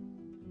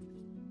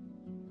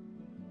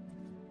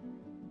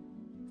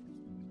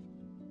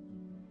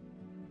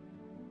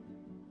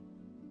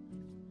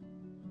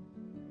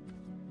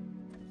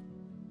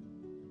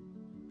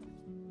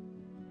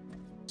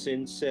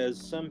 Sin says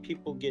some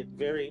people get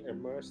very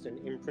immersed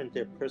and imprint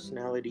their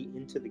personality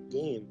into the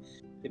game.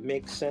 It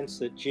makes sense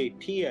that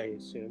JP, I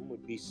assume,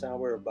 would be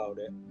sour about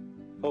it.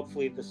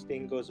 Hopefully the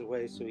sting goes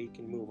away so he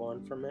can move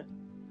on from it.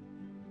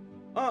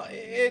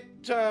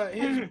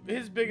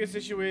 His biggest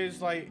issue is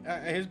like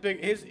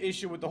his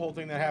issue with the whole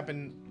thing that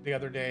happened the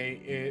other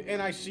day is, and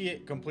I see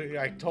it completely.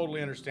 I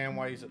totally understand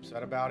why he's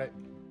upset about it.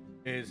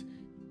 Is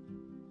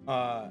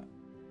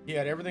he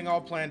had everything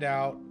all planned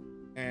out,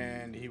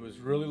 and he was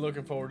really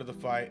looking forward to the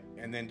fight,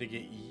 and then to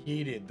get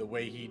yeeted the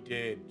way he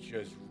did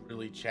just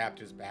really chapped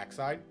his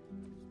backside.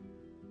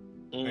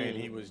 And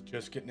he was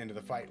just getting into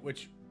the fight,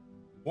 which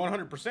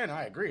 100%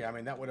 I agree. I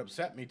mean, that would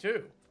upset me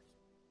too.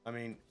 I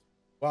mean,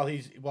 while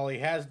he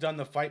has done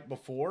the fight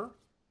before,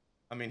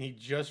 I mean, he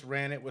just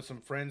ran it with some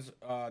friends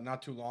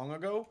not too long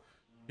ago.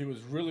 He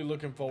was really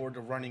looking forward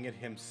to running it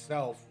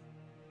himself,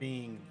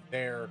 being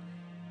there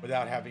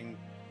without having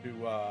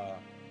to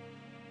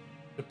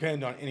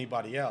depend on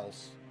anybody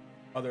else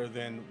other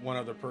than one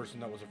other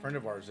person that was a friend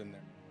of ours in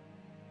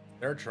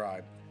their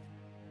tribe.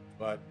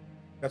 But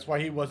that's why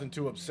he wasn't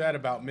too upset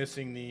about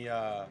missing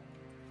the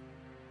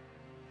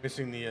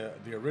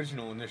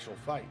original initial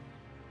fight.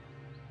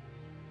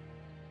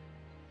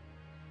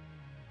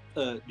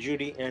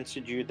 Judy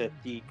answered you that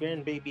the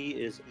grandbaby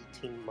is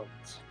 18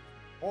 months.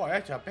 Oh,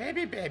 that's a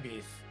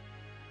babies.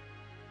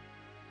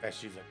 That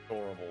she's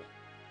adorable.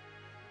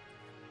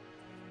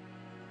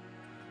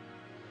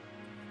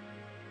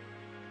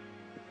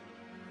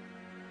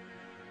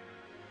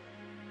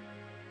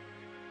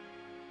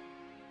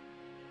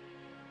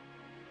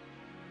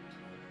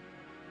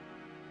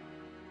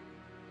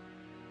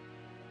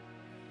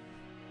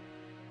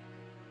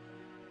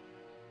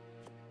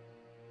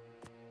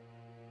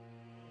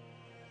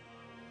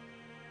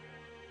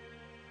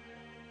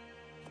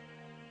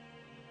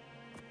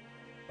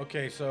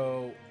 Okay,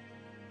 so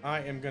I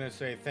am going to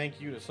say thank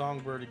you to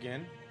Songbird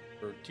again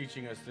for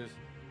teaching us this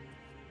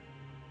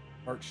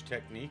arch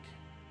technique.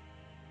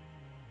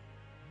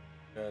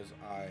 Because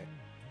I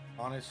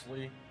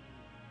honestly,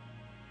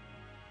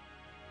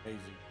 amazing.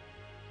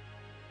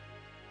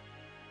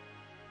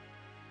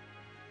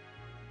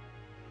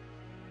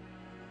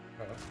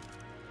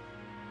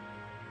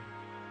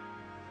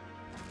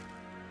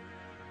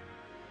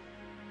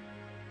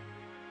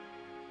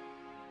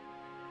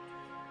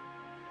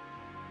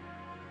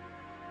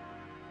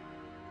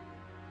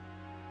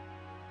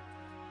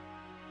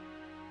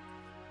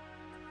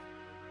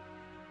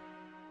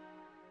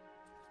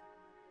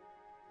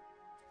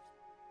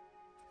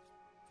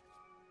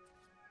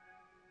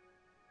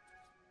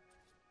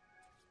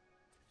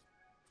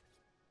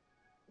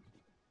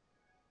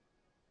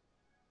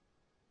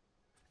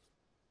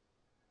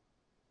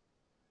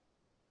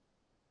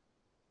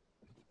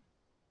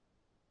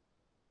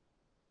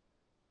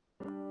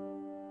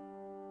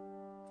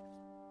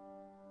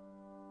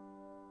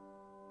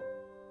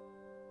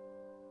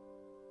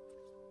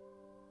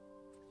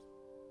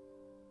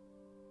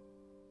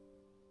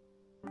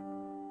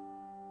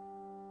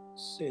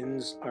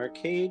 Sins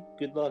Arcade,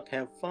 good luck,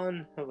 have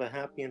fun, have a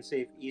happy and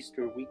safe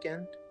Easter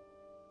weekend.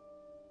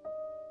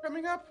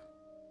 Coming up?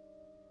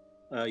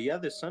 Yeah,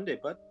 this Sunday,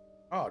 bud.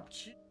 Oh,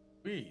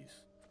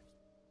 jeez.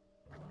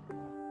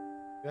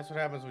 That's what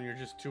happens when you're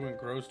just too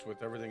engrossed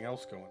with everything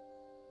else going.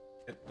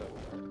 Hit the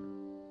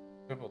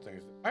simple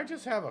things. I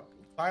just have a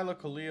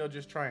Thylacoleo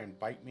just try and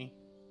bite me.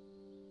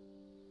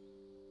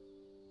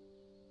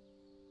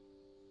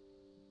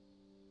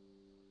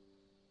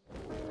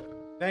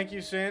 Thank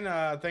you, Sin.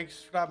 Thanks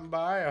for stopping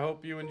by. I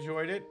hope you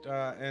enjoyed it,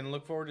 and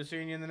look forward to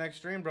seeing you in the next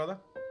stream, brother.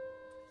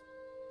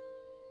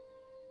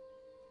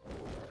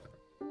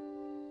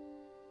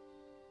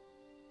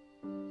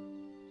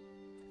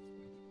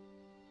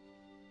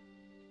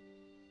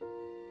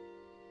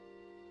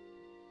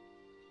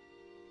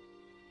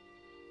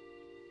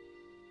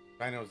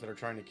 Dinos that are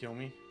trying to kill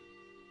me.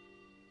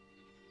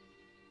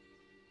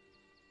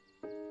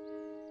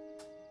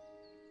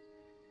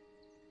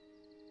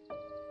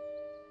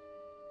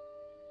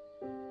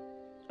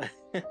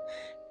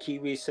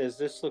 Kiwi says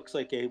this looks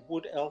like a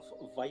wood elf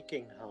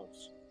Viking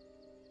house.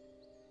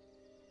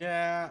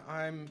 Yeah,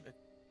 I'm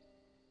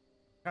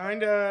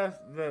kind of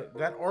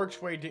that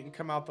archway didn't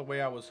come out the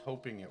way I was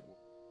hoping it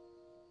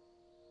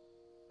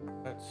would.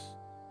 Let's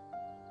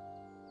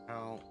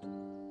count.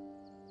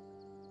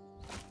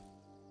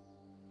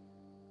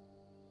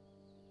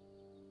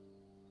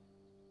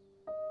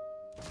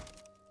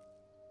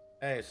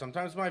 Hey,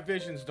 sometimes my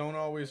visions don't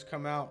always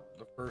come out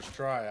the first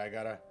try. I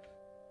gotta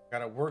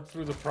work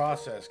through the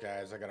process,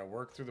 guys. I gotta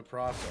work through the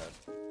process.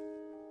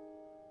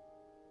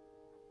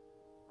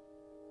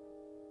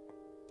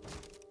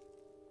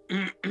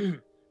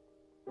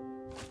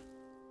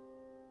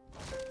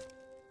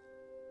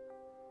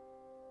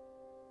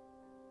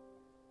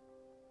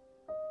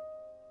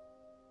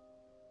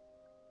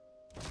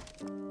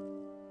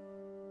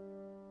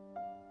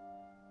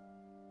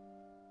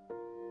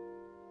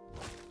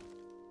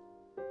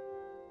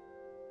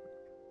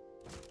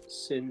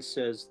 Sin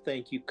says,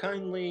 thank you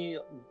kindly.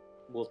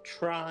 We'll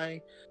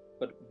try,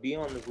 but be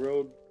on the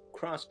road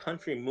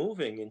cross-country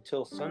moving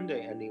until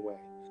Sunday anyway.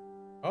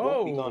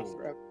 Won't be gone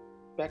forever.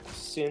 Expect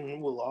Sin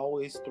will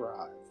always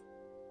thrive.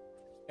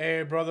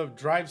 Hey, brother,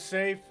 drive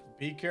safe.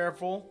 Be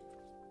careful.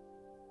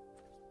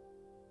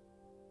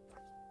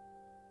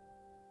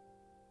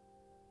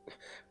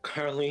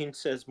 Carlene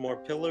says, more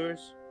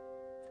pillars.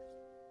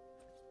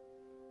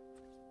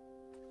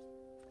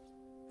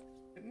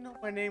 Didn't know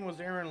my name was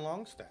Aaron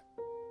Longstaff.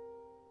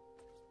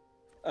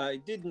 I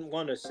didn't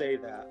want to say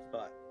that,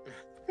 but...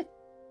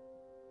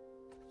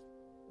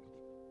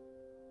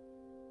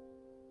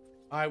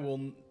 I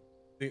will...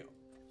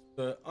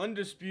 The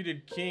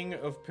undisputed king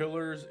of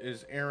pillars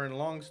is Aaron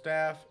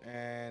Longstaff,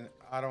 and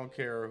I don't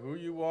care who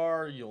you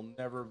are, you'll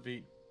never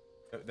beat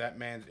that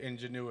man's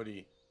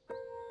ingenuity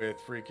with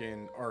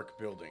freaking arc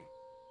building.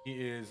 He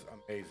is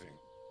amazing.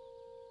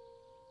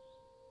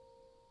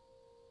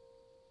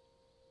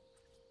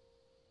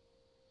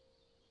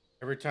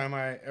 Every time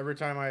I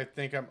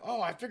think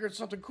I figured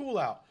something cool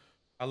out,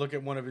 I look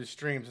at one of his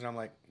streams and I'm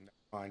like, never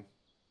mind.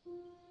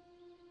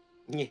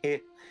 Yeah,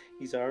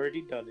 he's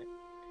already done it.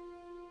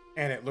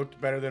 And it looked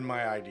better than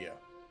my idea.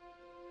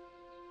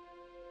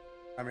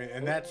 I mean,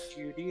 and that's...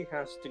 Judy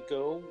has to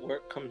go.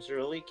 Work comes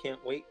early.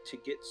 Can't wait to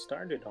get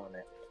started on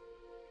it.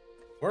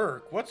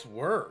 Work? What's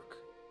work?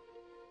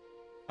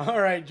 All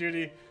right,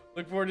 Judy.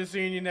 Look forward to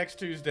seeing you next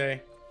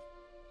Tuesday.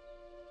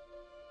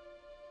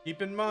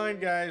 Keep in mind,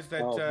 guys,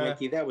 that... Oh,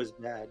 Mickey, that was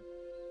bad.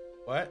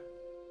 What?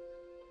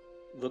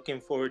 Looking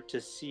forward to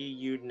see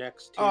you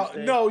next Tuesday. Oh,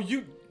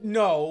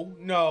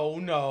 no,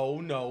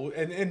 no.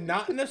 And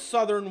not in the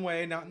southern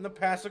way, not in the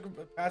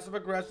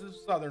passive-aggressive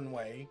southern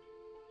way.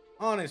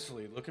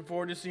 Honestly, looking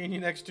forward to seeing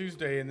you next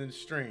Tuesday in the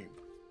stream.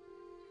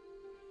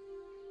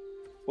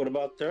 What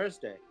about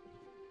Thursday?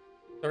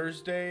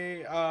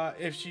 Thursday,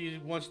 if she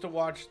wants to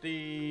watch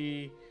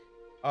the...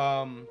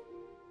 Brain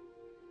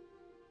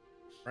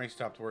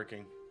stopped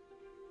working.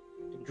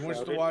 She wants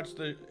to watch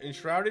the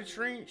Enshrouded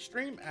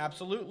stream?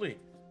 Absolutely.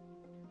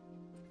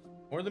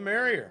 More the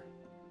merrier.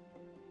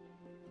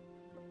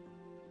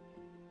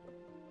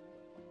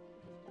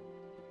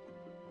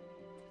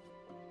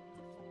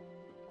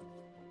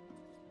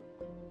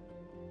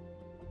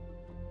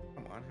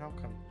 Come on, how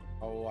come?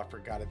 Oh, I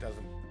forgot it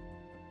doesn't.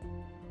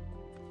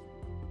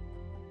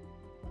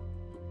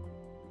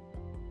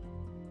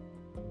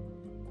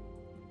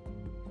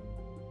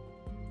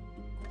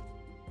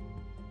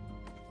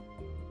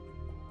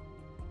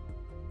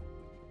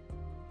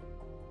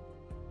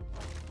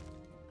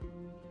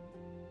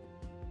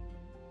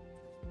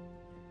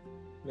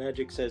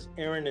 Magic says,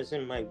 Aaron is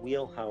in my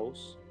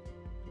wheelhouse.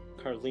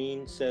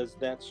 Carlene says,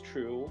 that's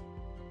true.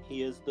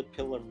 He is the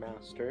pillar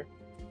master.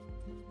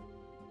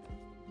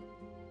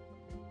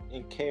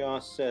 And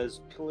Chaos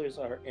says, pillars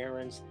are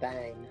Aaron's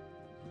thing.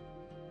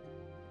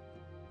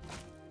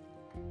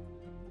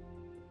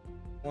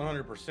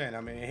 100%.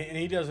 I mean, and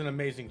he does an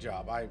amazing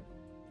job.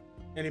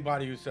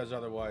 Anybody who says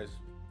otherwise,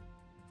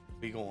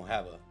 we gonna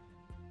have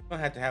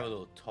to have a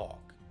little talk.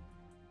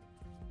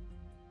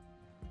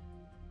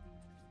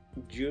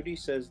 Judy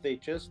says they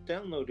just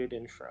downloaded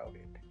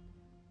Enshrouded.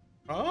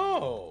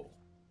 Oh.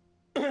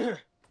 Good.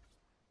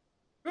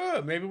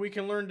 Maybe we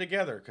can learn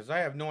together, because I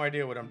have no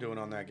idea what I'm doing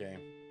on that game.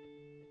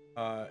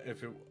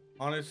 If it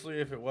wasn't for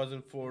if it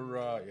wasn't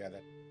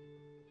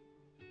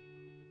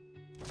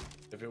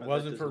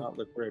for not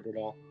look great at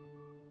all.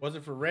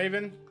 Wasn't for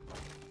Raven,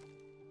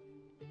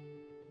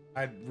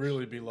 I'd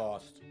really be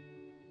lost.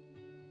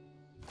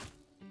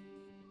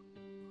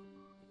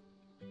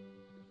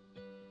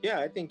 Yeah,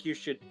 I think you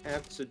should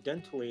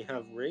accidentally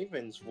have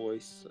Raven's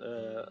voice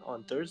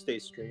on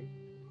Thursday's stream.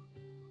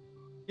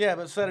 Yeah,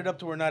 but set it up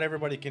to where not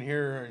everybody can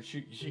hear her and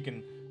she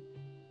can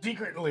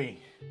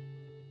secretly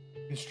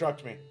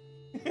instruct me.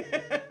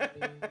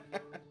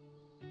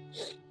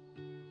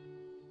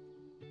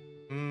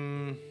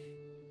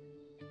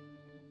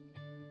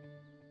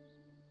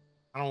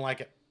 I don't like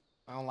it.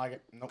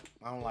 Nope,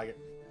 I don't like it.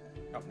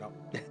 Nope.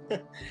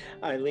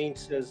 Eileen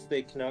says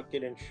they cannot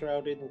get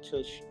Enshrouded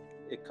until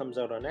it comes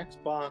out on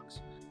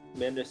Xbox.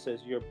 Amanda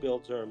says your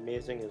builds are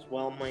amazing as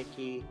well,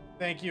 Mikey.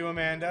 Thank you,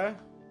 Amanda.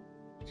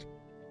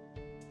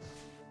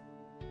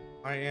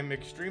 I am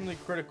extremely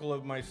critical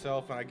of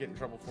myself, and I get in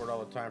trouble for it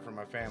all the time from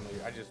my family.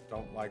 I just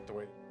don't like the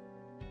way...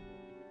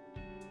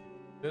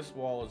 This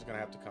wall is going to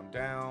have to come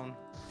down.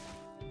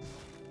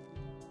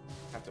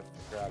 Have to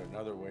figure out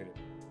another way to...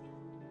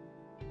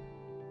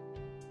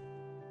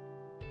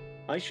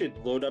 I should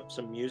load up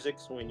some music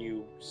so when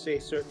you say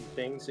certain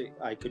things,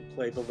 I could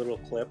play the little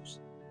clips.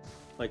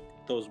 Like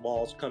those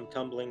walls come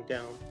tumbling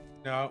down.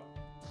 No.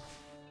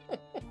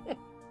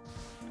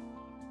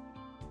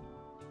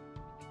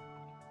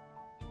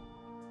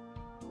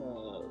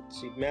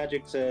 Let's see.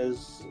 Magic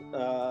says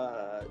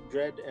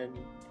Dread and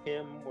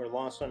him were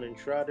lost on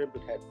Enshrouded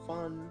but had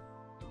fun.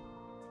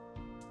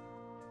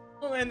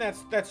 Well, and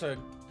that's a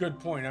good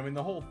point. I mean,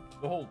 the whole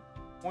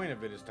point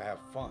of it is to have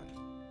fun.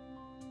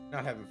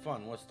 Not having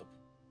fun, what's the...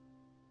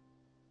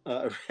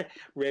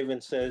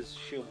 Raven says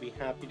she'll be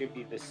happy to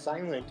be the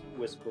silent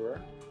whisperer.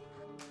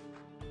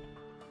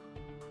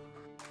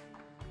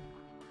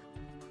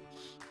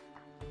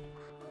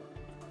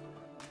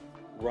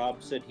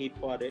 Rob said he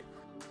bought it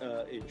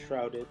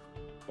Enshrouded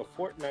a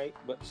fortnight,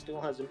 but still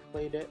hasn't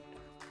played it.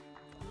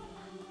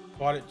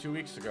 Bought it 2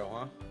 weeks ago,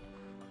 huh?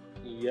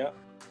 Yep.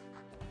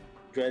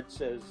 Dread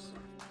says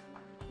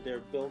their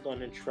build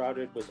on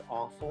Enshrouded was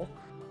awful.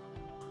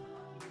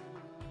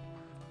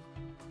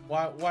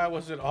 Why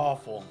was it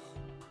awful?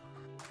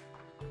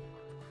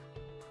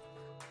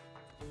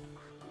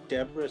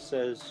 Deborah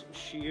says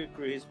she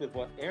agrees with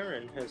what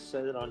Aaron has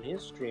said on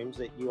his streams,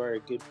 that you are a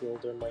good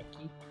builder,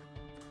 Mikey.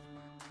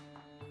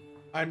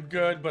 I'm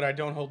good, but I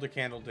don't hold the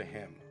candle to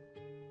him.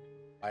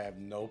 I have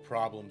no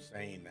problem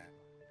saying that.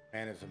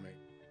 Man is amazing.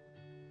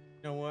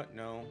 You know what?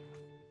 No.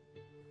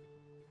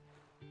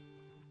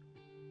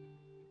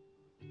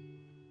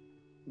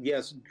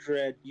 Yes,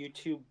 Dread,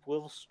 YouTube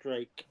will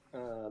strike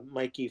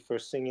Mikey for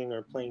singing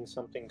or playing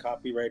something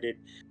copyrighted,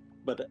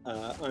 but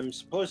I'm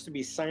supposed to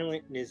be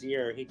silent in his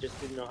ear. He just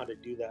didn't know how to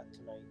do that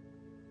tonight.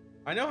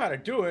 I know how to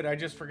do it. I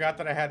just forgot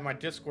that I had my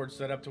Discord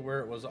set up to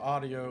where it was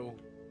audio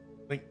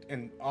linked,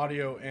 and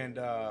audio and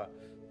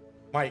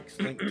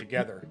mics linked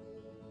together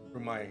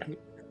through my...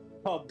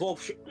 Oh,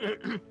 bullshit.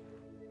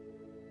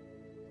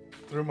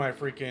 through my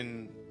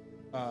freaking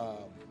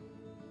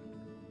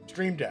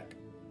Stream Deck.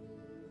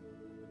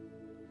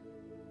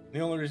 The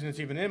only reason it's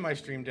even in my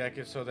Stream Deck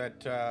is so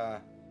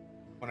that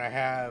when I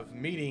have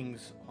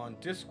meetings on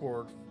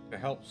Discord to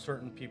help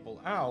certain people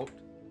out,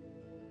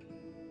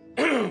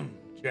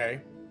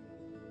 Jay,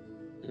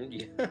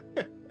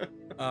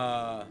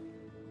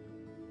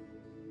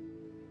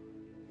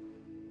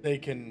 they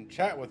can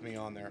chat with me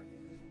on there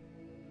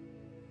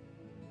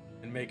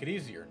and make it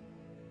easier.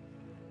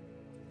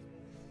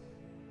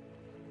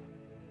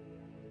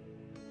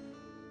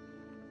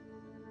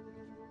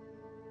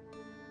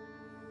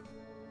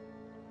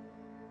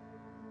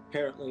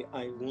 Apparently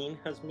Eileen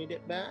has made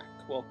it back.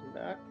 Welcome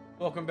back.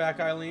 Welcome back,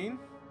 Eileen.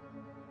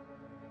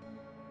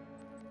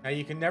 Now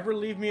you can never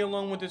leave me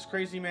alone with this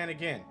crazy man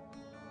again.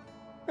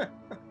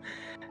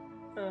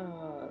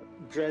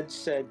 Dread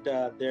said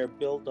their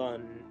build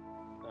on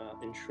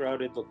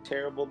Enshrouded looked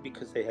terrible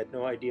because they had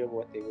no idea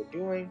what they were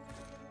doing.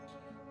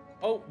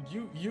 Oh,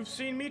 you've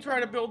seen me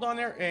try to build on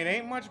there. It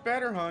ain't much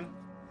better, hun.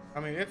 I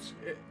mean,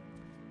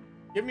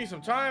 give me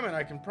some time and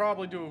I can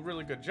probably do a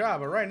really good job.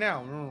 But right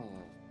now,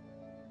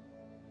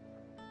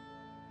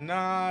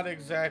 not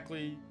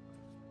exactly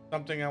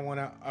something I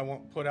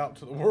want put out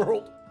to the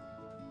world.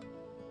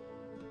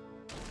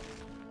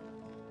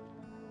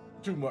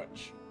 Too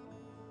much.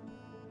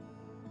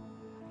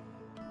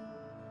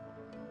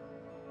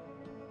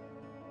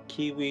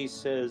 Kiwi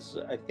says,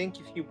 I think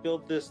if you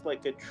build this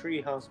like a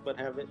treehouse but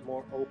have it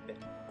more open,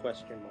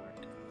 question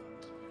mark.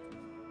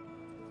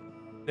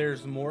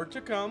 There's more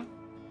to come.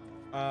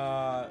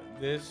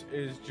 This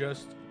is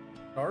just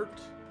start.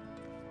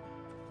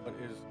 What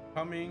is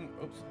coming?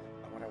 Oops,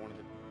 not what I wanted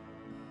to do.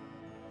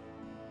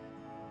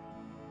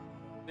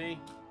 See,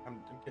 I'm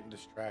getting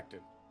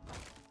distracted.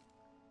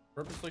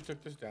 Purposely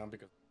took this down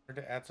because I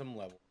wanted to add some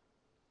level.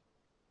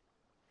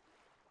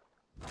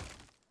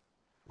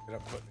 Ended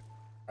up putting it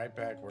right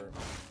back where it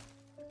was.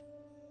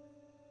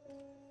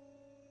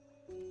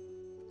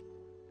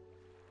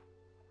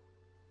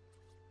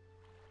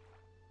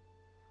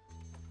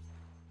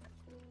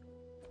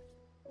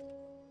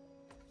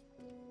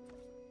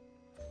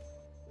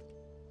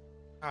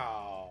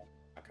 Oh,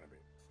 not gonna be.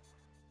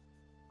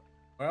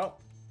 Well,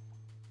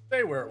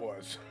 stay where it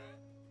was.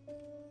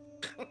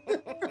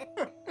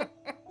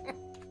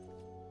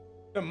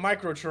 The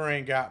micro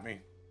terrain got me.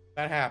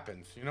 That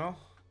happens, you know?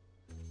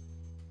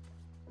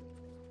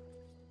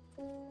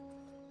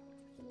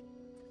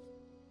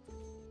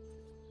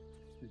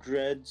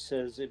 Dread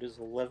says it is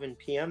 11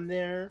 p.m.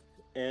 there,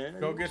 and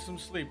Go get some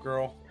sleep,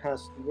 girl.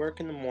 has to work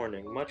in the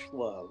morning. Much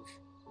love.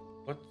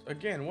 But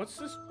again, what's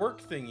this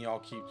work thing y'all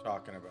keep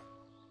talking about?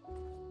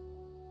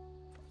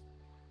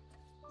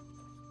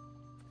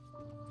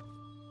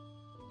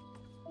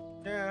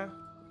 Yeah,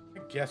 I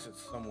guess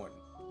it's somewhat.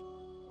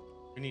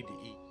 We need to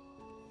eat.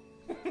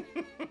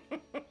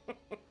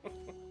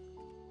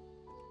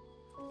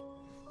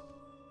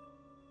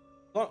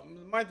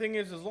 My thing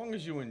is, as long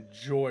as you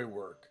enjoy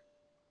work.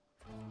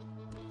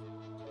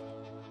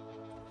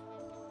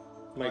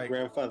 My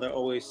grandfather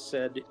always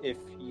said, if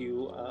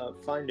you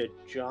find a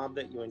job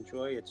that you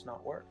enjoy, it's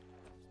not work.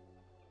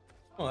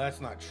 Well, that's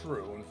not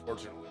true,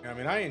 unfortunately. I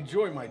mean, I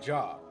enjoy my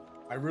job.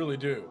 I really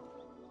do.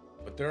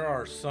 But there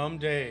are some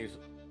days,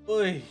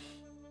 oy,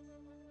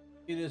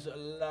 it is a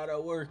lot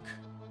of work.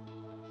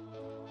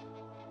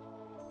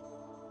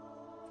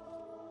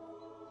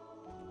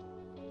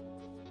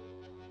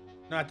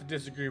 Not to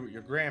disagree with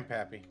your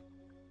grandpappy.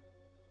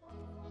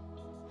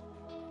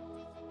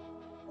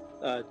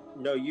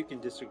 No, you can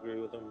disagree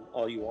with him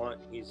all you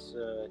want. He's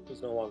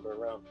no longer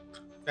around.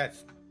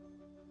 That's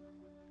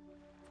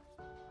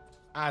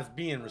as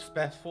being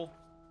respectful.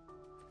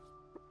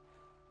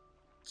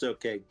 It's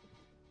okay.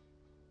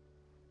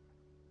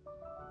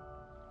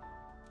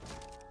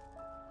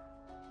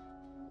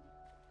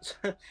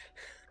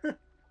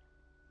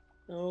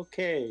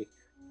 Okay.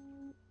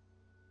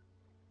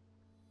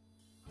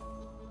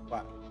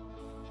 Wow.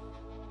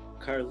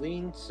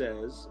 Carlene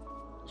says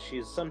she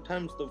is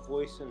sometimes the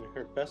voice in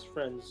her best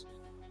friend's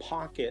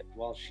pocket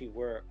while she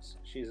works.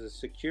 She's a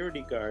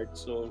security guard,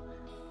 so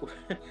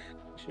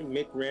she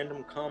make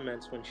random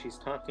comments when she's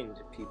talking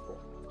to people.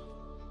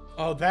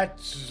 Oh,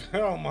 that's...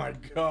 Oh, my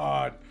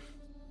God.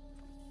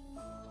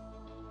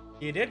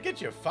 He did get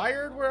you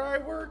fired where I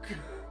work?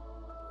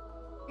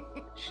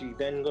 She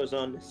then goes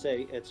on to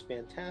say, it's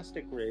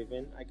fantastic,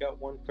 Raven. I got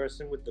one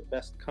person with the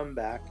best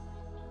comeback.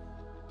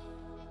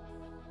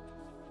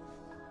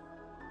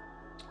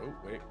 Oh,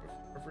 wait.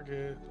 Before I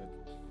forget.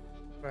 Let's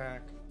go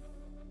back.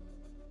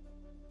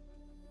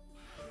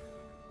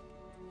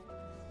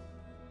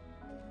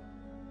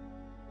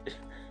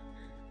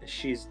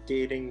 She's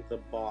dating the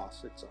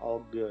boss. It's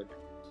all good.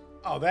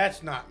 Oh,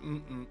 that's not...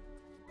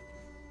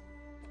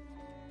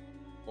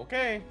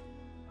 Okay.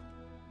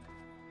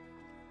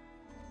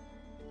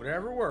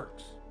 Whatever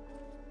works.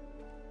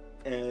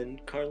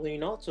 And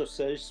Carlene also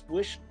says,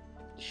 wish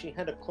she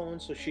had a clone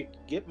so she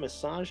could get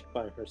massaged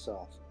by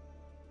herself.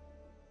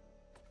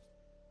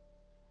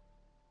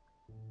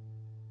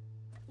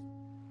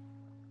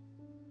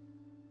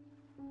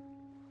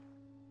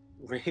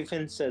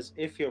 Raven says,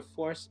 if your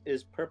force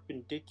is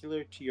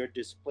perpendicular to your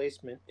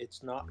displacement,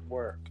 it's not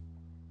work.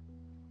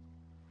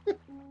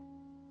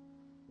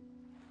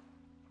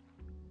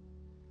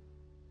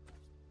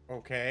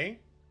 Okay.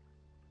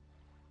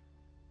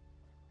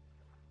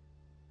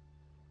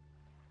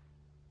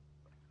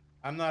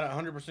 I'm not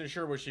 100%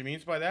 sure what she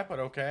means by that, but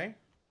okay.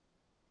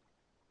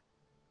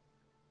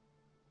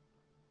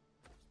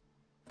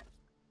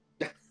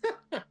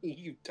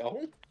 You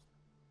don't?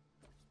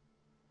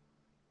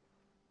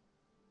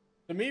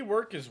 To me,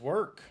 work is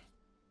work.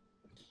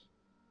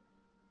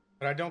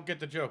 But I don't get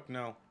the joke,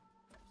 no.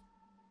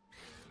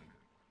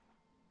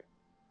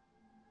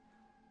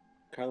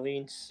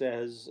 Carlene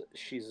says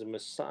she's a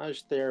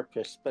massage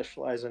therapist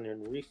specializing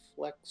in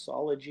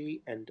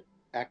reflexology and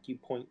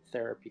acupoint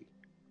therapy.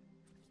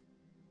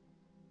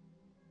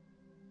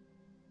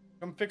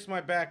 Come fix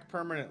my back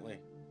permanently.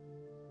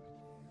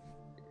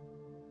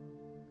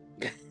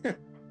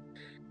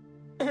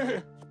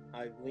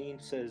 Eileen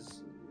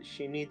says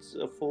she needs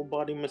a full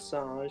body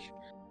massage.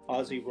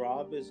 Ozzy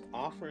Rob is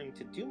offering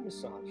to do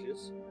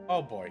massages.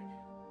 Oh boy.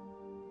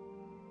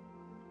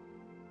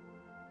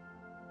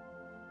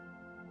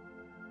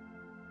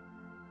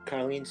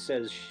 Carlene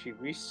says she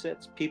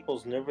resets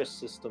people's nervous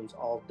systems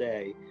all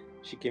day.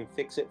 She can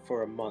fix it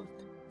for a month.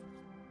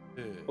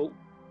 Oh.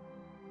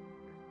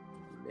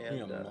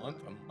 And, a month?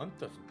 A month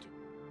doesn't do.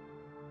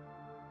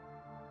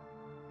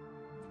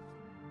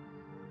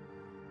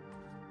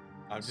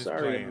 I'm just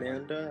sorry, playing.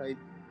 Amanda. I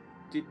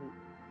didn't.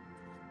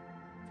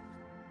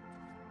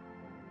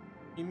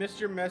 You missed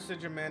your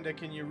message, Amanda.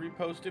 Can you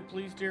repost it,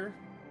 please, dear?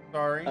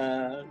 Sorry.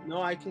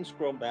 No, I can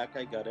scroll back.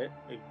 I got it.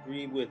 I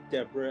agree with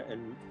Deborah,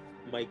 and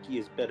Mikie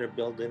is better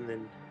building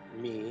than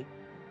me.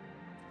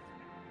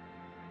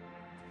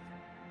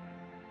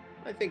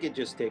 I think it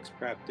just takes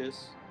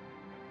practice.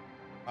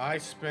 I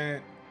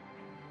spent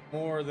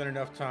more than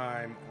enough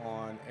time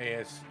on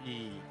ASE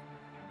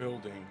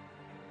building.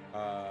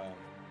 I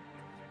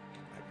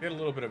did a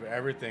little bit of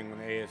everything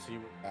when ASE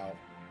was out,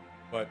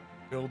 but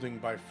building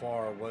by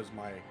far was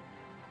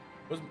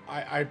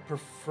I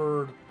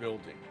preferred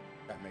building.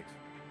 If that makes sense.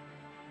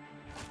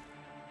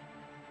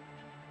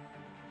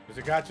 Because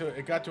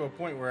it got to a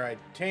point where I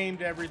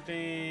tamed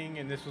everything,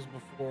 and this was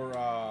before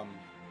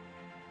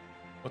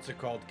what's it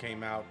called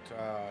came out,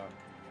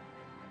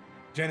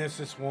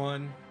 Genesis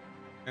 1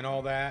 and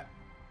all that.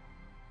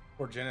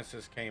 Before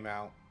Genesis came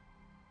out,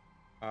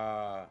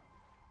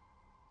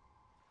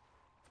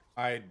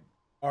 I'd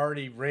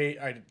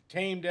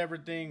tamed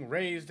everything,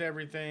 raised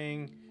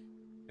everything,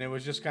 and it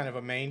was just kind of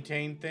a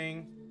maintain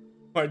thing.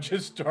 I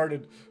just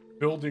started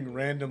building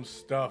random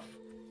stuff,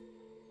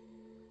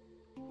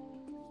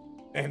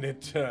 and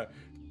it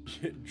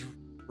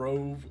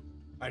drove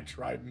my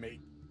tribe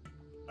mate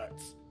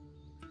nuts.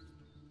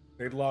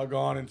 they'd log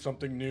on and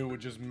something new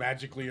would just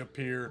magically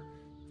appear.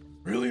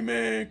 Really,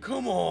 man?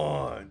 Come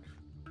on.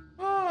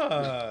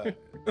 Ah.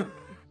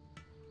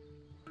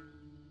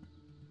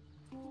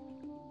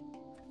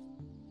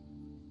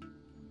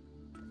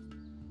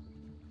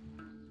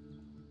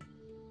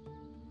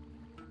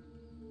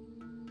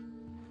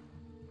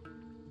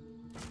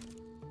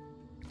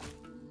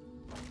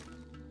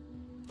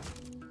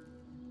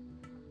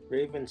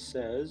 Raven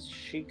says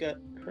she got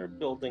her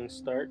building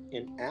start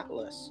in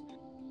Atlas,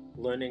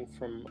 learning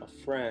from a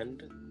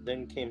friend,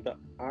 then came to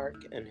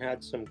Arc and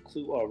had some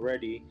clue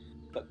already,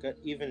 but got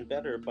even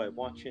better by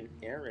watching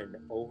Aaron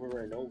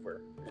over and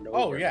over and over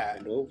Oh, yeah.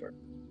 and over.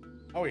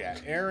 Oh yeah,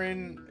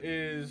 Aaron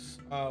is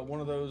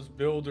one of those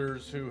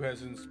builders who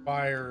has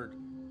inspired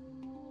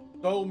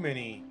so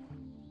many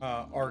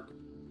Arc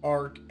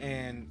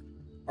and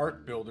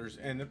Arc builders.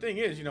 And the thing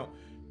is, you know,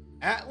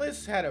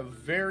 Atlas had a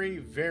very,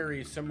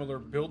 very similar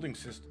building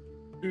system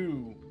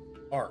to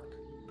Arc.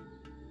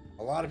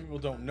 A lot of people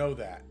don't know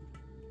that.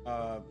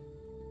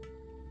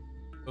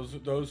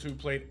 Those who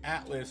played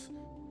Atlas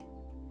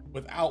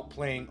without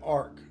playing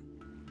Arc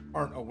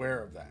aren't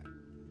aware of that.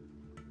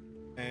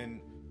 And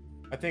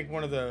I think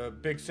one of the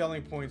big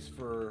selling points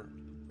to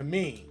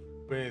me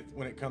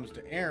when it comes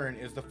to Aaron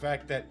is the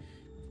fact that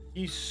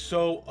he's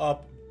so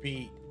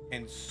upbeat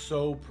and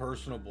so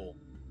personable.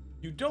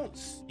 You don't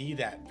see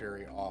that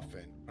very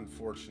often,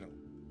 unfortunately.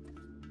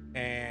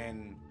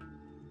 And,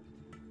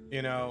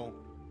 you know,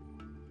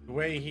 the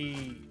way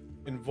he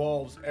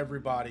involves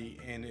everybody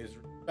and is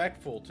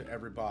respectful to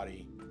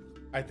everybody,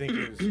 I think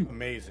is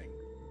amazing.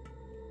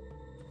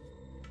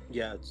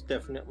 Yeah, it's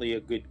definitely a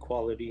good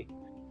quality.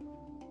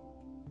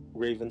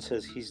 Raven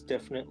says he's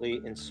definitely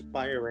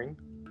inspiring.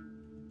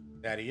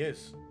 That he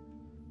is.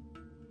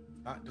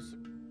 Not just.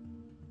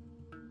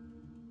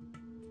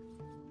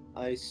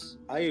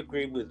 I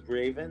agree with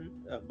Raven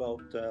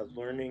about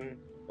learning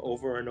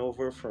over and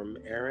over from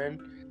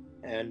Aaron,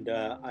 and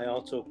I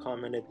also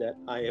commented that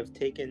I have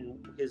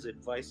taken his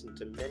advice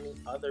into many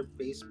other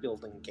base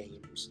building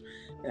games,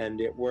 and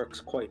it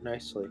works quite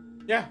nicely.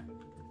 Yeah.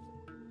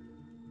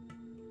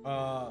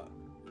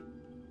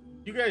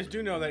 You guys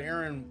do know that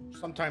Aaron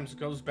sometimes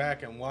goes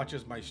back and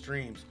watches my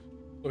streams,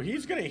 so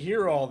he's gonna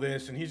hear all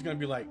this and he's gonna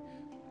be like,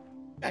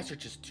 "You guys are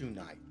just too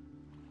nice."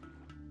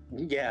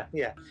 Yeah.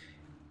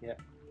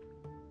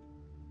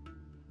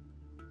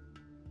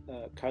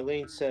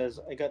 Carlene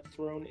says, I got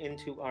thrown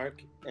into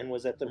Arc and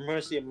was at the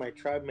mercy of my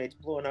tribe mates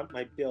blowing up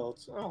my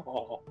builds.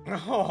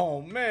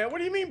 Oh man, what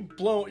do you mean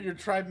your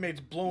tribe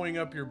mates blowing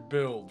up your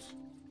builds?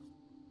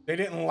 They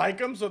didn't like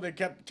them, so they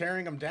kept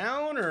tearing them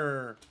down,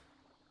 or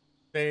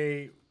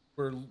they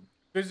were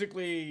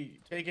physically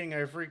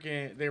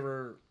they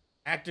were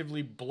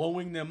actively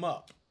blowing them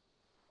up?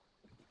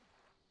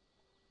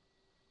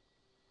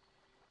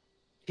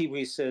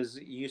 Kiwi says,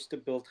 used to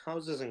build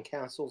houses and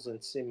castles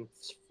in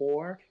Sims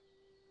 4.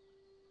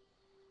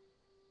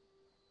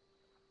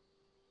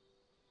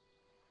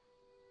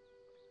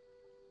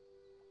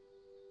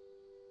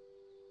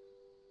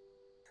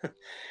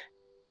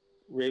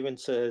 Raven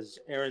says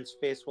Aaron's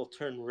face will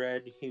turn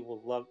red. We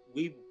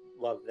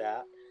love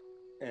that.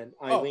 And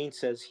Eileen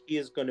says he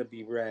is going to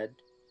be red.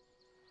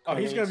 Oh,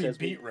 he's going to be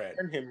beat red.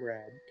 Turn him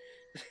red.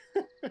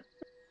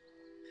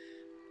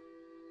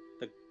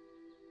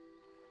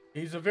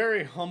 He's a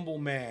very humble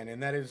man,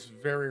 and that is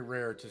very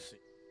rare to see.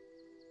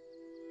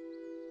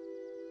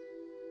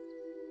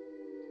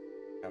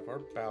 Have our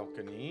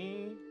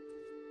balcony.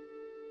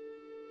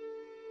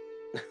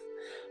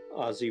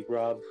 Ozzy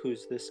Rob,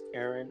 who's this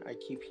Aaron I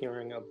keep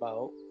hearing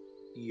about?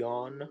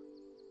 Yawn.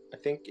 I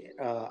think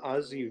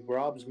Ozzy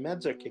Rob's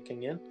meds are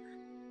kicking in.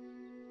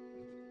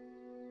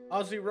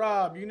 Ozzy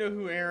Rob, you know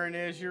who Aaron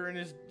is. You're in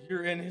his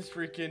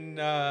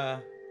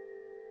freaking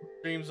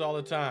streams all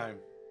the time.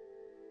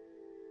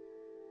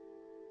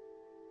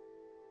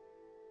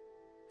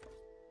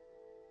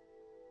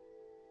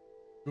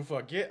 Who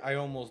forget, I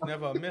almost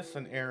never miss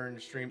an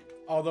Aaron stream.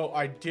 Although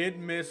I did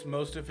miss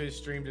most of his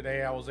stream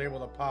today. I was able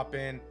to pop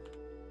in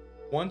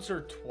once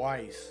or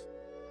twice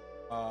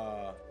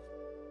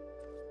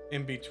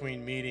in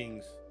between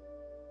meetings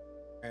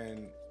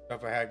and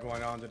stuff I had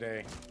going on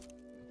today.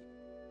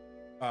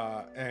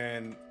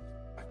 And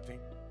I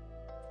think,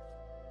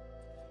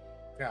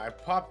 yeah, I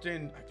popped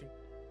in, I think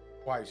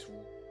twice,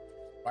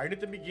 right at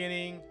the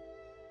beginning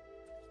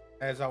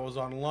as I was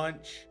on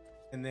lunch,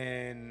 and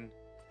then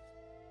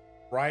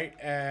right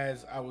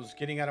as I was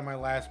getting out of my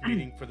last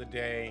meeting for the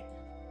day,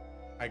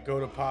 I go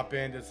to pop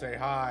in to say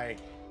hi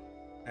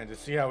and to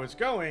see how it's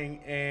going,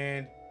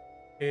 and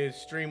his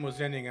stream was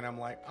ending, and I'm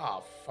like,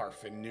 oh,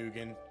 farfin'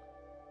 Nugan.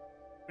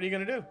 What are you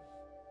gonna do?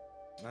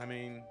 I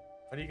mean,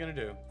 what are you gonna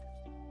do?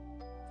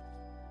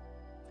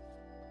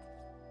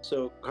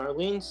 So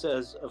Carlene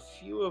says a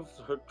few of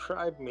her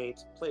tribe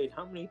mates played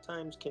How Many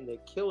Times Can They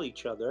Kill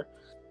Each Other,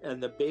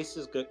 and the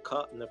bases got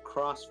caught in the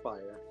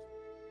crossfire.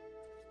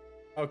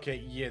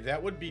 Okay, yeah,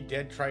 that would be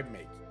dead tribe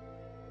mates.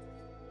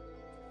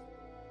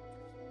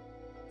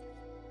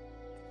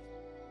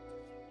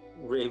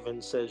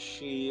 Raven says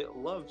she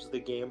loves the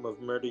game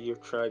of Murder Your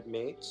Tribe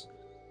Mates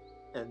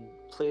and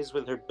plays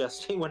with her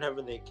bestie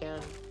whenever they can,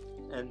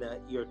 and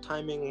that your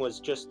timing was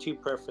just too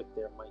perfect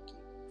there, Mikey.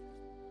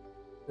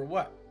 For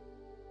what?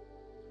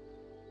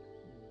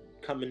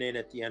 Coming in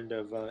at the end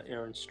of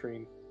Aaron's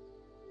stream.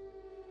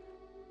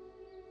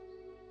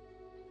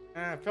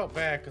 I felt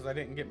bad because I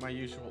didn't get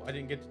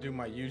to do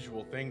my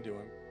usual thing to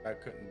him. I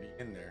couldn't be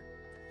in there.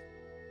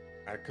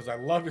 Because I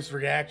love his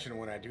reaction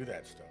when I do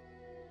that stuff.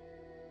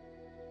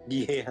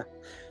 Yeah.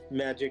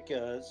 Magic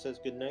says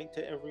good night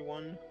to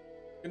everyone.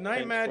 Good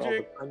night, Thanks Magic. for all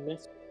the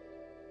kindness.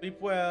 Sleep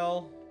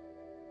well.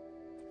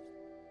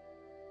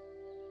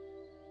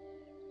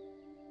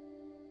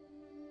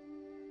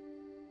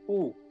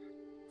 Ooh.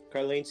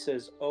 Carlene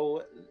says,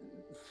 oh,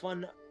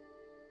 fun.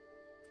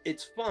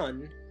 It's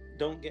fun,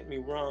 don't get me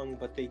wrong,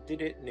 but they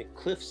did it in a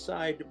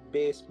cliffside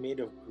base made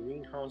of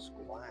greenhouse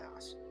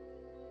glass.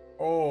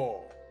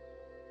 Oh.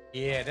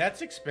 Yeah,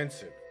 that's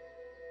expensive.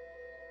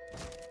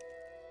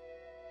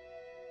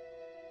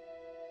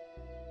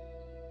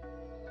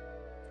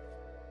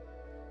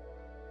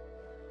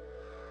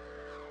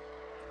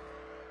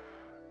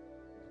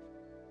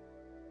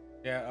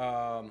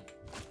 Yeah,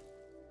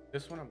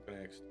 this one I'm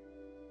gonna extend.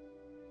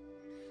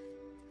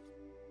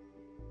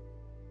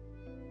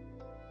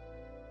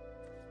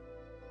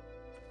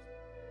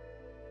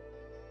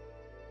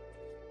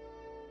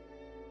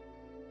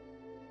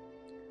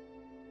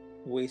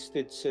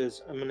 Wasted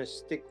says, I'm going to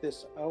stick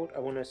this out. I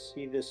want to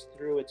see this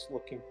through. It's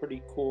looking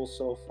pretty cool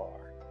so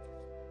far.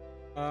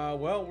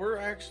 Well, we're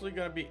actually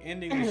going to be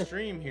ending the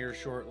stream here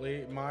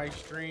shortly. My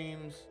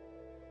streams,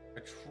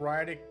 I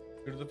try to,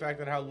 due to the fact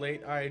that how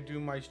late I do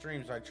my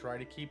streams, I try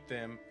to keep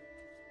them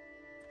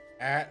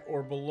at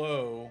or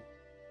below,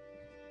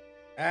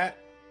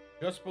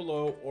 just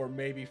below, or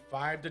maybe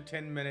 5 to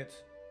 10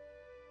 minutes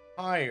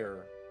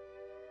higher,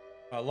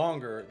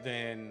 longer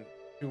than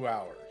 2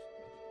 hours.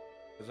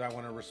 Because I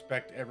want to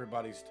respect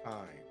everybody's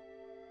time.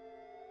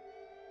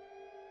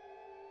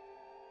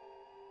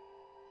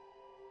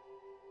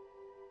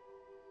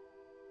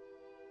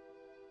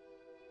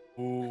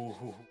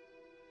 Ooh.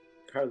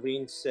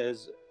 Carlene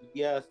says,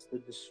 yes, the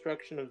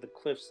destruction of the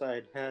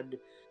cliffside had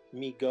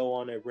me go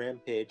on a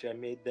rampage. I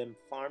made them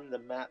farm the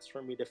mats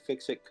for me to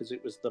fix it because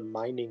it was the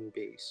mining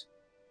base.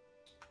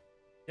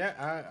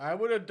 Yeah, I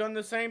would have done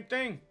the same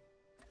thing.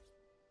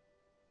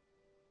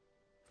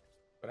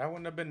 But I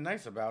wouldn't have been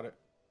nice about it.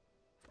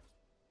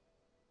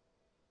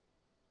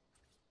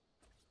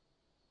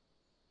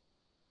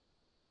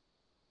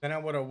 Then I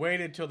would have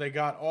waited till they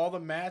got all the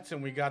mats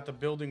and we got the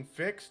building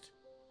fixed.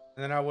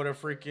 And then I would have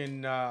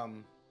freaking,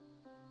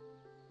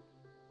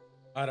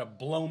 I'd have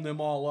blown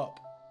them all up.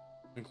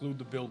 Include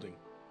the building.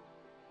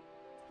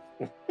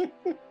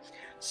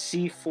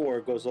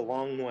 C4 goes a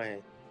long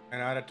way.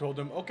 And I'd have told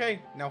them,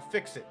 okay, now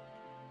fix it.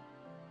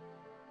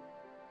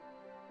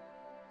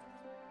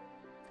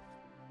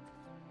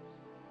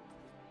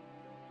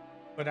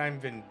 But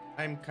I'm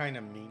kind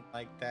of mean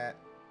like that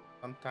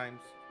sometimes.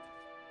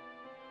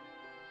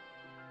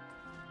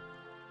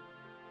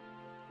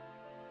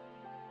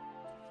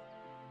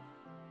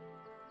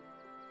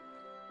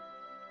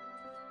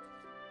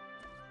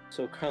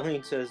 So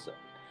Carlene says,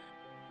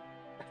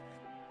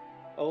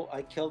 oh,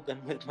 I killed them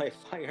with my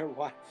fire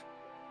Wi-Fi.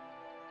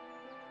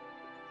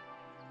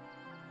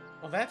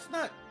 Well, that's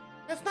not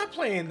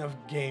playing the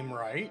game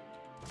right.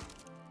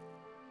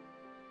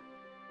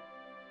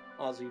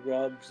 Aussie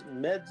rubs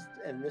meds,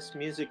 and this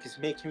music is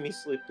making me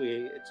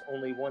sleepy. It's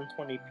only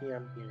 1:20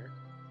 p.m. here.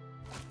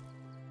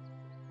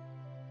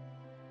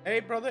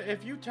 Hey, brother,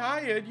 if you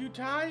tired, you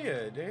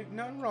tired. Ain't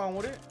nothing wrong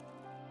with it.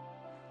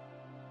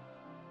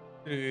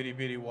 Itty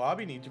bitty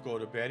wobby need to go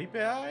to beddy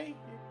bye.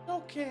 It's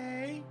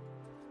okay.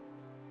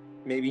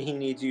 Maybe he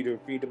needs you to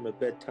read him a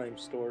bedtime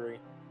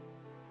story.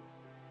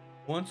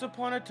 Once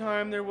upon a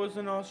time, there was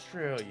an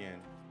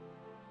Australian.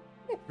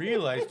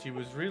 Realized he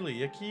was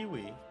really a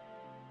Kiwi.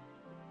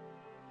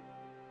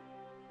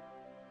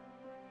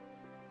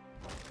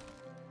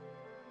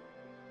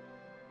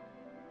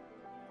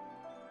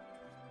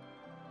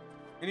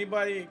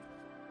 Anybody?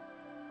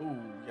 Ooh,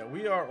 yeah,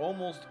 we are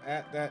almost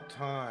at that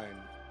time.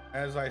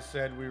 As I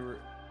said,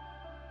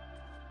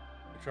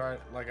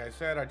 like I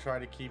said, I try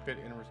to keep it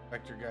and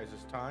respect your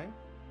guys' time.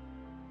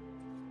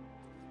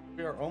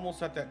 We are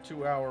almost at that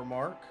 2-hour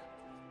mark.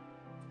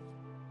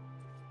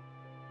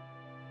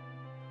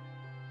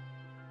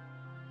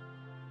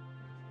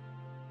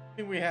 I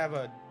think we have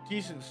a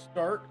decent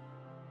start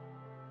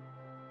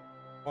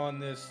on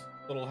this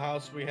little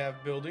house we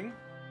have building.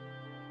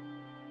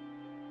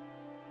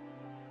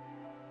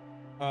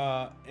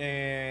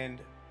 And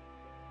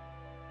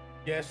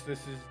yes, this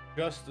is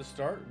just the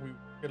start. We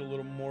get a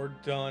little more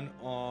done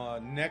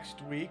on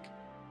next week.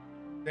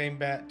 Same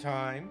bat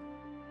time,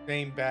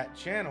 same bat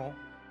channel.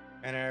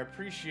 And I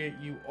appreciate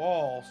you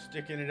all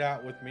sticking it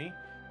out with me.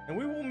 And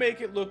we will make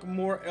it look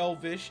more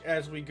elvish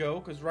as we go,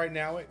 because right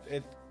now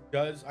it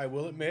does, I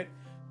will admit,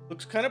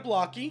 looks kind of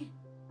blocky.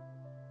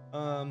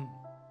 Not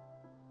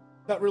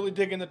really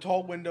digging the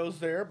tall windows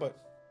there, but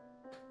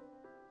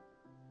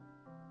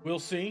We'll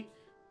see.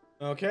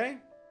 Okay.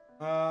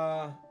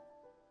 Love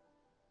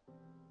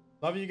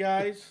you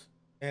guys,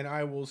 and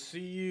I will see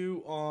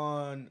you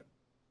on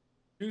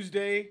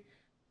Tuesday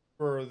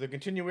for the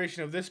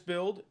continuation of this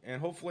build,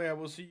 and hopefully I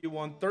will see you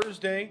on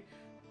Thursday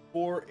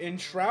for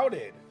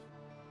Enshrouded.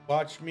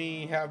 Watch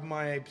me have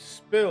my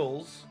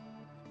spills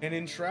in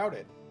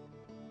Enshrouded.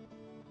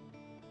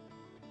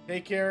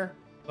 Take care.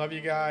 Love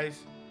you guys,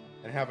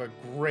 and have a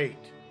great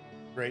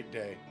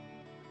day.